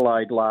got in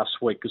Adelaide last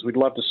week, because we'd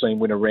love to see him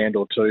win a round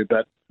or two.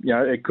 But,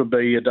 it could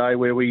be a day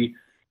where we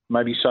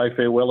maybe say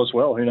farewell as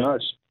well. Who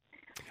knows?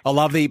 I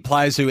love the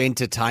players who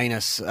entertain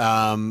us,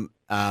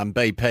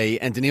 BP,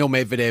 and Daniil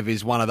Medvedev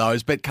is one of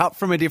those, but cut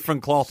from a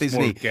different cloth,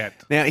 isn't he?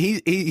 Now,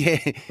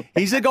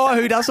 he's a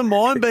guy who doesn't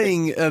mind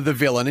being the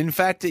villain. In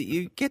fact,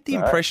 you get the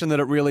impression that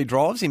it really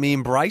drives him. He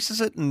embraces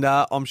it, and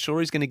I'm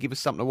sure he's going to give us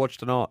something to watch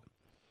tonight.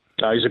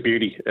 No, he's a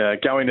beauty.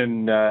 Go in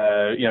and,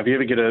 if you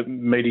ever get a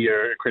media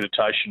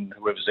accreditation,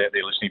 whoever's out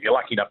there listening, if you're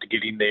lucky enough to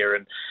get in there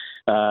and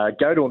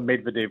go to a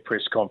Medvedev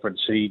press conference,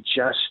 he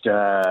just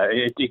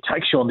it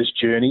takes you on this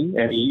journey,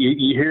 and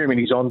you hear him in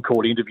his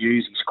on-court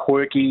interviews. He's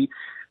quirky.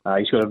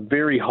 He's got a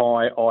very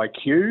high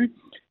IQ.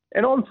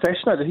 And I'm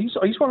fascinated.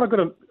 He's one I've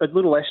got a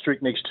little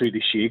asterisk next to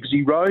this year, because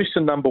he rose to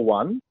number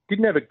one,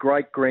 didn't have a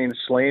great Grand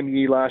Slam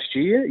year last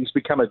year. He's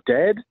become a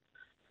dad.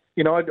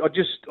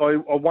 I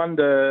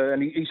wonder,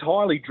 and he's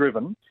highly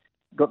driven,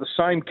 got the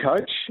same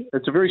coach.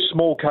 It's a very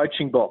small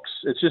coaching box.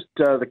 It's just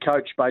the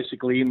coach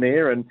basically in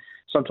there, and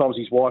sometimes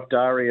his wife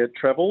Daria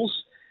travels.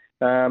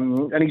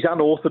 And he's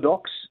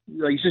unorthodox.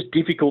 He's just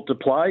difficult to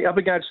play. Up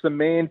against the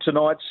man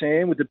tonight,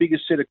 Sam, with the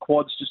biggest set of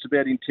quads just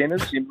about in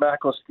tennis, in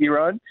Marcos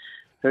Giron,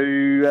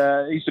 who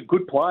he's a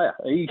good player.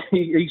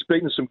 He's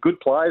beaten some good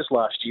players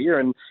last year,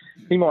 and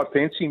he might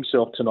fancy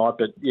himself tonight.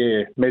 But,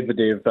 yeah,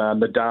 Medvedev,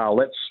 Nadal,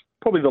 that's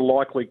probably the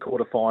likely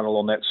quarterfinal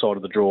on that side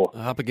of the draw.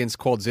 Up against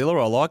Quadzilla,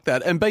 I like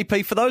that. And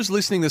BP, for those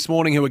listening this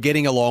morning who are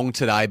getting along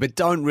today but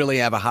don't really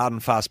have a hard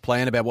and fast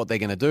plan about what they're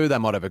going to do, they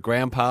might have a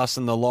ground pass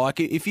and the like.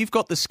 If you've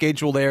got the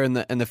schedule there and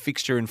the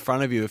fixture in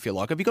front of you, if you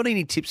like, have you got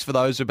any tips for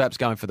those who are perhaps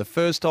going for the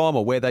first time,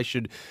 or where they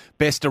should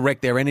best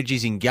direct their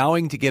energies in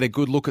going to get a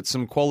good look at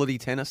some quality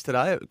tennis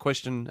today? A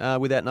question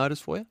without notice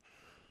for you?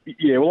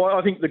 Yeah, well,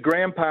 I think the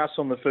ground pass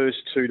on the first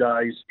 2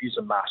 days is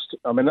a must.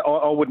 I mean,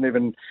 I wouldn't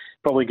even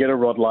probably get a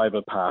Rod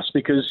Laver pass,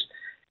 because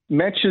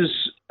matches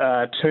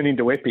turn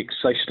into epics.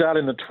 They start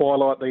in the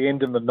twilight, they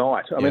end in the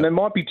night. I mean, there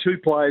might be two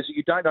players that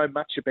you don't know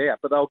much about,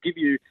 but they'll give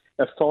you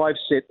a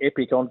 5-set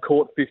epic on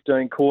court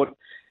 15, court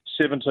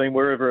 17,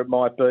 wherever it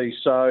might be.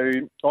 So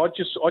I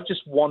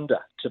just wander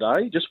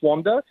today. Just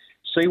wander,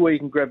 see where you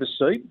can grab a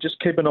seat. Just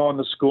keep an eye on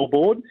the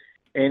scoreboard.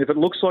 And if it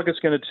looks like it's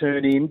going to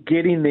turn in,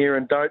 get in there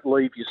and don't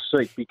leave your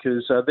seat,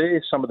 because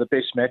they're some of the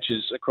best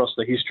matches across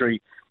the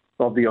history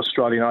of the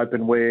Australian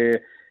Open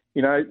where,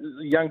 you know,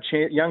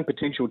 young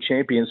potential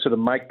champions sort of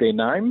make their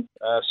name.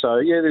 So,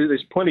 yeah,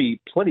 there's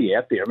plenty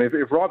out there. I mean,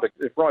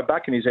 if Ry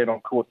Buchan is out on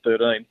court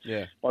 13,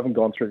 I haven't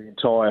gone through the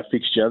entire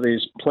fixture.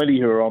 There's plenty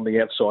who are on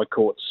the outside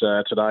courts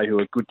today who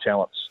are good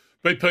talents.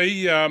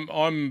 BP,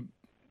 I'm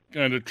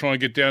going to try and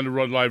get down to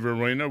Rod Laver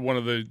Arena. One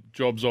of the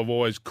jobs I've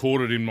always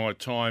courted in my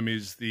time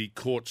is the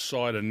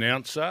courtside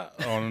announcer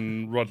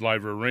on Rod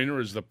Laver Arena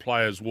as the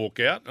players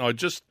walk out. I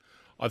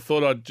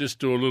thought I'd just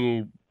do a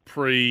little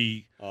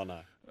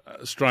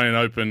Australian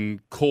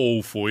Open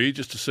call for you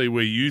just to see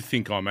where you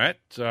think I'm at.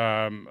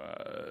 And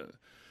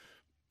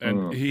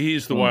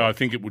here's the way I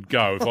think it would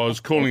go if I was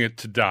calling it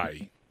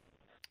today.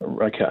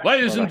 Okay.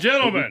 Ladies and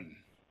gentlemen,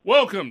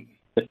 welcome.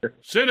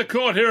 Centre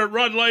court here at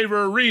Rod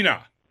Laver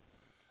Arena.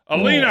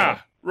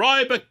 Alina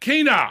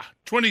Rybakina,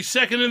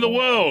 22nd in the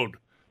world,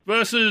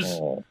 versus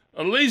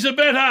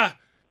Elisabetta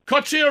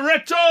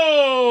Cocciaretto.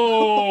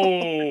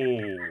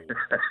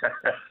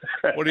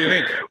 What do you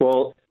think?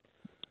 Well,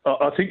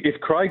 I think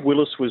if Craig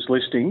Willis was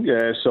listening,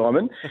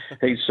 Simon,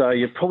 he'd say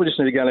you probably just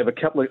need to go and have a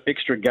couple of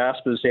extra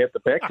gaspers out the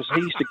back, because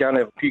he used to go and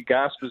have a few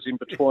gaspers in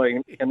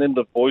between, and then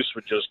the voice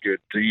would just get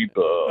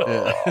deeper.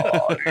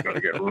 You've got to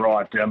get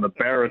right down the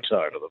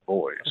baritone of the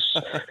voice.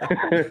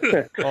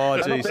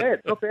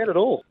 Not bad at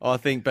all. I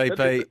think,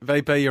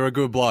 VP, you're a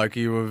good bloke.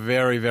 You were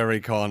very,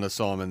 very kind to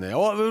Simon there.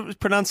 What was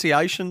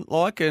pronunciation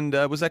like, and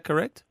was that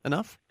correct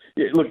enough?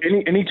 Yeah, look,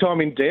 any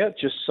time in doubt,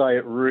 just say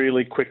it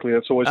really quickly.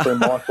 That's always been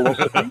my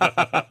philosophy.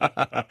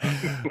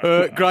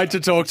 Great to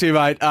talk to you,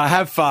 mate.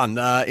 Have fun.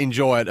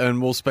 Enjoy it,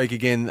 and we'll speak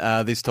again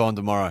this time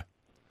tomorrow.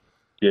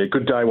 Yeah,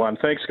 good day one.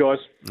 Thanks, guys.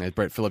 There's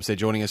Brett Phillips there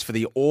joining us for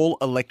the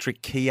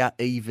all-electric Kia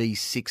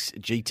EV6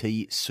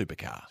 GT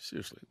supercar.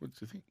 Seriously, what do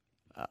you think?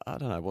 I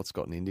don't know what's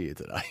gotten into you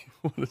today.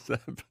 What has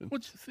happened?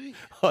 What do you think?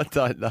 I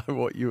don't know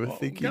what you were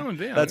thinking. Going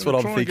down. That's what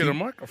I'm trying thinking. To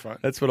get a microphone.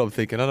 That's what I'm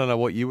thinking. I don't know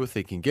what you were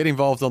thinking. Get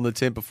involved on the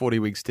Temper 40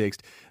 Winks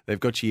text. They've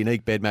got your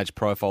unique bed match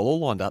profile all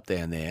lined up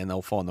down there, and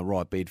they'll find the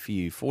right bed for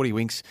you. 40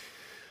 Winks.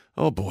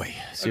 Oh boy,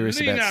 serious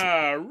Alina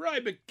about.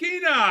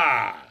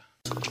 Rybakina.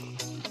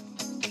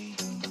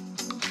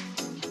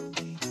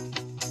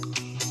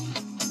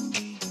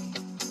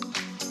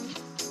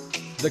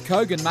 The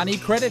Kogan Money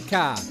Credit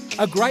Card.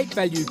 A great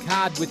value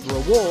card with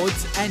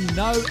rewards and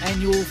no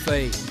annual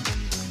fee.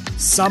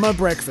 Summer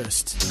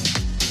Breakfast.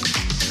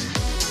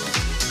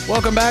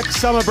 Welcome back.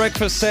 Summer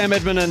Breakfast. Sam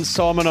Edmund and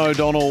Simon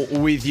O'Donnell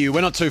with you.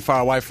 We're not too far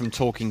away from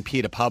talking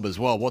peer to pub as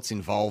well. What's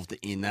involved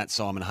in that,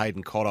 Simon?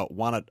 Hayden Cotter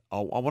won it.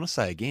 I want to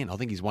say again, I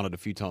think he's won it a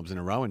few times in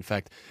a row, in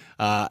fact.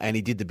 And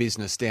he did the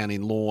business down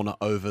in Lorne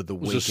over the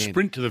weekend. It was a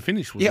sprint to the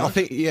finish, wasn't it? I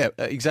think,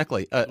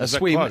 exactly. A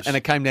swim, close? And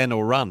it came down to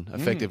a run,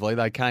 effectively.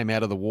 They came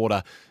out of the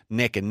water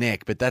neck and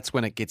neck, but that's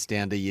when it gets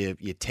down to your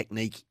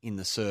technique in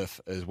the surf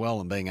as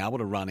well, and being able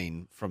to run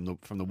in from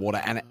the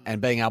water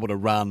and being able to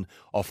run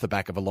off the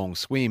back of a long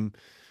swim.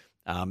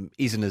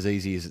 Isn't as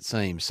easy as it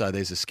seems. So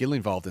there's a skill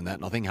involved in that,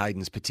 and I think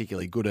Hayden's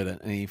particularly good at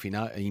it. And if he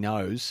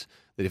knows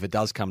that if it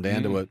does come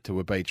down to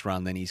a beach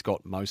run, then he's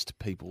got most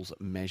people's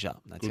measure.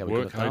 That's good how we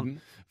work, got it done.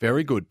 Hayden.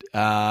 Very good.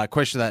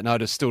 Question without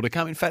notice still to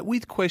come. In fact,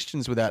 with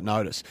questions without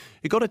notice,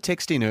 you got a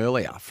text in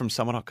earlier from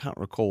someone, I can't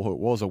recall who it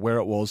was or where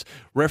it was,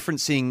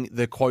 referencing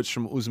the quotes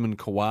from Usman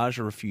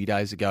Khawaja a few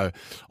days ago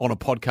on a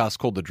podcast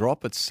called The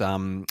Drop. It's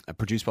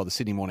produced by the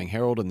Sydney Morning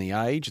Herald and The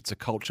Age. It's a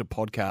culture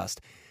podcast.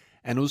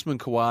 And Usman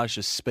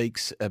Khawaja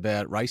speaks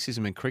about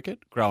racism in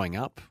cricket growing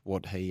up,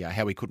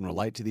 how he couldn't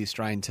relate to the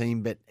Australian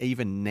team, but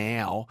even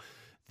now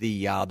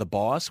the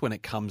bias when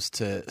it comes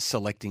to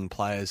selecting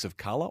players of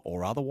colour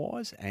or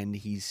otherwise. And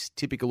he's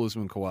typical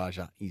Usman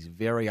Khawaja. He's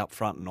very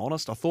upfront and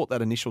honest. I thought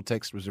that initial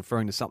text was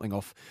referring to something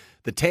off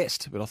the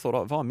test, but I thought,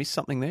 have I missed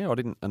something there? I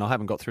didn't, and I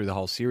haven't got through the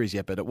whole series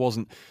yet, but it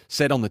wasn't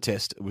said on the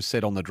test. It was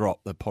said on The Drop,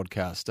 the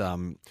podcast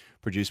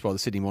produced by the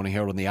Sydney Morning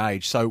Herald and The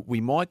Age. So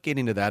we might get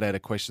into that out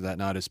of question that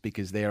notice,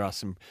 because there are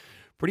some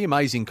pretty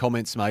amazing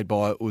comments made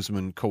by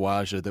Usman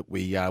Khawaja that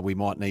we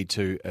might need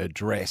to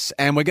address.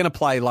 And we're going to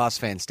play Last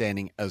Fan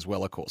Standing as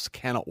well, of course.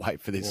 Cannot wait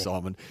for this,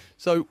 Simon.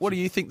 So what do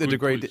you think the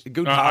degree...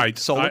 Good, hard,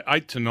 solid?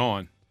 8 to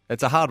 9.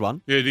 It's a hard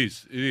one. Yeah, it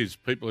is. It is.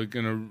 People are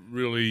going to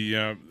really...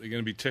 they're going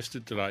to be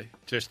tested today.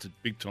 Tested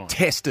big time.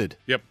 Tested?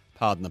 Yep.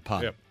 Pardon the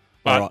pun. Yep.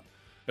 But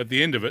at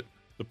the end of it,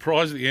 the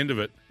prize at the end of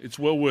it, it's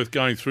well worth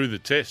going through the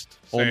test,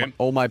 Sam.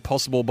 All made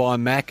possible by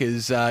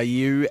Macca's.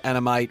 You and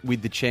a mate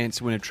with the chance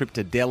to win a trip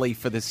to Delhi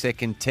for the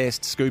second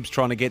test. Scoob's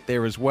trying to get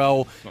there as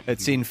well.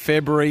 It's in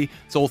February.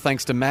 It's all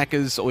thanks to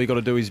Macca's. All you got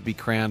to do is be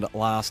crowned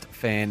Last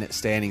Fan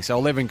Standing. So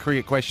 11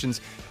 cricket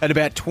questions at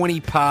about 20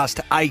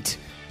 past 8.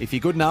 If you're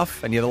good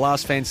enough and you're the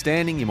last fan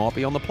standing, you might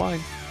be on the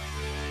plane.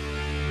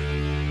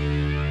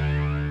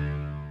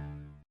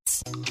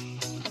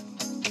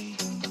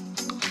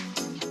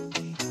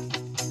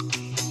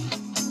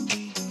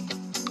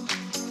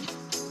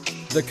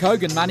 The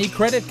Kogan Money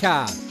Credit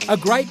Card. A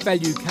great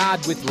value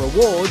card with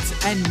rewards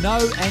and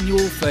no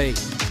annual fee.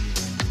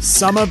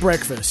 Summer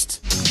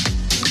breakfast.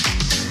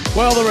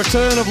 Well, the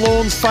return of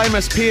Lorne's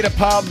famous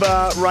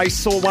pier-to-pub race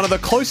saw one of the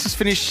closest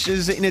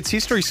finishes in its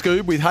history,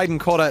 Scoob, with Hayden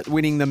Cotter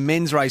winning the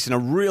men's race in a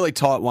really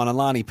tight one and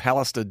Lani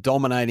Pallister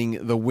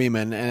dominating the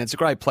women. And it's a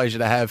great pleasure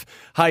to have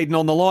Hayden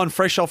on the line,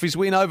 fresh off his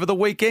win over the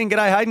weekend.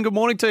 G'day, Hayden. Good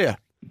morning to you.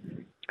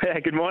 Yeah,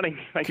 good morning.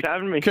 Thanks for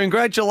having me.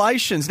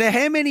 Congratulations. Now,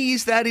 how many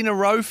is that in a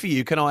row for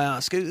you, can I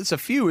ask? It's a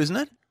few, isn't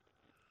it?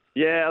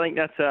 Yeah, I think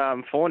that's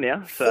 4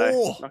 now,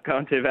 so not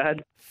going too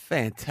bad.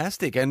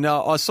 Fantastic. And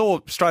I saw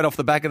straight off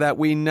the back of that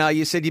win,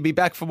 you said you'd be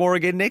back for more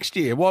again next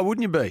year. Why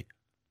wouldn't you be?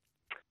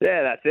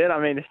 Yeah, that's it.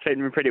 I mean, it's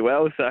treating me pretty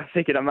well, so I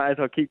figured I may as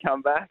well keep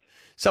coming back.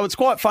 So it's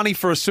quite funny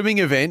for a swimming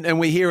event, and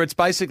we hear it's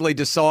basically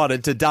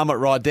decided to dumb it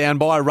right down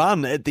by a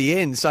run at the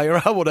end. So you're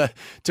able to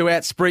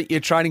outsprint your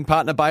training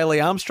partner,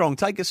 Bailey Armstrong.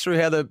 Take us through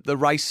how the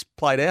race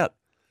played out.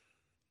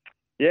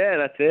 Yeah,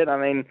 that's it.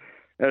 I mean,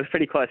 it was a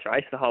pretty close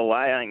race the whole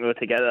way. I think we were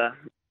together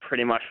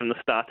pretty much from the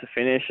start to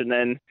finish, and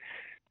then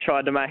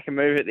tried to make a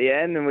move at the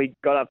end, and we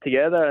got up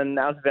together, and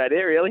that was about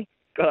it, really.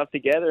 Got up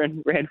together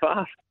and ran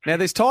fast. Now,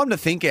 there's time to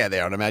think out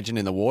there, I'd imagine,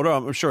 in the water.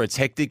 I'm sure it's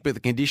hectic, but the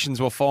conditions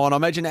were fine. I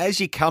imagine as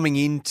you're coming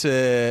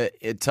into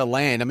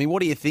land, I mean,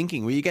 what are you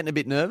thinking? Were you getting a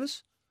bit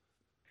nervous?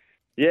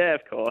 Yeah,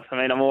 of course.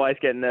 I mean, I'm always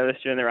getting nervous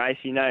during the race.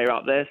 You know you're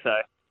up there, so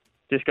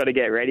just got to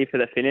get ready for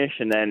the finish,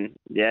 and then,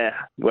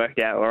 worked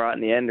out all right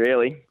in the end,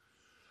 really.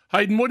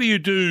 Hayden, what do you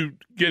do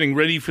getting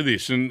ready for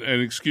this? And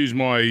excuse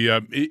my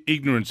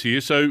ignorance here.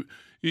 So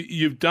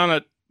you've done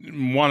it,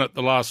 won it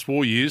the last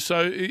 4 years,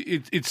 so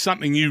it's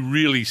something you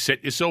really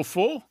set yourself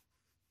for?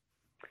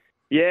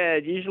 Yeah,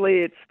 usually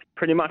it's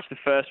pretty much the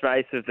first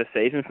race of the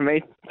season for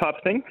me type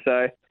of thing.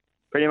 So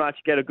pretty much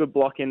get a good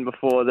block in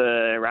before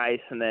the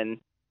race and then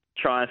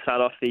try and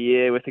start off the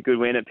year with a good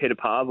win at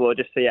Pitter-Pub or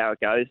just see how it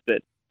goes.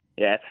 But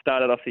yeah, it's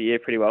started off the year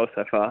pretty well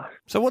so far.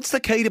 So what's the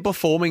key to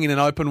performing in an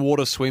open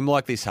water swim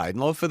like this,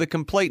 Hayden? Like for the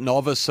complete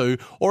novice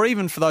or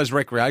even for those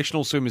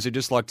recreational swimmers who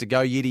just like to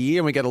go year to year,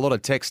 and we get a lot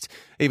of text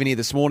even here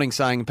this morning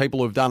saying people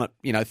who've done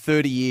it,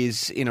 30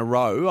 years in a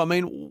row. I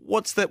mean,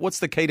 what's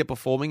the key to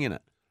performing in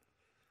it?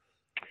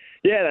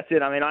 Yeah, that's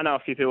it. I mean, I know a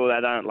few people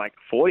that don't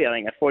 40. I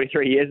think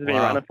 43 years has been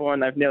running for,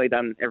 and they've nearly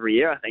done every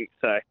year, I think.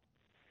 So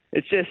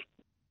it's just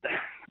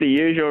the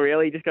usual,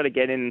 really. Just got to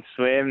get in and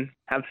swim,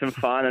 have some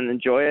fun and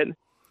enjoy it.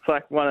 It's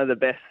like one of the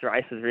best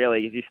races,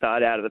 really, is you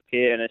start out of the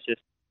pier and it's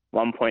just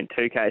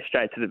 1.2k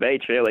straight to the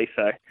beach, really.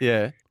 So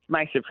yeah,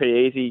 makes it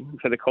pretty easy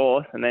for the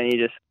course, and then you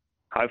just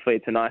hopefully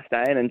it's a nice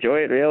day and enjoy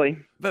it, really.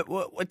 But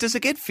does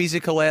it get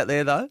physical out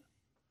there, though?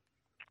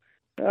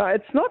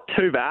 It's not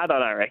too bad, I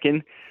don't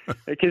reckon,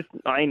 because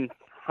I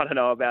don't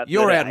know about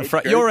you're out in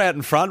front. You're out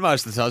in front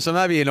most of the time, so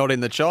maybe you're not in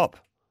the chop.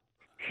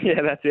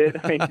 Yeah, that's it.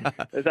 I mean,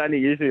 there's only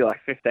usually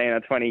 15 or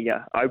 20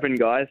 open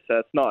guys, so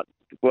it's not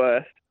the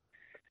worst.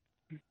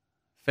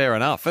 Fair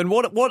enough. And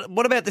what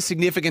about the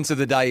significance of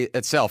the day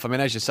itself? I mean,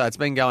 as you say, it's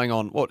been going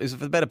on, what is it,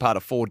 for the better part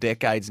of 4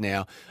 decades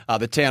now.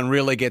 The town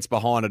really gets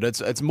behind it.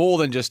 It's more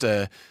than just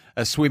a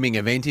swimming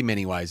event in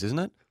many ways, isn't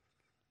it?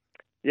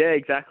 Yeah,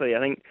 exactly. I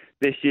think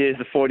this year's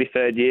the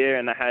 43rd year,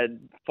 and they had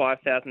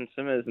 5,000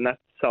 swimmers, and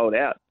that's sold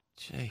out.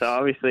 Jeez. So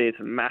obviously it's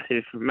a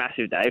massive,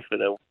 massive day for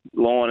the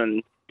lawn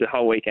and the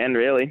whole weekend,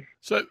 really.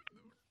 So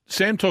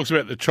Sam talks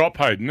about the chop,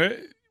 Hayden.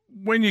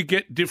 When you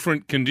get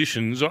different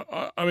conditions,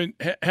 I mean,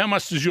 how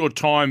much does your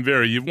time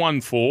vary? You've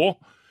won 4.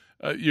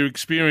 You're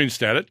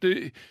experienced at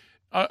it.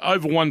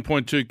 Over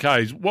 1.2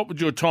 Ks, what would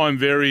your time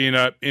vary in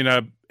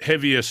a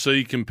heavier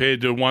sea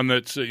compared to one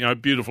that's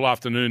beautiful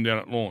afternoon down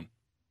at Lawn?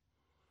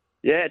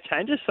 Yeah, it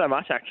changes so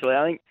much, actually.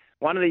 I think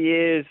one of the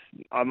years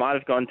I might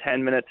have gone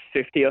 10 minutes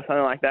 50 or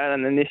something like that,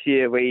 and then this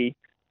year we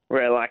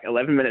were at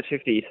 11 minutes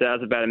 50, so that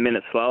was about a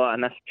minute slower,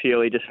 and that's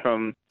purely just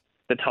from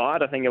the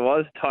tide, I think it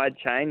was. Tide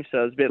changed,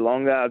 so it was a bit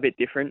longer, a bit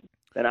different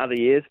than other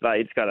years, but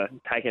you just got to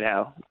take it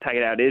how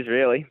it is,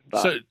 really.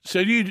 But,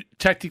 so do you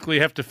tactically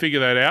have to figure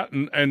that out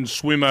and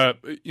swim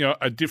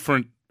a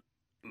different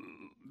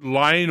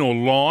lane or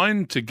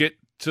line to get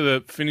to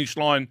the finish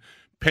line,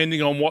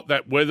 depending on what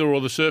that weather or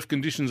the surf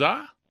conditions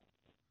are?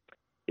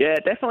 Yeah,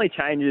 it definitely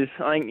changes.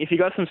 I think if you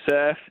got some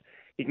surf,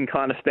 you can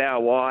kind of stay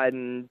out wide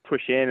and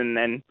push in, and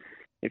then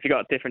if you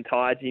got different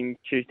tides, you can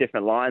choose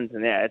different lines,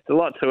 and yeah, it's a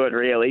lot to it,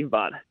 really,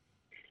 but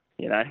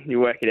you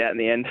work it out in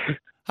the end.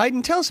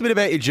 Hayden, tell us a bit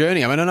about your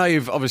journey. I mean, I know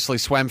you've obviously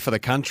swam for the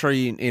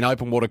country in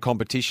open water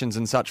competitions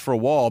and such for a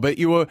while, but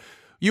you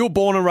were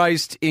born and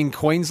raised in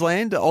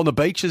Queensland on the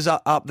beaches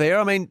up there.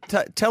 I mean,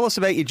 tell us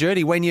about your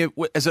journey.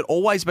 Has it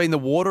always been the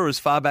water as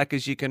far back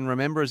as you can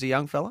remember as a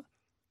young fella?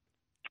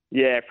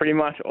 Yeah, pretty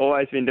much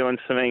always been doing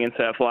swimming and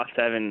surf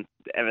lifesaving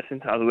ever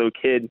since I was a little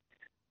kid,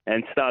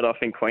 and started off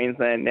in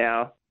Queensland.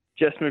 Now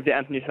just moved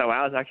down to New South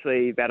Wales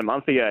actually about a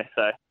month ago,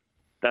 so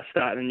that's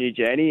starting a new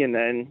journey, and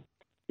then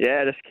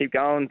just keep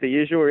going the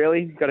usual,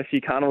 really. Got a few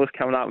carnivals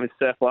coming up with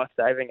surf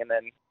lifesaving, and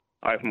then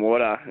open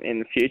water in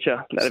the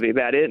future. That'll be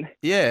about it.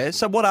 Yeah.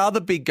 So, what are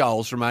the big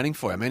goals remaining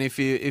for you? I mean, if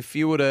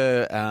you were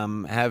to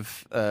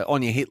have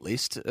on your hit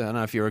list, I don't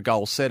know if you're a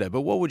goal setter,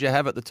 but what would you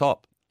have at the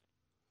top?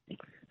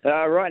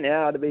 Right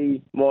now, it'll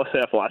be more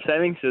surf life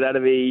saving. So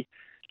that'll be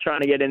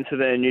trying to get into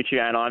the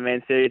Nutrien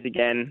Ironman series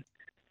again,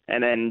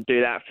 and then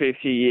do that for a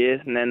few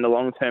years. And then the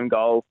long-term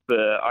goal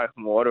for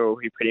open water will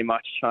be pretty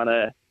much trying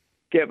to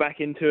get back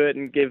into it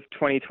and give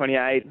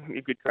 2028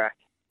 a good crack.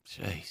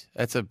 Jeez,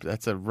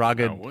 that's a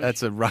rugged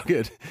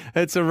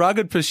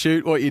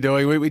pursuit. What you're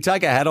doing, we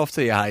take a hat off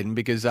to you, Hayden,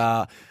 because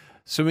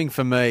swimming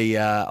for me,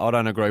 I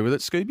don't agree with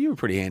it. Scoob, you were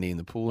pretty handy in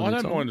the pool. I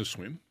don't mind a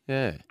swim.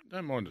 Yeah,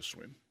 don't mind a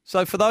swim.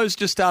 So for those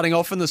just starting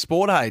off in the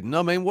sport, Hayden,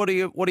 I mean, what are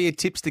your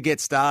tips to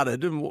get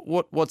started, and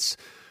what's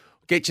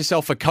get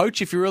yourself a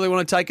coach if you really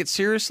want to take it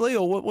seriously,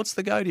 or what's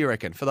the go, do you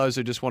reckon, for those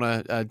who just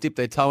want to dip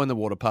their toe in the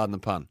water, pardon the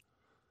pun?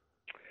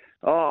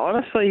 Oh,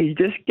 honestly,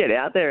 just get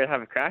out there and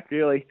have a crack,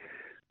 really.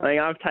 I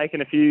think I've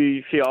taken a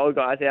few old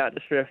guys out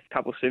just for a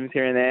couple swims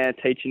here and there,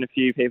 teaching a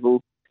few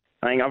people.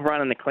 I think I'm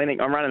running the clinic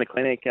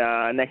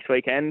next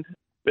weekend,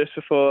 just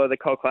before the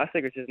Cold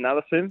Classic, which is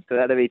another swim. So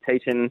that'll be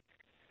teaching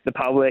the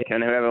public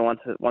and whoever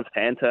wants to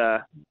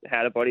enter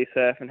how to body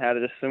surf and how to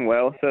just swim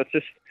well. So it's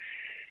just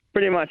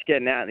pretty much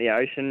getting out in the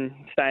ocean,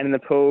 staying in the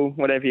pool,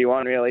 whatever you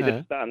want, really.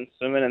 Just starting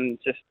swimming and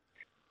just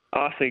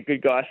ask the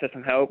good guys for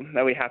some help.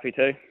 They'll be happy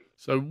too.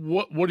 So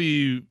what do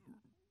you,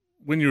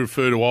 when you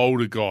refer to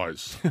older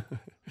guys,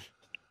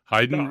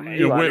 Hayden,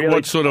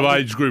 what sort of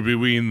age group are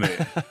we in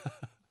there?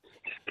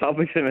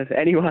 Public swimmers,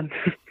 anyone.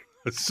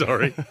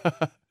 Sorry.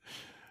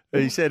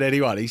 He said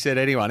anyone.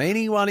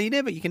 Anyone.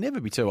 You can never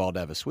be too old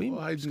to have a swim.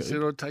 Well, Hayden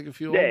said I'd take a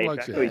few old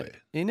blokes out there.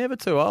 You're never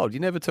too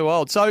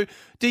old. So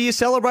do you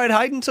celebrate,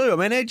 Hayden, too? I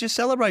mean, how'd you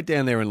celebrate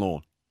down there in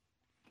Lorne?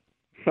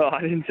 Well,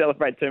 I didn't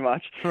celebrate too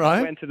much. Right.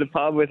 I went to the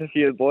pub with a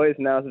few of the boys,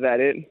 and that was about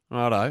it.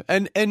 Righto.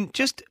 And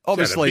just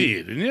obviously... You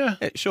had a beer, didn't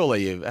you?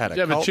 Surely you've had Did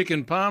you have a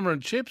chicken parma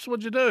and chips?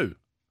 What'd you do?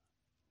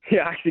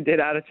 Yeah, I actually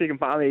did. I had a chicken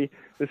parmy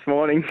this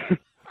morning.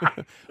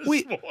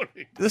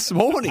 This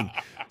morning.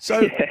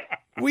 So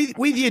with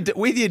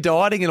your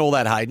dieting and all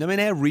that, Hayden, I mean,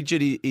 how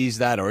rigid is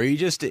that? Or are you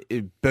just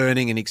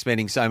burning and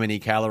expending so many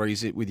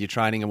calories with your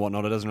training and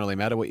whatnot, it doesn't really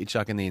matter what you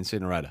chuck in the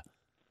incinerator?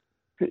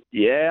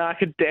 Yeah, I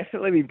could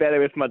definitely be better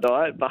with my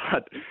diet,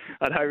 but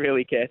I don't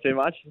really care too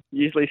much.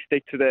 Usually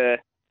stick to the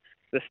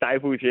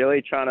staples,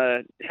 really, trying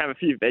to have a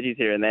few veggies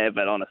here and there,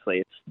 but honestly,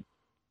 it's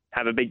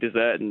have a big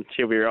dessert and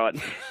she'll be right.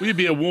 Will you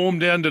be a warm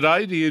down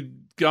today? Do you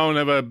go and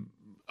have a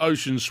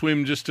ocean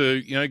swim just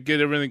to get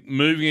everything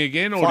moving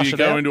again, or do you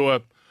go into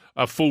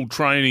a full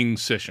training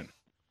session?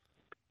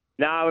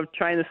 No, I've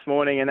trained this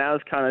morning, and that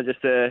was kind of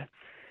just a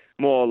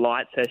more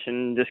light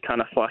session, just kind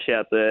of flush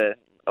out the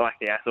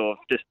hassle of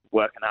just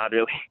working hard,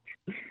 really.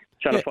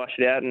 Trying to flush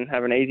it out and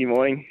have an easy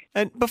morning.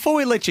 And before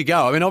we let you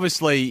go, I mean,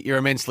 obviously you're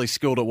immensely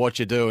skilled at what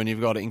you do and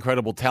you've got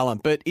incredible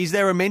talent, but is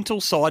there a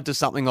mental side to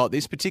something like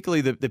this,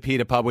 particularly the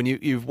Pier Pub, when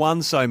you've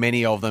won so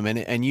many of them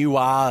and you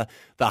are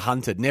the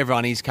hunted and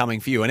everyone is coming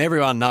for you and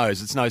everyone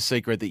knows it's no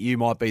secret that you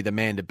might be the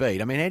man to beat?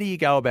 I mean, how do you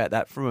go about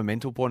that from a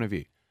mental point of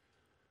view?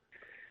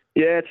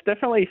 Yeah, it's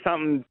definitely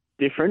something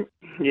different.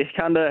 You just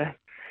kind of, I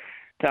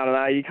don't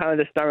know, you kind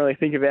of just don't really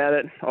think about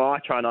it. Or I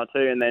try not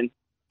to, and then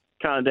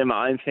kind of do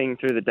my own thing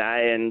through the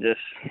day and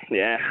just,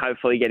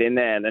 hopefully get in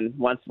there. And then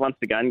once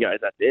the gun goes,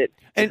 that's it.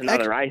 It's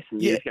another race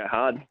and you just go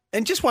hard.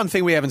 And just one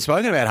thing we haven't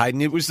spoken about, Hayden,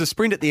 it was the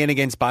sprint at the end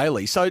against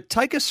Bailey. So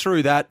take us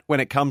through that when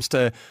it comes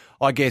to,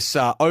 I guess,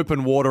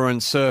 open water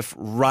and surf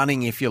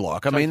running, if you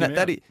like. I mean,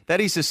 that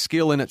is a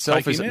skill in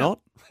itself, is it not?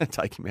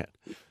 Take him out.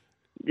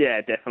 Yeah,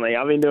 definitely.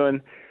 I've been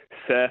doing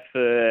surf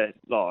for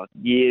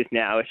years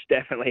now, which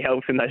definitely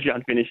helps in those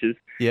run finishes.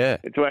 Yeah.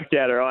 It's worked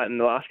out all right in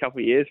the last couple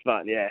of years,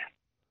 but yeah.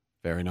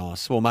 Very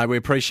nice. Well, mate, we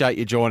appreciate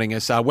you joining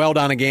us. Well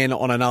done again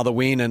on another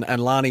win,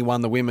 and Lani won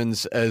the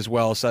women's as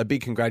well. So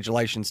big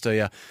congratulations to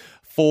you.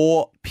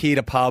 4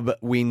 Pier Pub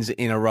wins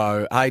in a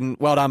row. Hayden,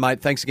 well done,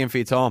 mate. Thanks again for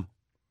your time.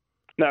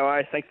 No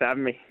worries. Thanks for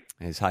having me.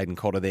 There's Hayden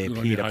Cotter there,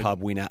 Pier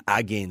Pub winner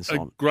again.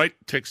 A great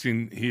text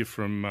in here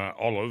from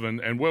Olive,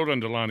 and well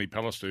done to Lani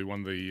Pallister, who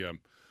won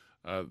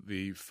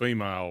the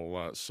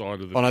female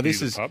side of the Pier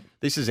Pub.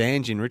 This is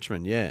Ange in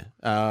Richmond, yeah.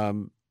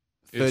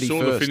 31st.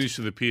 Saw the finish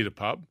of the Pier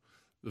Pub.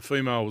 The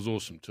female was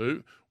awesome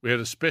too. We had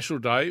a special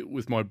day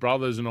with my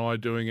brothers and I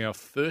doing our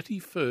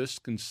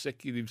 31st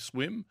consecutive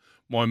swim.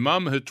 My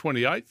mum, her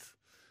 28th,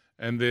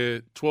 and their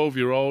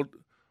 12-year-old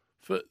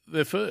for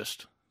their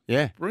first.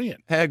 Yeah.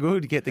 Brilliant. How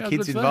good to get the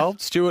kids involved.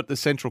 Stuart, the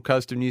Central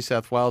Coast of New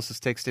South Wales, has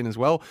texted in as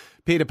well.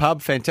 Pier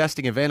Pub,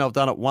 fantastic event. I've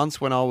done it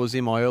once when I was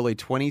in my early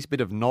 20s,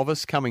 bit of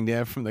novice coming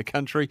down from the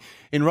country.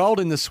 Enrolled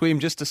in the swim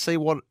just to see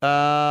what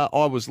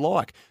I was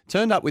like.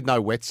 Turned up with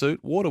no wetsuit.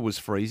 Water was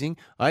freezing.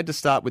 I had to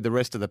start with the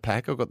rest of the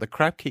pack. I got the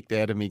crap kicked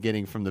out of me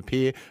getting from the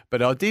pier,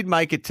 but I did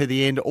make it to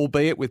the end,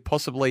 albeit with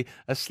possibly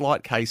a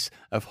slight case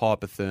of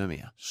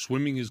hypothermia.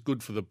 Swimming is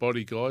good for the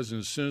body, guys,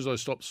 and as soon as I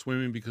stop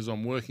swimming because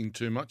I'm working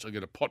too much, I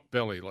get a pot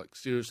belly. Like,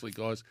 seriously,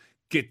 guys,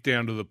 get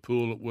down to the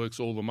pool. It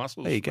works all the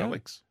muscles. There you go.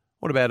 Alex.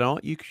 What about an ice?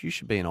 You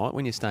should be an ice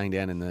when you're staying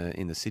down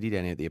in the city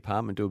down here at the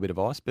apartment. Do a bit of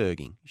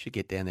iceberging. You should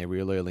get down there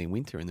real early in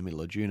winter, in the middle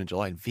of June and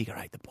July,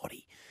 invigorate the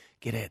body.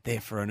 Get out there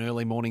for an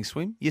early morning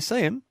swim. You see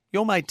him.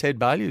 Your mate Ted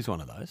Bailey is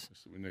one of those.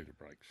 We need a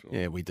break, sure.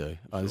 Yeah, we do.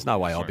 There's no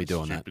way I'll be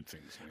doing that.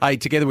 Things, Hey,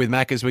 together with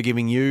Maccas, we're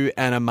giving you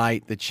and a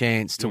mate the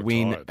chance to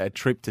win a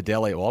trip to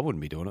Delhi. Well, I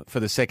wouldn't be doing it for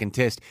the second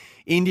test.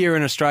 India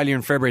and Australia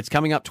in February. It's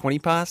coming up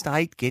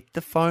 8:20. Get the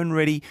phone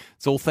ready.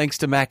 It's all thanks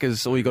to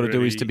Maccas. All you got to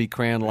do is to be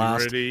crowned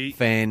last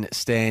fan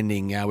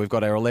standing. We've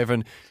got our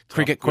 11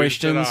 cricket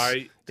questions.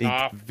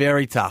 Tough.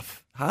 Very tough.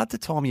 Hard to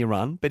time your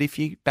run, but if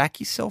you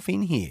back yourself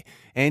in here,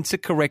 answer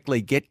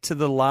correctly, get to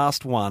the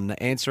last one,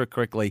 answer it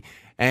correctly,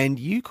 and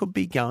you could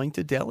be going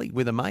to Delhi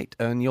with a mate,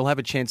 and you'll have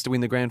a chance to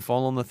win the grand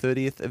final on the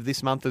 30th of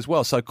this month as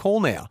well. So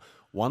call now,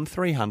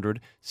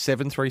 1300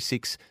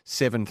 736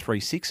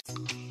 736.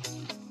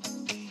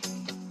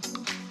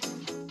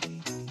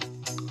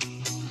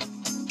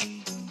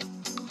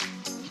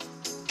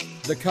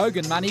 The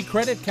Kogan Money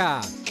Credit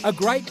Card. A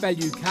great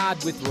value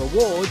card with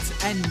rewards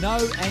and no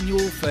annual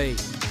fee.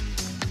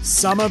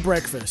 Summer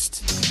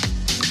breakfast.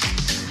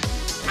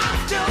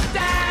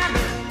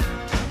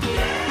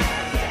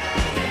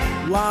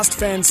 Last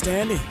fan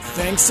standing.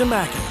 Thanks to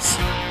Maccas.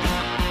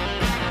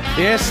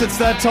 Yes, it's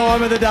that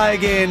time of the day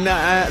again.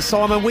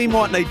 Simon, we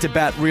might need to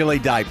bat really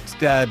deep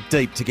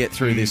to get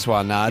through this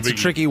one. It's a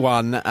tricky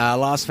one.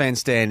 Last fan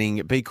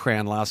standing, be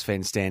crowned last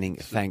fan standing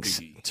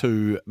thanks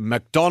to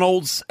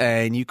McDonald's,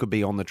 and you could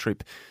be on the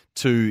trip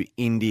to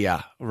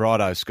India.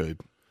 Righto,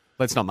 Scoob.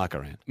 Let's not muck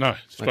around. No,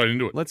 straight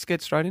into it. Let's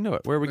get straight into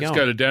it. Where are we going? Let's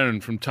go to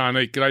Darren from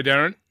Tarneek. G'day,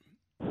 Darren.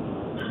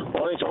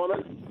 Morning,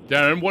 Simon.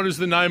 Darren, what is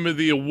the name of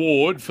the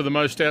award for the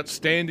most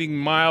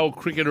outstanding male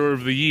cricketer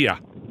of the year?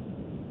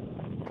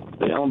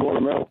 The Allan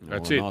Border Medal.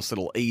 That's it. Nice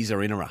little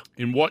easer-innerer.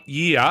 In what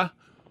year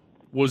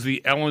was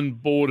the Allan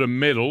Border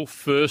Medal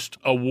first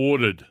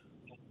awarded?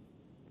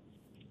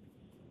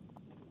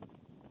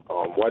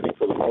 Oh, I'm waiting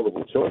for the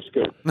multiple choice.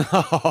 Good.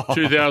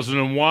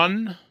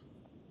 2001,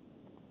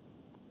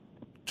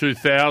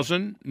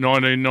 2000,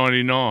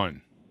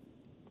 1999.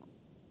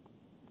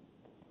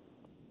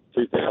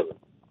 2000.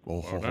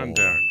 Well done,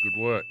 Darren.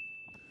 Good work.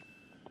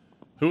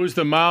 Who is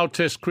the Male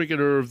Test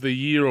Cricketer of the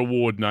Year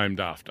award named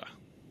after?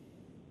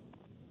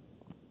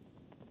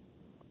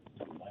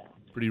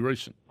 Pretty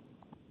recent.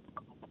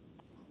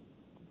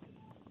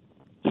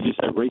 Did you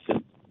say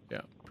recent?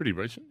 Yeah, pretty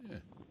recent,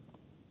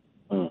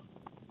 yeah.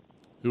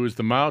 Who is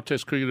the Male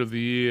Test Cricketer of the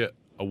Year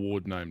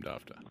award named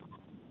after?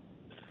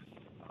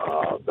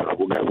 We'll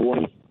go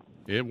Warnie.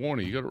 Yeah,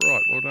 Warnie, you got it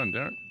right. Well done,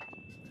 Darren.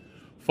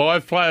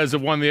 5 players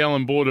have won the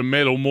Allan Border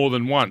Medal more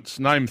than once.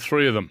 Name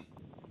 3 of them.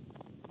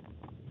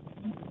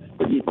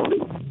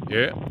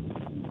 Yeah.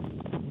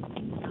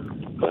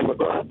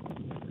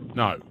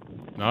 No.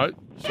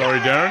 Sorry,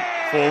 Darren.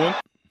 Fallen.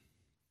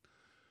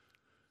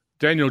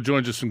 Daniel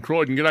joins us from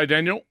Croydon. G'day,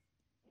 Daniel.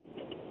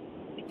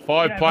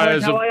 5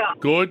 players have...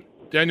 Good.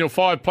 Daniel,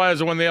 5 players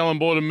have won the Allan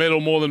Border Medal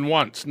more than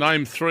once.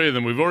 Name 3 of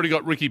them. We've already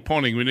got Ricky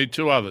Ponting. We need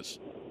 2 others.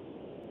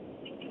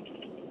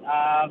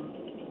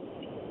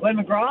 Glenn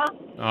McGrath?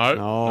 No,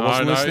 I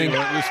wasn't listening. You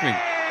weren't listening.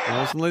 I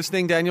wasn't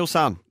listening, Daniel,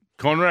 son.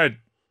 Conrad.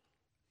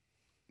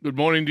 Good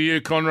morning to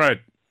you, Conrad.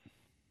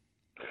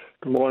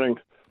 Good morning.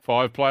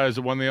 5 players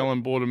have won the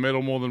Allan Border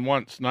Medal more than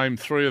once. Name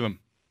 3 of them.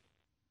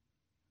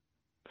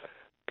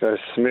 Go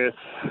Smith.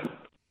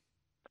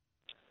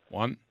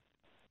 1.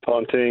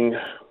 Ponting.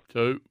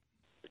 2.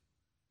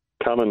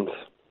 Cummins.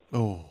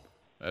 Oh.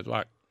 Bad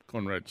luck,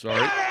 Conrad.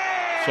 Sorry.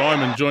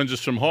 Simon joins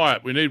us from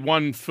Hyatt. We need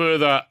 1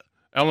 further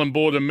Allan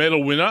Border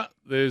Medal winner.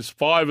 There's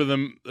 5 of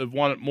them that have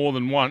won it more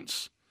than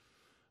once.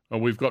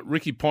 We've got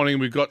Ricky Ponting.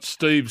 We've got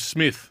Steve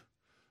Smith.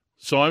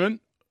 Simon,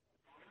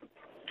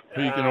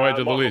 who you can add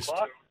to the list?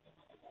 Clark.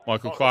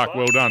 Michael Clark.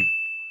 Well done.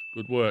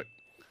 Good work.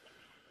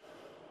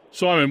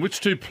 Simon, which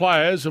 2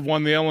 players have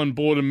won the Allan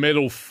Border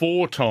Medal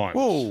 4 times?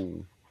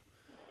 Whoa.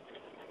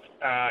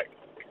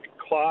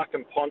 Clark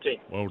and Ponting.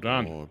 Well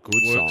done. Oh,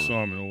 good, work,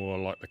 Simon. Simon. Oh, I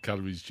like the cut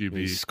of his jib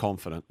here. He's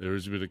confident. There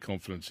is a bit of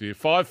confidence here.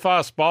 5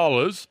 fast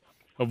bowlers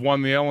have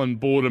won the Allan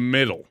Border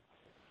Medal.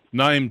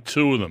 Name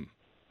 2 of them.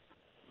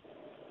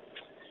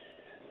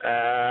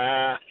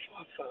 5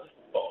 fast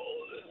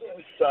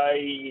bowlers.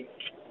 Say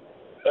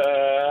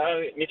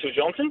Mitchell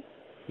Johnson.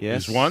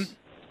 Yes. There's 1.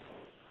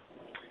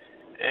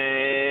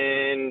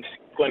 And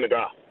Glenn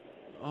McGrath.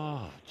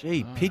 Oh,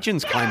 gee.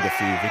 Pigeon's claimed a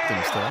few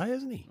victims today,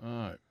 hasn't he?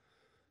 Oh.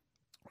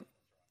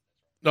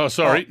 No,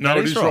 sorry. Oh, no, that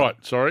it is is right. right.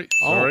 Sorry.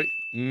 Sorry.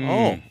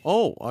 Okay.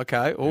 Oh.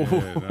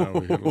 Yeah, no,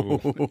 we had a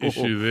little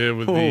issue there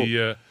with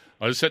the...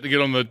 I just had to get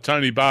on the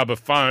Tony Barber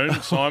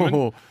phone,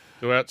 Simon,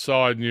 to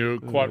outside, and you're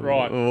quite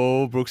right.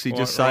 Oh, Brooksy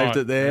just Quite saved right.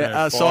 it there.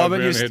 Yeah,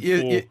 Simon, round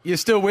head you're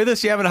still with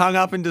us? You haven't hung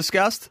up in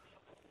disgust?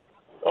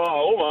 Oh,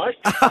 almost.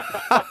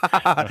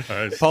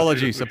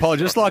 Apologies.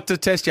 Just like to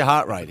test your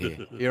heart rate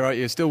here.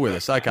 You're still with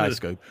us. Okay,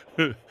 Scoop.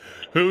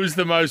 Who is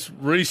the most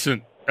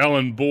recent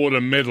Allan Border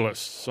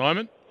medalist,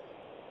 Simon?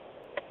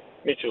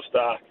 Mitchell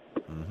Starc.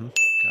 Mm-hmm.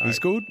 He's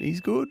good.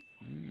 He's going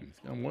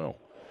well.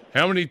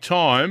 How many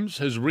times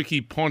has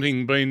Ricky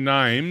Ponting been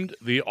named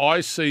the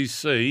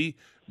ICC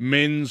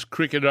Men's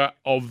Cricketer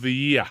of the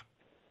Year?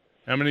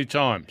 How many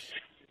times?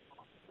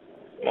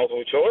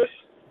 Multiple choice.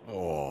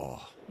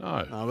 Oh.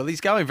 No. Oh, well,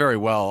 he's going very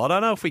well. I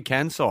don't know if we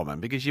can, Simon,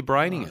 because you're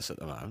braining us at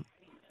the moment.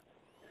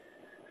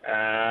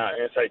 I'm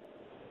going to say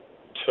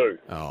 2.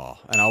 Oh,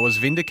 and I was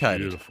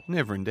vindicated. Beautiful.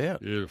 Never in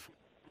doubt. Beautiful.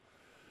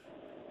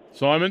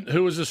 Simon,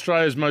 who was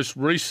Australia's most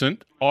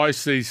recent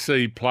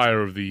ICC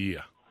Player of the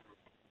Year?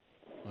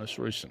 Most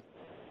recent.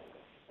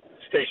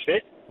 Steve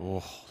Smith.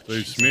 Oh,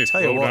 Steve Smith.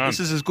 Tell you well what, done. this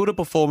is as good a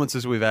performance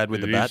as we've had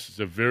with the bat. It's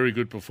a very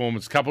good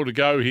performance. Couple to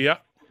go here.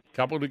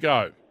 Couple to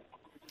go.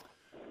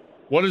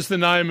 What is the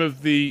name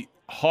of the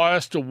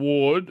highest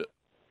award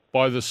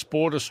by the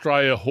Sport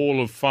Australia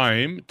Hall of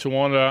Fame to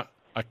honour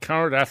a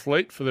current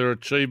athlete for their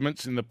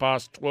achievements in the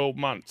past 12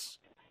 months?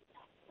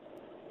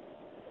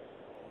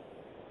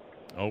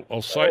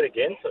 I'll say it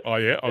again. Oh,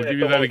 yeah, I'll give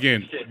you that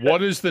again.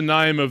 What is the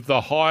name of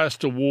the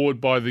highest award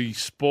by the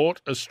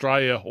Sport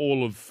Australia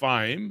Hall of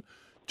Fame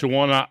to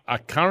honour a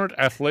current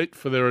athlete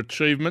for their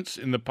achievements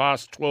in the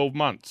past 12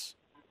 months?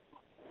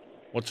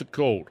 What's it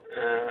called?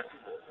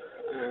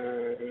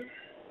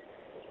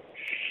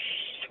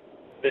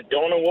 The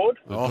Don Award.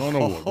 The Don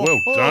Award.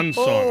 Well done,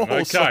 Simon.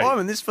 Okay.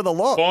 Simon, this for the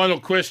lot. Final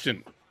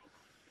question.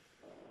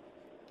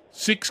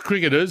 6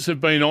 cricketers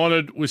have been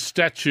honoured with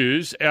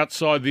statues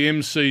outside the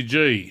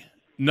MCG.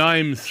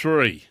 Name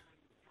 3.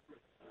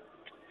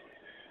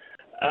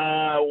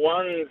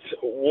 One's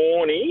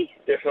Warney,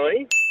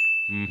 definitely.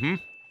 Mm-hmm.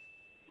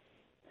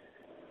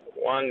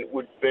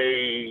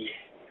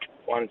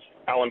 One's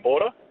Alan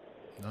Border.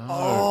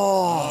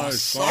 Oh,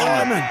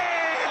 Simon.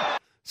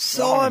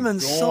 Simon.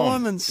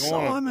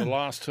 Gone at the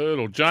last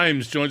hurdle.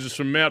 James joins us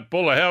from Mount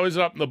Buller. How is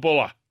it up in the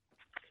Buller?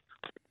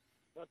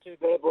 Not too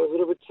bad, boys. A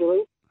little bit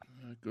chilly.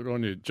 Good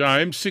on you.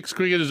 James, 6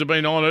 cricketers have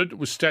been honoured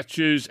with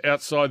statues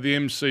outside the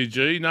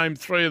MCG. Name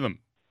 3 of them.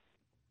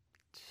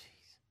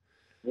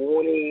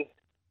 Warney,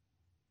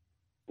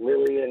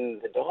 Lily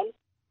and the Don.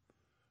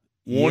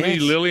 Warney,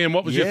 Yes. Lily, and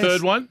what was your Yes,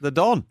 third one? The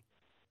Don.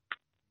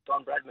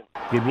 Don Bradman.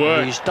 Good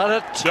work. He's done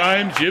it.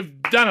 James,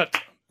 you've done it.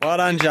 Well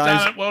done, You've James.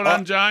 done it. Well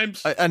done,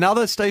 James.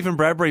 Another Stephen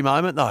Bradbury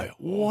moment, though.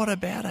 What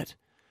about it?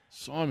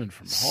 Simon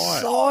from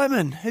Hyatt.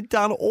 Simon had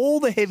done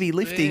all the heavy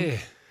lifting. Yeah.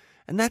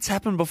 And that's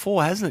happened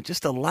before, hasn't it?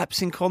 Just a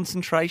lapse in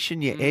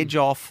concentration, you edge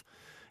off,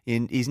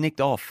 he's nicked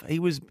off. He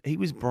was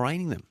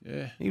braining them.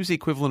 Yeah. He was the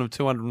equivalent of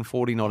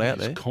 240 not out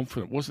He's there.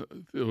 confident, wasn't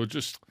it? It were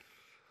just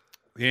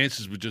the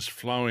answers were just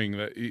flowing.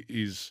 That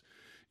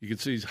you could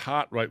see his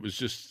heart rate was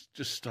just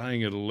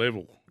staying at a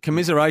level.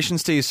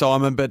 Commiserations to you,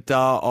 Simon, but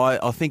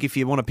I think if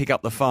you want to pick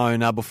up the phone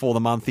before the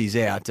month is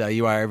out,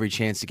 you are every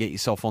chance to get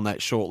yourself on that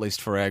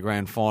shortlist for our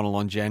grand final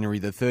on January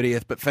the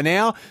 30th. But for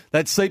now,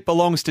 that seat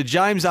belongs to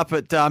James up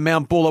at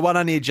Mount Buller. Well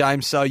done here,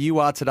 James. So you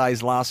are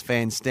today's last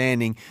fan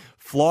standing.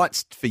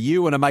 Flights for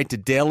you and a mate to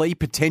Delhi,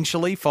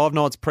 potentially. 5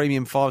 nights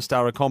premium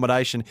 5-star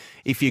accommodation.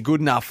 If you're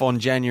good enough on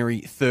January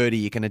 30,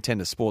 you can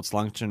attend a sports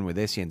luncheon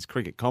with SEN's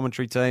cricket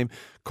commentary team.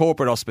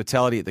 Corporate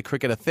hospitality at the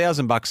cricket,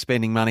 $1,000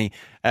 spending money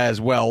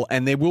as well.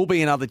 And there will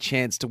be another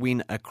chance to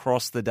win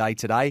across the day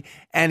today.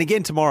 And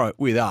again tomorrow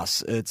with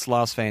us. It's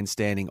last fan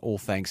standing, all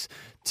thanks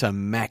to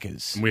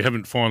Macca's. And we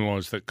haven't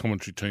finalised that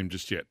commentary team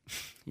just yet.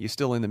 You're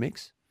still in the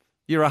mix?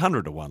 You're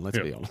 100 to 1, let's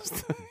be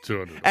honest.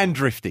 200 And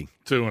drifting.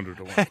 200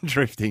 to 1. And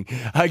drifting.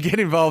 Get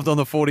involved on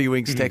the 40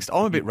 Winks text.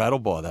 I'm a bit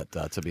rattled by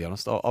that, to be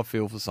honest. I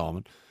feel for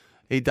Simon.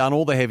 He'd done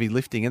all the heavy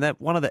lifting, and that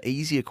one of the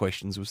easier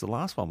questions was the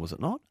last one, was it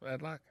not?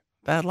 Bad luck.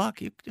 Bad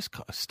luck. You're just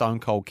a stone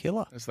cold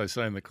killer. As they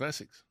say in the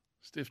classics.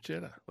 Stiff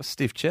cheddar. Well,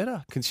 stiff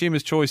cheddar.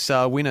 Consumer's Choice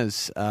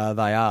winners, they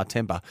are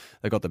Tempur.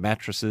 They've got the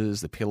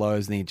mattresses, the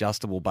pillows, and the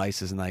adjustable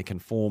bases, and they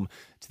conform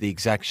to the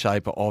exact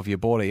shape of your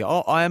body.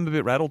 I am a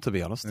bit rattled, to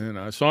be honest. You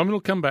know, Simon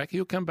will come back.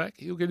 He'll come back.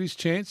 He'll get his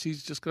chance.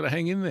 He's just got to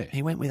hang in there.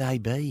 He went with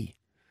AB.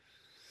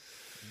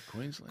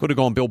 Queensland. Could have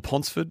gone Bill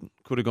Ponsford.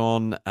 Could have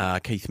gone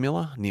Keith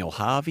Miller, Neil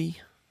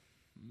Harvey.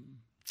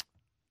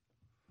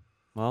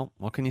 Well,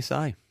 what can you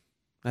say?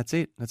 That's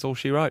it. That's all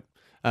she wrote.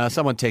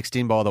 Someone texted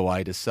in, by the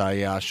way, to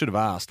say, should have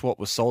asked, what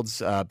was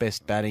Sod's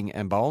best batting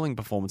and bowling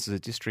performances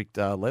at district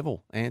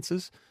level?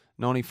 Answers,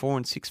 94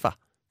 and 6 for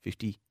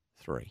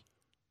 53.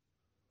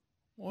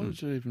 Why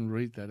did you even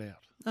read that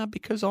out?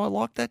 Because I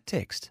like that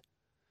text.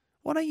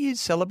 Why don't you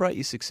celebrate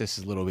your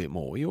successes a little bit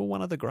more? You were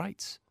one of the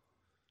greats.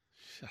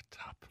 Shut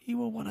up. You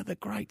were one of the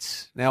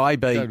greats. Now,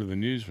 AB... Go to the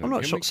newsroom. I'm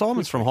not sure.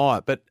 Simon's from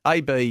Hyatt, but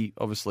AB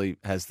obviously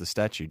has the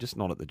statue, just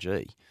not at the G.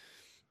 A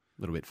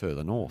little bit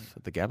further north,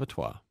 at the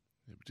Gabbatoir.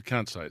 Yeah, but you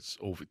can't say it's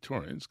all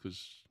Victorians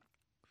because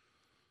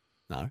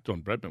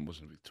Don Bradman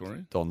wasn't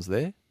Victorian. Don's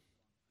there.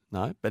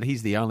 No, but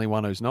he's the only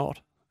one who's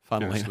not,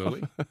 funnily Dennis enough.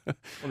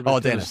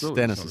 Lilly? Dennis. Lilly?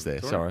 Dennis He's is not there.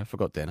 Victorian. Sorry, I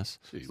forgot Dennis.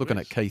 Gee Looking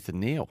whiz. at Keith and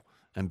Neil.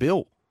 And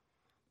Bill.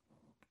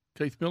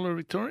 Keith Miller, a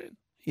Victorian?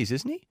 He is,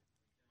 isn't he?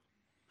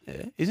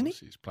 Yeah, isn't he?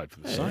 He's played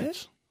for the Yeah.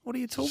 Saints. What are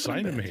you talking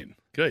Saint about? man.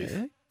 Keith.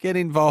 Yeah. Get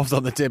involved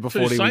on the Deb Two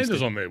before he wins.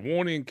 Sainters on there,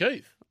 Warney and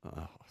Keith.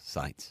 Oh,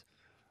 Saints.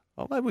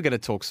 Oh, maybe we're going to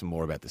talk some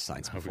more about the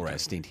Saints before our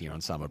stint here on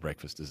Summer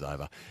Breakfast is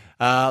over.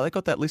 They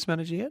got that list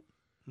manager yet?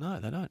 No,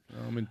 they don't.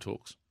 I'm in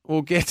talks.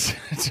 We'll get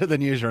to the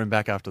newsroom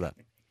back after that.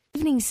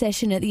 Evening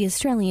session at the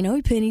Australian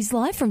Open is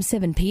live from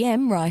 7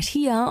 p.m. right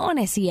here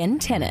on SEN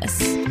Tennis.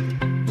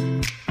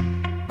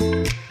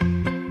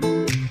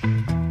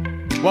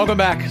 Welcome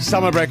back.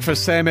 Summer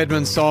Breakfast. Sam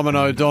Edmonds, Simon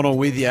O'Donnell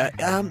with you.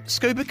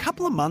 Scoop, a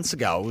couple of months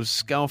ago, I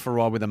was going for a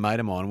ride with a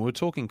mate of mine. We were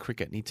talking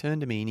cricket, and he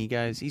turned to me and he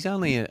goes, he's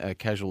only a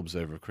casual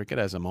observer of cricket,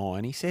 as am I,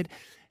 and he said,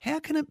 how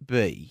can it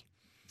be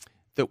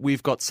that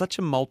we've got such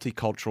a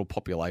multicultural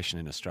population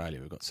in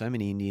Australia? We've got so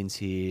many Indians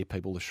here,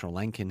 people with Sri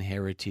Lankan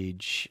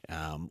heritage,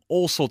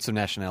 all sorts of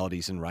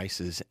nationalities and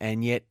races,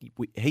 and yet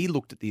he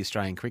looked at the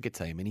Australian cricket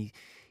team and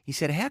he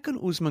said, how can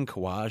Usman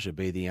Khawaja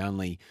be the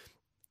only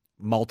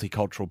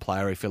multicultural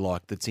player, if you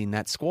like, that's in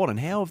that squad? And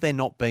how have there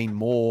not been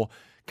more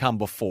come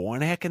before?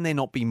 And how can there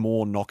not be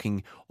more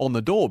knocking on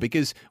the door?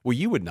 Because, well,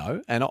 you would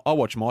know, and I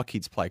watch my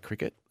kids play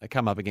cricket. They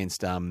come up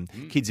against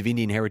kids of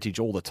Indian heritage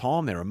all the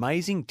time. They're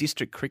amazing.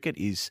 District cricket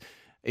is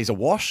a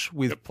wash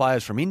with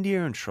players from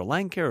India and Sri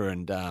Lanka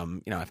and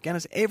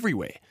Afghanistan,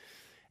 everywhere.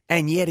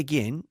 And yet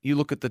again, you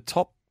look at the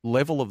top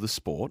level of the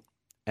sport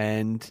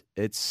and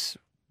it's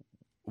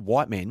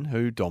white men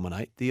who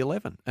dominate the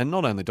 11. And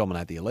not only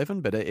dominate the 11,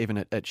 but even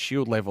at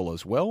Shield level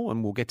as well,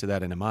 and we'll get to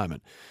that in a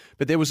moment.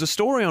 But there was a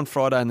story on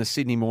Friday in the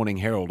Sydney Morning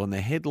Herald, and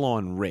the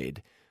headline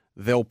read,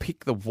 they'll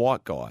pick the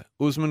white guy,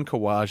 Usman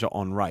Khawaja,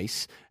 on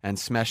race and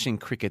smashing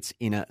cricket's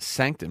inner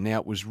sanctum.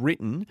 Now, it was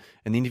written,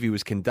 and the interview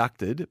was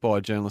conducted by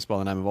a journalist by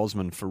the name of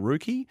Osman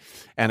Faruqi,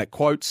 and it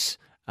quotes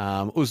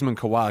Usman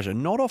Khawaja,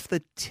 not off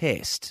the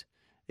test,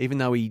 even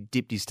though he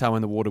dipped his toe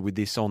in the water with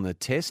this on the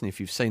test. And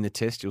if you've seen the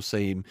test, you'll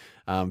see him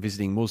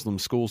visiting Muslim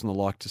schools and the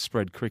like to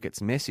spread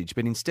cricket's message.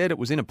 But instead, it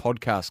was in a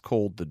podcast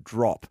called The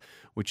Drop,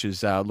 which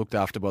is looked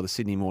after by the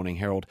Sydney Morning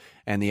Herald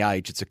and The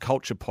Age. It's a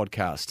culture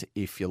podcast,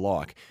 if you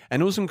like.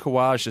 And Usman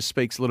Khawaja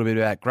speaks a little bit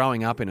about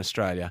growing up in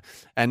Australia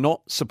and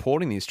not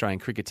supporting the Australian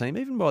cricket team,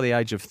 even by the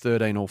age of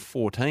 13 or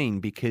 14,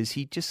 because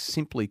he just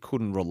simply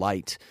couldn't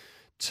relate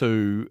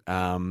to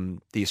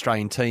the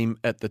Australian team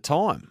at the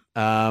time.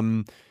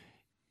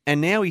 And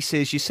now he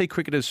says you see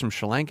cricketers from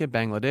Sri Lanka,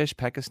 Bangladesh,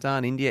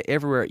 Pakistan, India,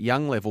 everywhere at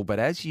young level, but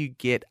as you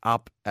get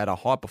up at a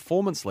high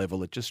performance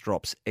level, it just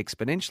drops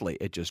exponentially.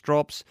 It just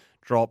drops,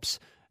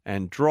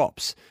 and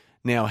drops.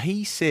 Now,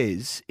 he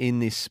says in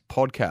this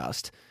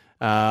podcast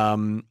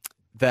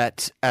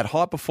that at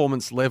high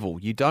performance level,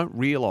 you don't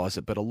realise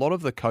it, but a lot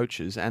of the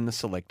coaches and the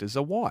selectors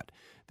are white.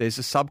 There's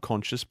a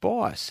subconscious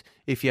bias.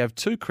 If you have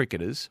two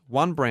cricketers,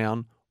 one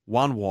brown,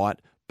 one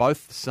white,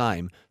 both the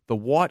same, the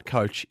white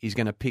coach is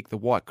going to pick the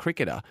white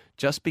cricketer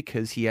just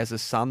because he has a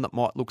son that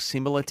might look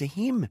similar to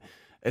him.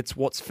 It's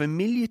what's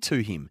familiar to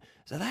him.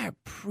 So they are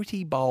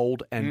pretty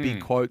bold and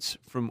big quotes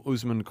from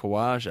Usman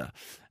Khawaja.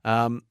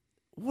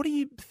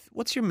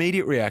 What's your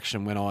immediate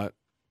reaction when I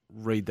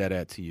read that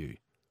out to you?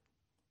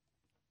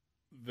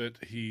 That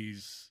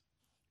he's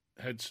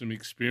had some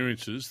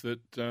experiences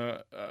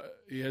that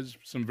he has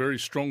some very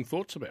strong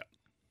thoughts about.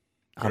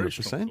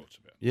 100%.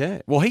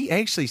 Yeah. Well, he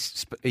actually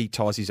he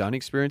ties his own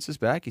experiences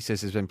back. He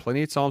says there's been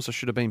plenty of times I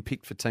should have been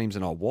picked for teams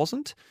and I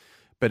wasn't,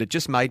 but it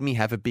just made me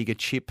have a bigger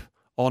chip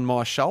on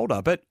my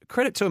shoulder. But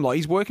credit to him, like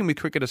he's working with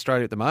Cricket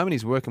Australia at the moment.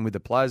 He's working with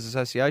the Players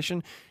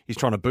Association. He's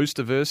trying to boost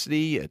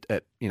diversity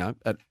at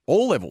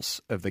all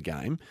levels of the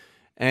game.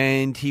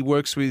 And he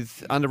works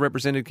with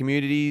underrepresented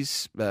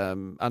communities,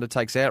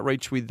 undertakes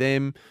outreach with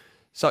them.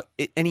 So,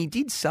 and he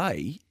did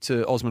say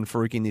to Osman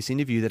Faruqi in this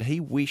interview that he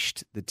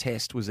wished the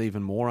test was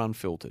even more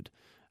unfiltered.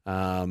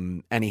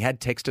 And he had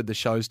texted the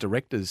show's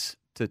directors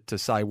to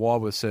say why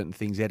were certain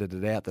things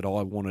edited out that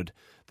I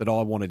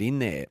wanted in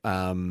there.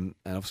 And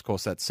of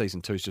course, that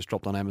season 2's just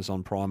dropped on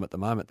Amazon Prime at the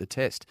moment, the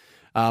test.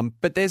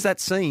 But there's that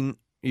scene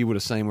you would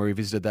have seen where he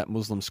visited that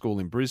Muslim school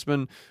in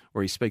Brisbane,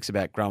 where he speaks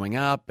about growing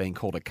up, being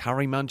called a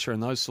curry muncher,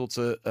 and those sorts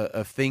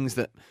of things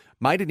that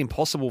made it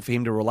impossible for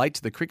him to relate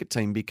to the cricket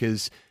team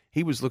because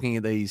he was looking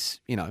at these,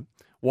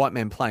 white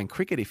men playing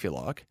cricket, if you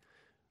like,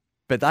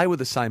 but they were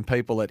the same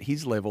people at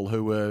his level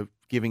who were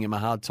giving him a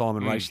hard time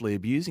and racially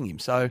abusing him.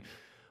 So,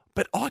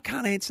 but I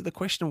can't answer the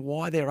question of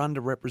why they're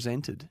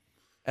underrepresented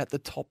at the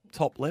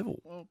top level.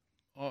 Well,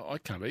 I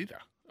can't either.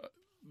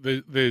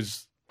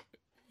 There's,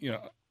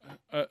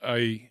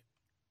 a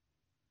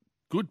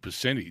good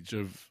percentage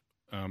of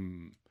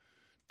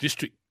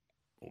district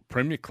or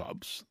premier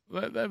clubs.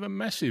 They have a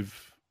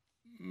massive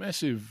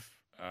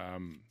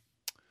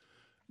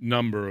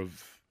number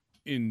of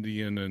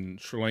Indian and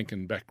Sri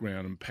Lankan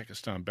background and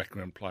Pakistan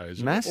background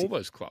players. Massive. All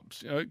those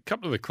clubs. A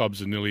couple of the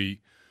clubs are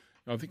nearly,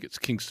 I think it's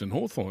Kingston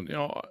Hawthorn.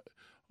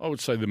 I would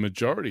say the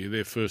majority of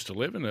their first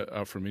 11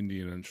 are from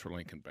Indian and Sri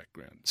Lankan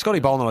background. Scotty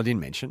Boland I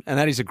didn't mention, and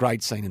that is a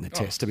great scene in the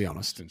test, to be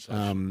honest.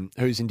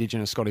 Who's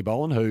Indigenous Scotty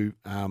Boland,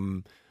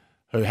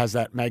 who has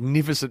that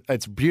magnificent,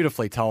 it's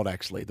beautifully told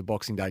actually, the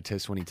Boxing Day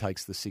test when he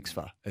takes the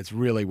 6-for. It's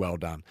really well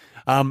done.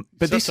 But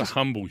this is a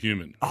humble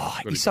human. Oh,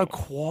 he's so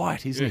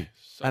quiet, isn't he?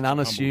 And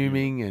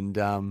unassuming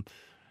and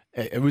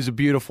It was a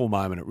beautiful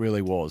moment. It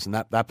really was. And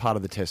that part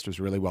of the test was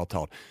really well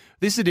told.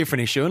 This is a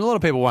different issue, and a lot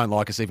of people won't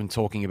like us even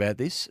talking about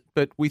this,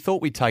 but we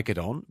thought we'd take it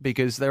on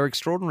because there are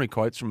extraordinary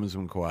quotes from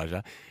Usman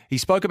Khawaja. He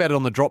spoke about it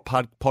on the Drop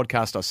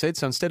podcast, I said,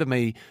 so instead of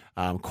me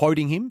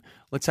quoting him,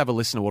 let's have a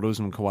listen to what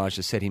Usman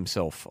Khawaja said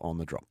himself on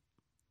the Drop.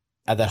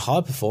 At that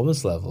high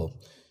performance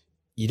level,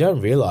 you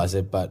don't realise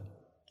it, but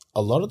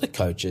a lot of the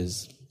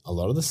coaches, a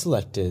lot of the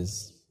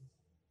selectors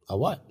are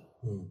white.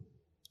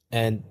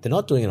 And they're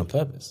not doing it on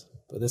purpose,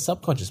 but there's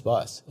subconscious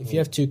bias. If you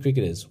have two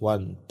cricketers,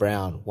 one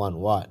brown, one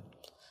white,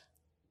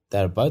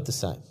 that are both the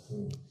same,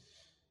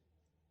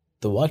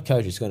 the white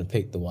coach is going to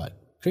pick the white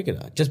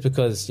cricketer just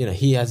because,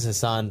 he has a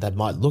son that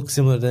might look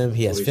similar to him.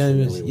 He has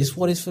family. It's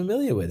what he's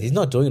familiar with. He's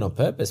not doing it on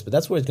purpose, but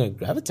that's where he's going to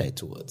gravitate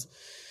towards.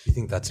 You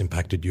think that's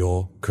impacted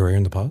your career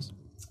in the past?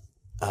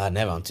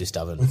 Never. I'm too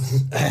stubborn.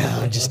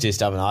 I'm just too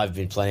stubborn. I've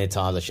been plenty of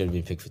times I should have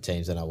been picked for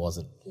teams and I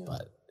wasn't,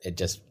 but it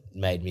just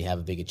made me have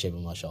a bigger chip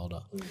on my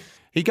shoulder.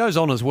 He goes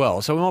on as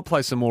well, so we might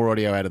play some more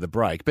audio out of the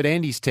break. But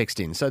Andy's text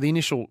in. So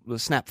the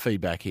snap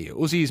feedback here.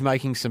 Uzi is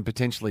making some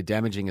potentially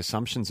damaging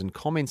assumptions and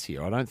comments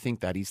here. I don't think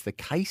that is the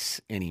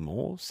case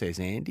anymore, says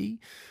Andy.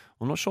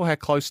 I'm not sure how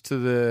close to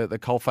the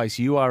coalface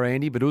you are,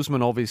 Andy, but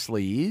Usman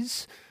obviously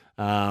is.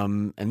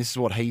 And this is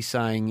what he's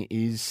saying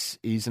is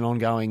an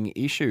ongoing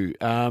issue.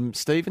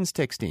 Stephen's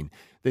text in.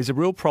 There's a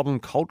real problem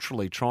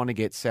culturally trying to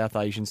get South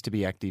Asians to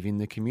be active in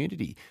the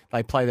community.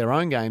 They play their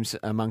own games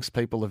amongst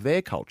people of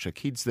their culture.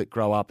 Kids that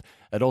grow up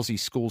at Aussie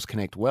schools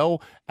connect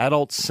well.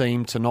 Adults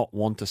seem to not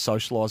want to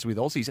socialise with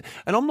Aussies.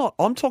 And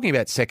I'm talking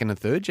about second and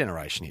third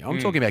generation here. I'm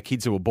talking about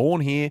kids who were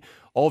born here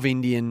of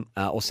Indian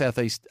or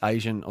Southeast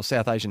Asian or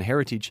South Asian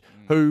heritage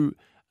who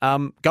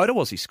go to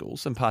Aussie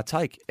schools and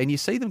partake, and you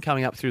see them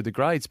coming up through the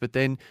grades, but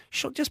then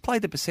just play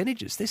the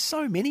percentages. There's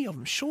so many of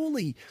them.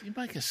 Surely... Do you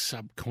make a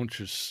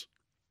subconscious...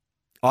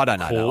 I don't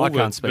know. No, I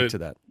can't speak to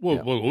that.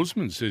 Well,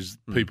 Usman says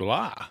people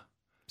are.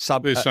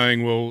 They're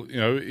saying, well,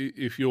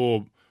 if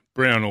you're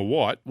brown or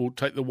white, we'll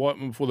take the white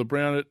one for the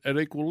brown at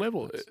equal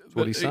level. That's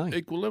what he's saying.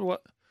 Equal level.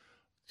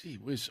 Gee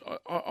whiz,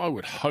 I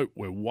would hope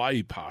we're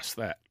way past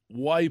that.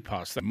 Way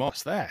past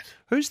that.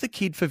 Who's the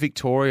kid for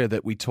Victoria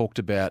that we talked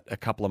about a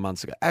couple of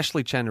months ago?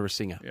 Ashley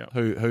Chandrasinghe,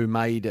 who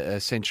made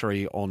a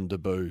century on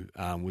debut,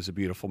 was a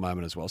beautiful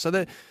moment as well. So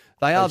they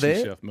are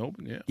there. South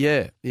Melbourne,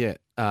 Yeah.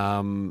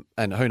 And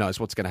who knows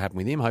what's going to happen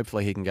with him.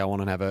 Hopefully he can go on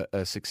and have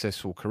a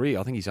successful career.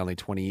 I think he's only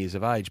 20 years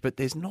of age, but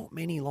there's not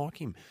many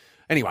like him.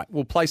 Anyway,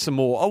 we'll play some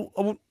more.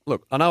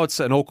 Look, I know it's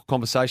an awkward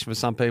conversation for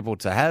some people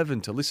to have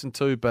and to listen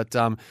to, but...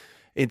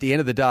 at the end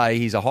of the day,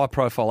 he's a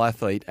high-profile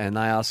athlete, and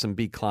they are some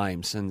big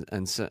claims and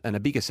a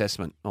big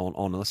assessment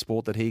on the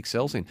sport that he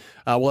excels in.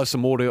 We'll have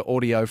some more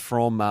audio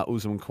from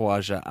Usman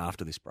Khawaja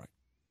after this break.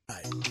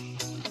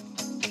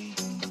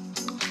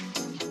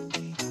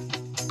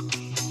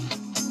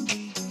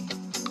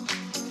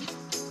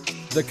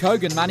 The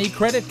Kogan Money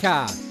Credit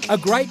Card. A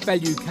great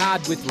value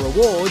card with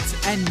rewards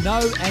and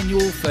no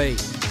annual fee.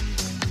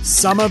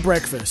 Summer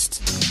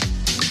breakfast.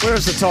 Where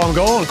has the time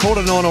gone?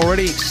 9:15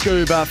 already.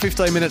 Scoob,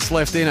 15 minutes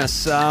left in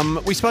us.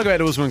 We spoke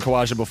about Usman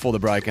Khawaja before the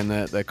break and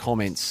the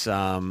comments,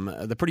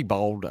 the pretty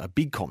bold,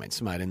 big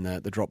comments made in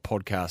the Drop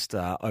podcast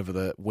over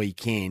the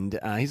weekend.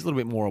 Here's a little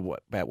bit more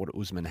about what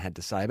Usman had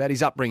to say about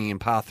his upbringing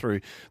and path through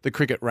the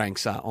cricket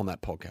ranks on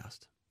that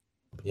podcast.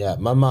 Yeah,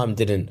 my mum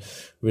didn't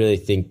really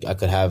think I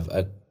could have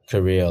a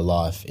career or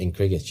life in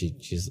cricket.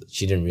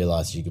 She didn't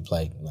realise you could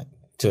play,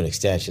 to an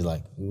extent. She's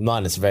like,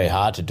 mine, it's very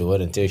hard to do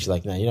it until she's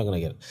like, no, you're not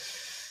going to get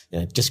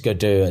it. Just go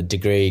do a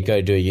degree,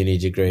 go do a uni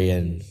degree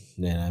and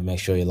make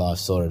sure your life's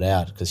sorted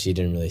out, because she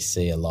didn't really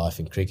see a life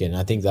in cricket. And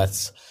I think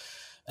that's,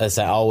 as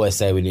I always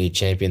say, we need to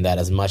champion that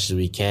as much as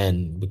we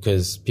can,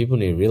 because people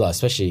need to realise,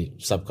 especially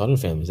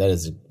subcontinent families, that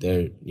is,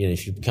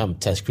 if you become a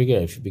test cricketer,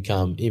 if you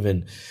become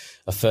even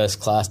a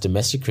first-class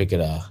domestic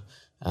cricketer,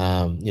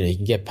 you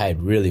can get paid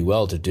really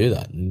well to do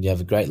that. And you have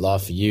a great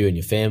life for you and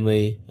your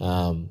family.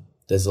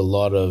 There's a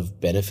lot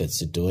of benefits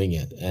to doing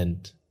it.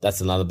 And that's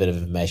another bit of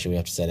information we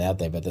have to set out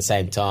there. But at the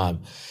same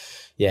time,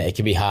 it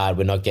can be hard.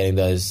 We're not getting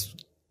those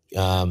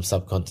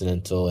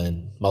subcontinental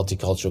and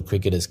multicultural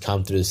cricketers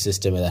come through the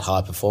system at a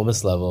high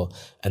performance level.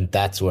 And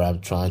that's where I'm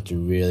trying to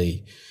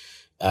really,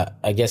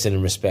 I guess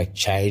in respect,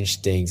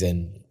 change things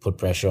and put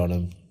pressure on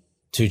them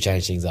to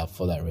change things up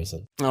for that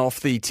reason.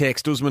 Off the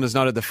text, Usman has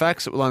noted the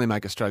facts. It will only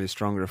make Australia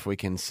stronger if we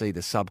can see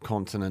the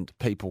subcontinent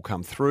people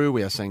come through.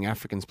 We are seeing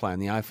Africans play in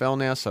the AFL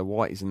now, so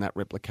why isn't that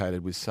replicated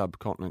with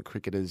subcontinent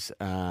cricketers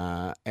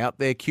out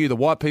there? Cue the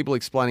white people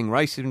explaining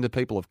racism to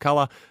people of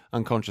colour.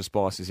 Unconscious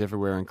bias is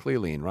everywhere and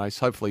clearly in race.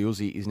 Hopefully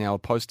Uzi is now a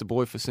poster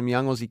boy for some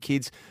young Aussie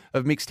kids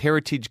of mixed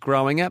heritage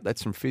growing up.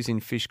 That's from Fizz in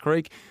Fish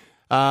Creek.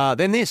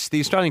 Then this, the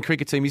Australian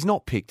cricket team is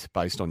not picked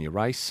based on your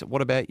race.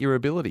 What about your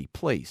ability?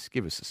 Please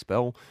give us a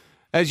spell.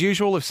 As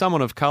usual, if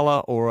someone of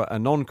colour or a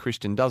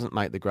non-Christian doesn't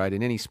make the grade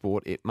in any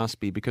sport, it must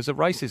be because of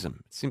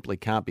racism. It simply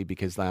can't be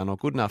because they are not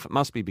good enough. It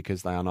must be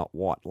because they are not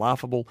white.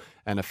 Laughable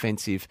and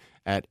offensive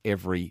at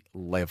every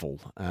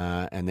level.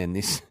 And then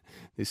this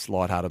this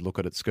lighthearted look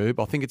at it,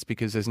 Scoob. I think it's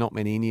because there's not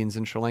many Indians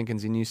and Sri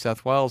Lankans in New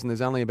South Wales, and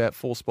there's only about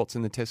 4 spots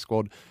in the Test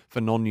squad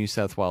for non-New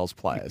South Wales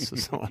players. So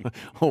someone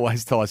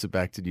always ties it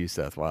back to New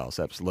South Wales,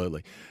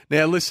 absolutely.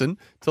 Now, listen,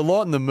 to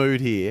lighten the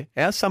mood here,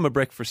 our summer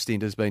breakfast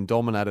stint has been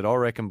dominated, I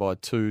reckon, by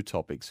 2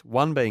 topics.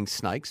 One being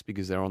snakes,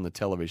 because they're on the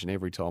television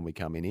every time we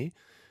come in here.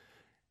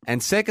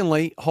 And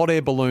secondly, hot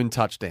air balloon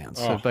touchdowns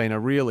have been a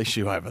real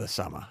issue over the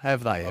summer,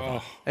 have they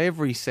ever?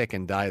 Every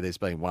second day there's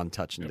been one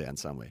touching down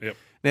somewhere. Yep.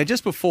 Now,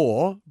 just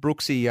before,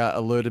 Brooksy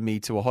alerted me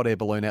to a hot air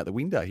balloon out the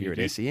window here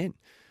at SEN.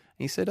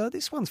 He said,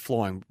 this one's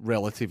flying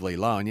relatively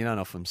low and you don't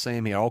often see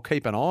them here. I'll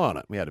keep an eye on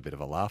it. We had a bit of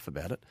a laugh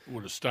about it.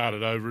 Would have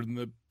started over in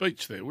the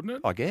beach there, wouldn't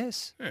it? I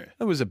guess. Yeah.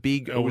 It was a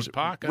big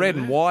Park red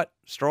and white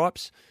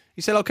stripes.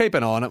 He said, I'll keep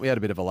an eye on it. We had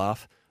a bit of a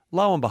laugh.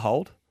 Lo and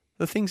behold,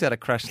 the thing's had a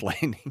crash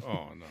landing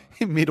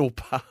in Middle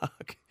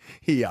Park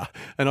here.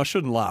 And I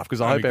shouldn't laugh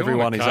because I hope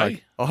everyone is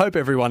okay. I hope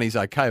everyone is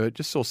okay. But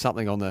just saw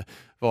something on the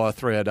via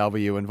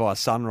 3AW and via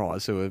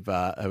Sunrise who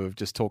have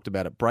just talked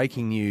about it.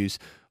 Breaking news: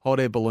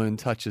 hot air balloon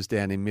touches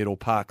down in Middle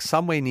Park,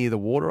 somewhere near the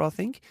water, I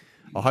think.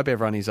 I hope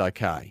everyone is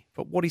okay.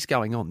 But what is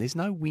going on? There's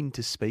no wind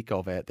to speak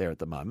of out there at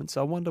the moment.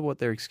 So I wonder what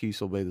their excuse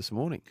will be this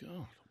morning.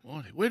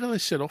 God, where do they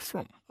set off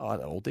from?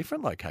 All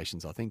different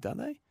locations, I think, don't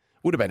they?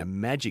 Would have been a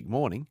magic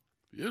morning.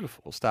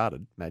 Beautiful. Or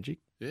started magic.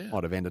 Yeah.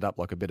 Might have ended up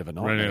like a bit of a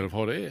nightmare. Ran out of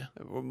hot air.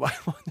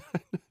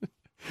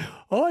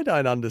 I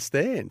don't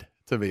understand,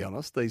 to be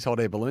honest, these hot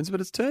air balloons, but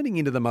it's turning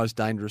into the most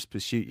dangerous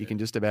pursuit you can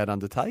just about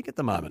undertake at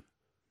the moment.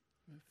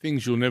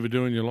 Things you'll never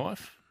do in your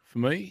life, for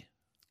me,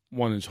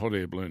 one is hot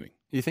air ballooning.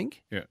 You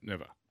think? Yeah,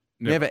 never.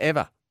 Never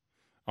ever?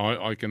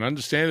 I can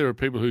understand there are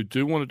people who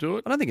do want to do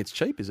it. I don't think it's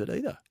cheap, is it,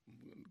 either?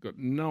 Got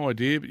no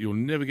idea, but you'll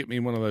never get me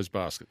in one of those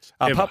baskets.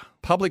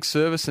 Public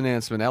service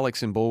announcement.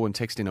 Alex in Baldwin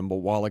texted in a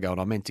while ago, and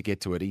I meant to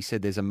get to it. He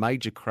said there's a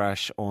major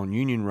crash on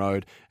Union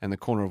Road and the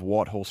corner of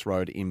Whitehorse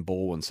Road in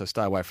Baldwin, so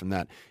stay away from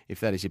that.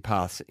 If that is your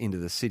path into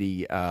the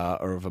city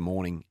or of a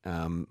morning,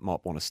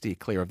 might want to steer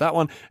clear of that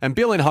one. And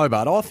Bill in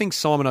Hobart, I think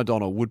Simon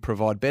O'Donnell would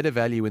provide better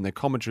value in the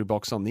commentary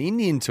box on the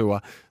Indian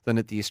Tour than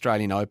at the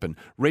Australian Open.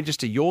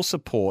 Register your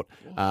support,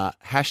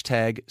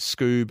 hashtag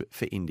Scoob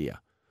for India.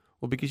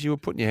 Well, because you were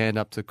putting your hand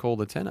up to call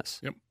the tennis.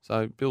 Yep.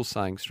 So Bill's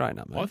saying, straighten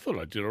up, mate. I thought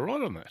I did all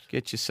right on that.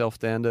 Get yourself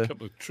down to... A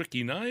couple of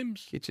tricky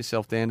names. Get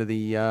yourself down to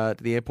the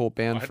airport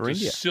bound for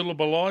India. I had to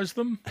syllabalise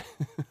them.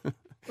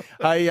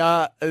 Hey,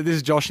 this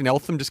is Josh in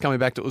Eltham, just coming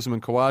back to Usman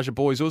Khawaja.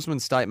 Boys,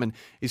 Usman's statement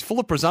is full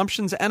of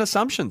presumptions and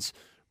assumptions.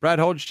 Brad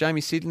Hodge,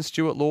 Jamie Sidden,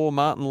 Stuart Law,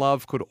 Martin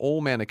Love could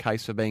all mount a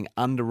case for being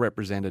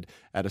underrepresented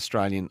at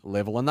Australian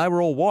level, and they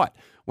were all white.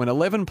 When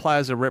 11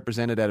 players are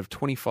represented out of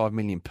 25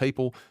 million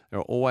people, there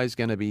are always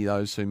going to be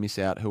those who miss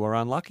out who are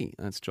unlucky.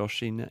 That's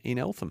Josh in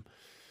Eltham.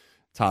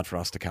 It's hard for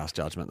us to cast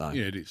judgment, though.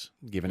 Yeah, it is.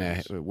 Given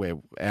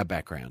our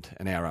background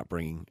and our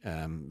upbringing,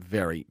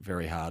 very,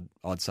 very hard.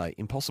 I'd say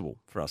impossible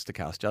for us to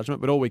cast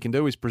judgment. But all we can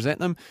do is present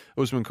them.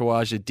 Usman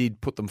Khawaja did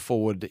put them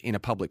forward in a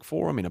public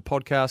forum, in a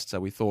podcast, so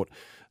we thought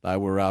they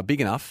were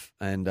big enough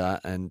and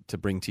to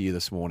bring to you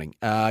this morning.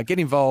 Get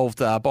involved,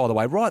 by the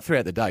way, right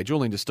throughout the day.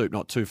 Julian de Stoop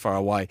not too far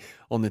away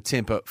on the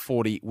Temper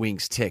 40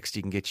 Winks text.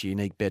 You can get your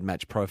unique bed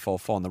match profile,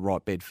 find the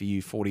right bed for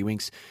you, 40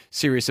 Winks.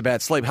 Serious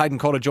about sleep. Hayden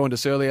Cotter joined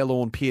us earlier,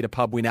 Lawn Pier to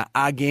pub winner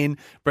again.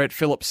 Brett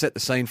Phillips set the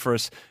scene for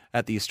us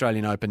at the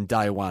Australian Open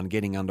Day 1,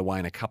 getting underway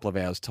in a couple of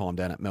hours' time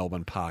down at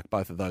Melbourne Park.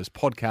 Both of those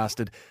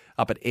podcasted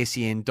up at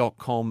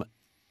sen.com.au.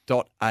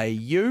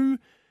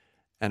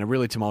 And a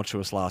really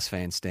tumultuous last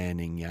fan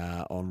standing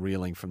on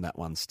reeling from that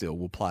one still.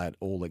 We'll play it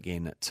all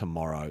again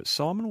tomorrow.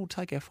 Simon will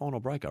take our final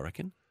break, I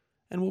reckon,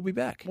 and we'll be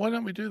back. Why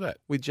don't we do that?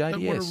 With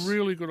JDS. What a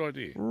really good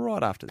idea.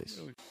 Right after this.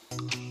 Really.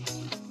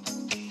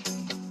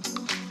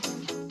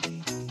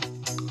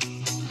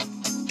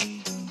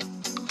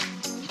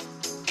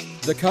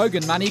 The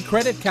Kogan Money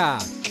Credit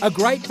Card. A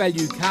great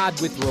value card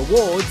with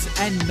rewards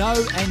and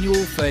no annual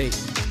fee.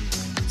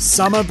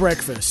 Summer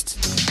breakfast.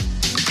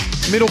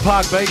 Middle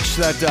Park Beach,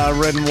 that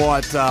red and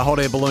white hot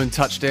air balloon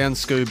touchdown,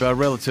 Scoob,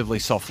 relatively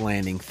soft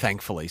landing,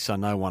 thankfully, so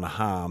no one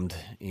harmed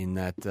in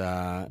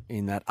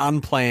that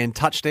unplanned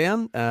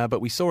touchdown.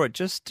 But we saw it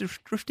just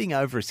drifting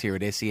over us here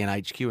at SEN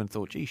HQ and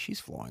thought, gee, she's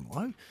flying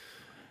low.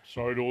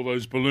 Sorry to all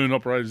those balloon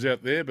operators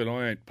out there, but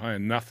I ain't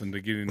paying nothing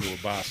to get into a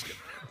basket.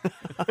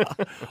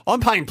 I'm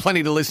paying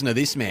plenty to listen to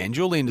this man.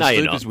 Julian de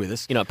Stoop is with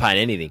us. You're not paying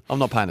anything. I'm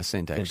not paying a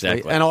cent, actually.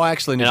 Exactly. And I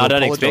actually need I to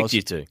don't apologise. expect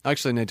you to. I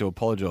actually need to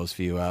apologise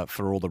for you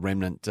for all the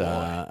remnant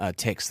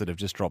texts that have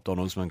just dropped on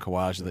Usman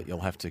Khawaja that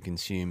you'll have to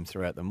consume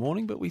throughout the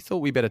morning, but we thought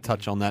we better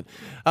touch on that.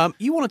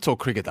 You want to talk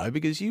cricket, though,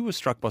 because you were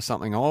struck by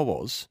something I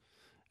was,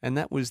 and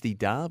that was the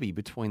derby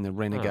between the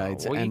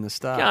Renegades and the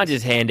Stars. You can't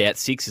just hand out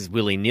sixes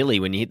willy-nilly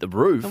when you hit the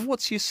roof. And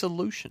what's your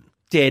solution?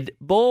 Dead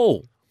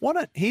ball. Why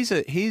don't, here's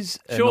a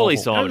Surely, novel.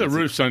 Simon. The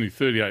roof's only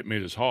 38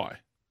 metres high.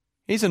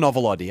 Here's a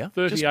novel idea.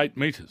 38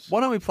 metres.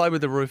 Why don't we play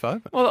with the roof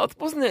open? Well,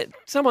 wasn't it?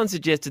 Someone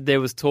suggested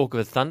there was talk of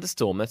a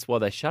thunderstorm. That's why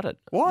they shut it.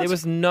 What? There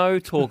was no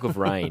talk of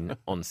rain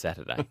on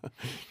Saturday.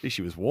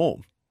 She was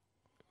warm.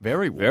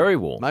 Very warm. Very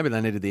warm. Maybe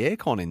they needed the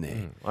aircon in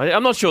there.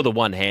 I'm not sure the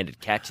one-handed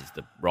catch is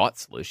the right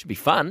solution. It'd be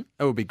fun.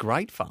 It would be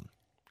great fun.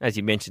 As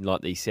you mentioned,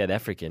 like the South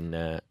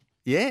African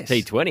Yes.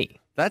 T20.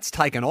 That's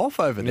taken off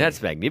over there.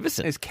 That's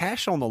magnificent. There's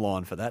cash on the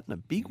line for that in a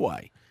big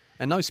way.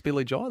 And no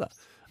spillage either.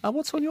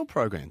 What's on your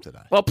program today?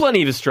 Well,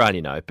 plenty of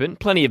Australian Open,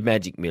 plenty of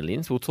Magic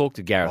Millions. We'll talk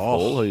to Gareth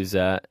Hall,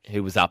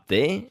 who was up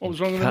there. What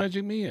was wrong with the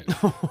Magic Million?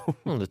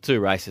 Well, the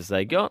 2 races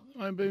they got.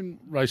 I've been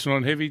racing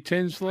on heavy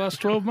 10s for the last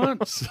 12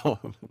 months.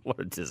 What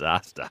a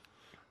disaster.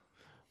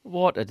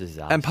 What a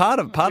disaster. And part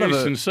of the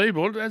Eastern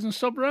Seaboard, it hasn't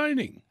stopped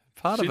raining.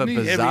 Part Sydney,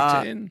 of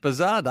a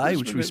bizarre day,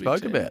 which we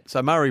spoke about.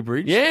 So Murray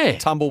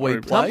Bridge,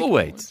 tumbleweed play.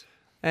 Tumbleweeds.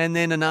 And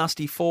then a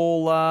nasty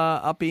fall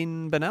up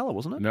in Benalla,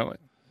 wasn't it? Benalla.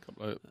 A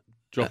couple of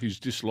jockeys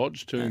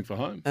dislodged, turning for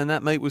home. And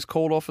that meet was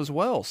called off as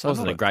well. So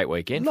wasn't a great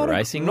weekend for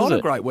racing, was Not it?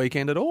 a great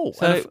weekend at all.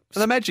 So, and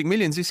the Magic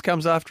Millions, this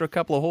comes after a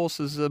couple of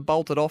horses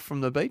bolted off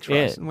from the beach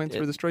race and went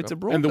through the streets of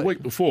Broadbeach. And the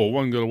week before,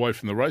 one got away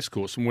from the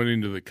racecourse and went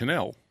into the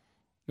canal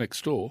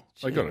next door.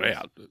 They got it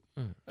out.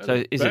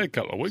 So is a it,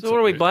 couple of weeks so what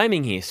are we there.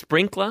 blaming here?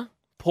 Sprinkler?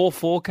 Poor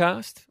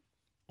forecast?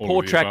 All Poor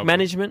of the track above.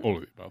 management? All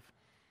of the above.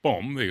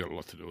 Bomb, they got a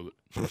lot to do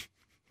with it.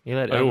 I'm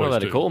not allowed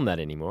to call them that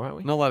anymore, are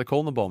we? Not allowed to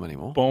call them the bomb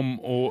anymore. Bomb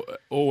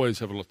always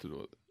have a lot to do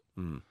with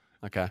it.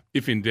 Okay.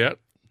 If in doubt,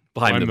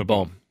 blame the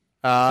bomb.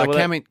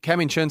 Cam in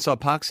Churnside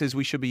Park says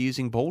we should be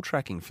using ball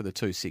tracking for the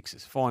 2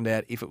 sixes. Find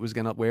out if it was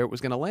where it was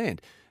going to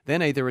land.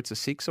 Then either it's a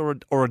 6 or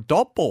a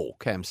dot ball.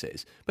 Cam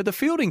says, but the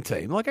fielding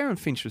team, like Aaron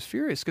Finch, was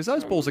furious because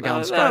those balls are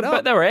going straight up.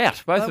 But they were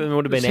out. Both of them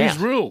would have been it's out. his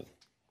rule.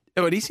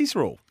 Oh, it is his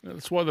rule.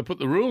 That's why they put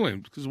the rule in,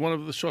 because one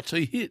of the shots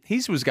he hit.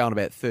 His was going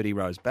about 30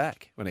 rows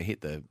back when it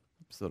hit the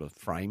sort of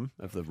frame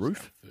of the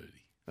roof. 30.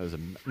 It was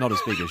not as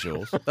big as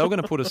yours. They were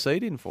going to put a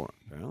seed in for it,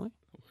 apparently.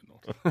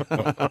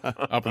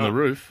 Up in the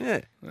roof.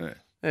 Yeah,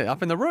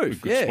 up in the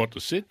roof. Good spot to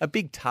sit. A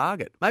big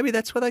target. Maybe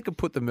that's where they could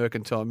put the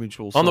Mercantile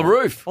Mutual On the sign.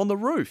 roof. On the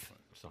roof.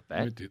 It's not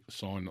bad. The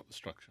sign, not the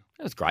structure.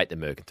 That was great, the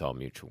Mercantile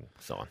Mutual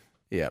sign.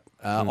 Yeah,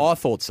 I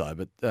thought so,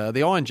 but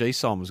the ING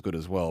sign was good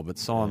as well. But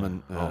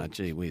Simon,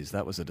 gee whiz,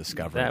 that was a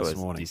discovery That this was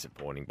morning.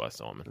 disappointing by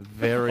Simon.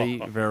 Very,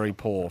 very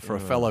poor for a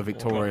fellow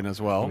Victorian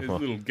as well. There's a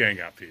little gang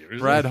up here, isn't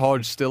Brad there?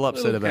 Hodge still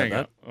upset Little about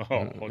gang that.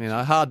 up. You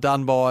know, hard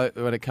done by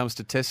when it comes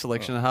to test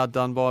selection, and hard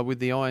done by with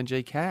the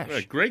ING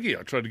cash. Greggy,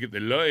 I tried to get the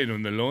line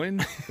on the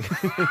line.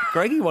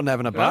 Greggy wasn't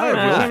having a No, bar. he of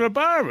wasn't it. having a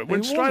bar of it.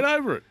 Went He straight wasn't.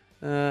 over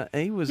it.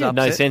 He was You had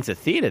upset. no sense of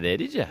theatre there,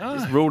 did you?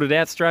 Just ruled it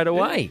out straight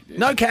away.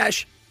 No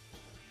cash.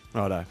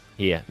 Righto.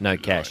 Yeah, no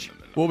cash.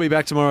 We'll be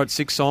back tomorrow at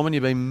 6, Simon.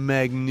 You've been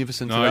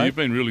magnificent No, today. you've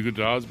been really good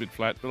today. I was a bit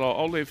flat, but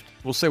I'll lift.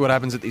 We'll see what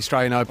happens at the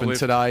Australian Open lift.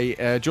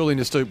 today. Julian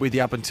De Stoop with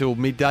you up until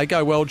midday.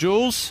 Go well,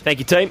 Jules. Thank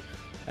you, team.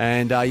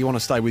 And you want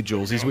to stay with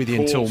Jules. He's with you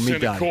Court, until centre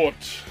midday. court.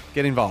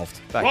 Get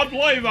involved. Back. Rod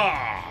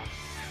Laver.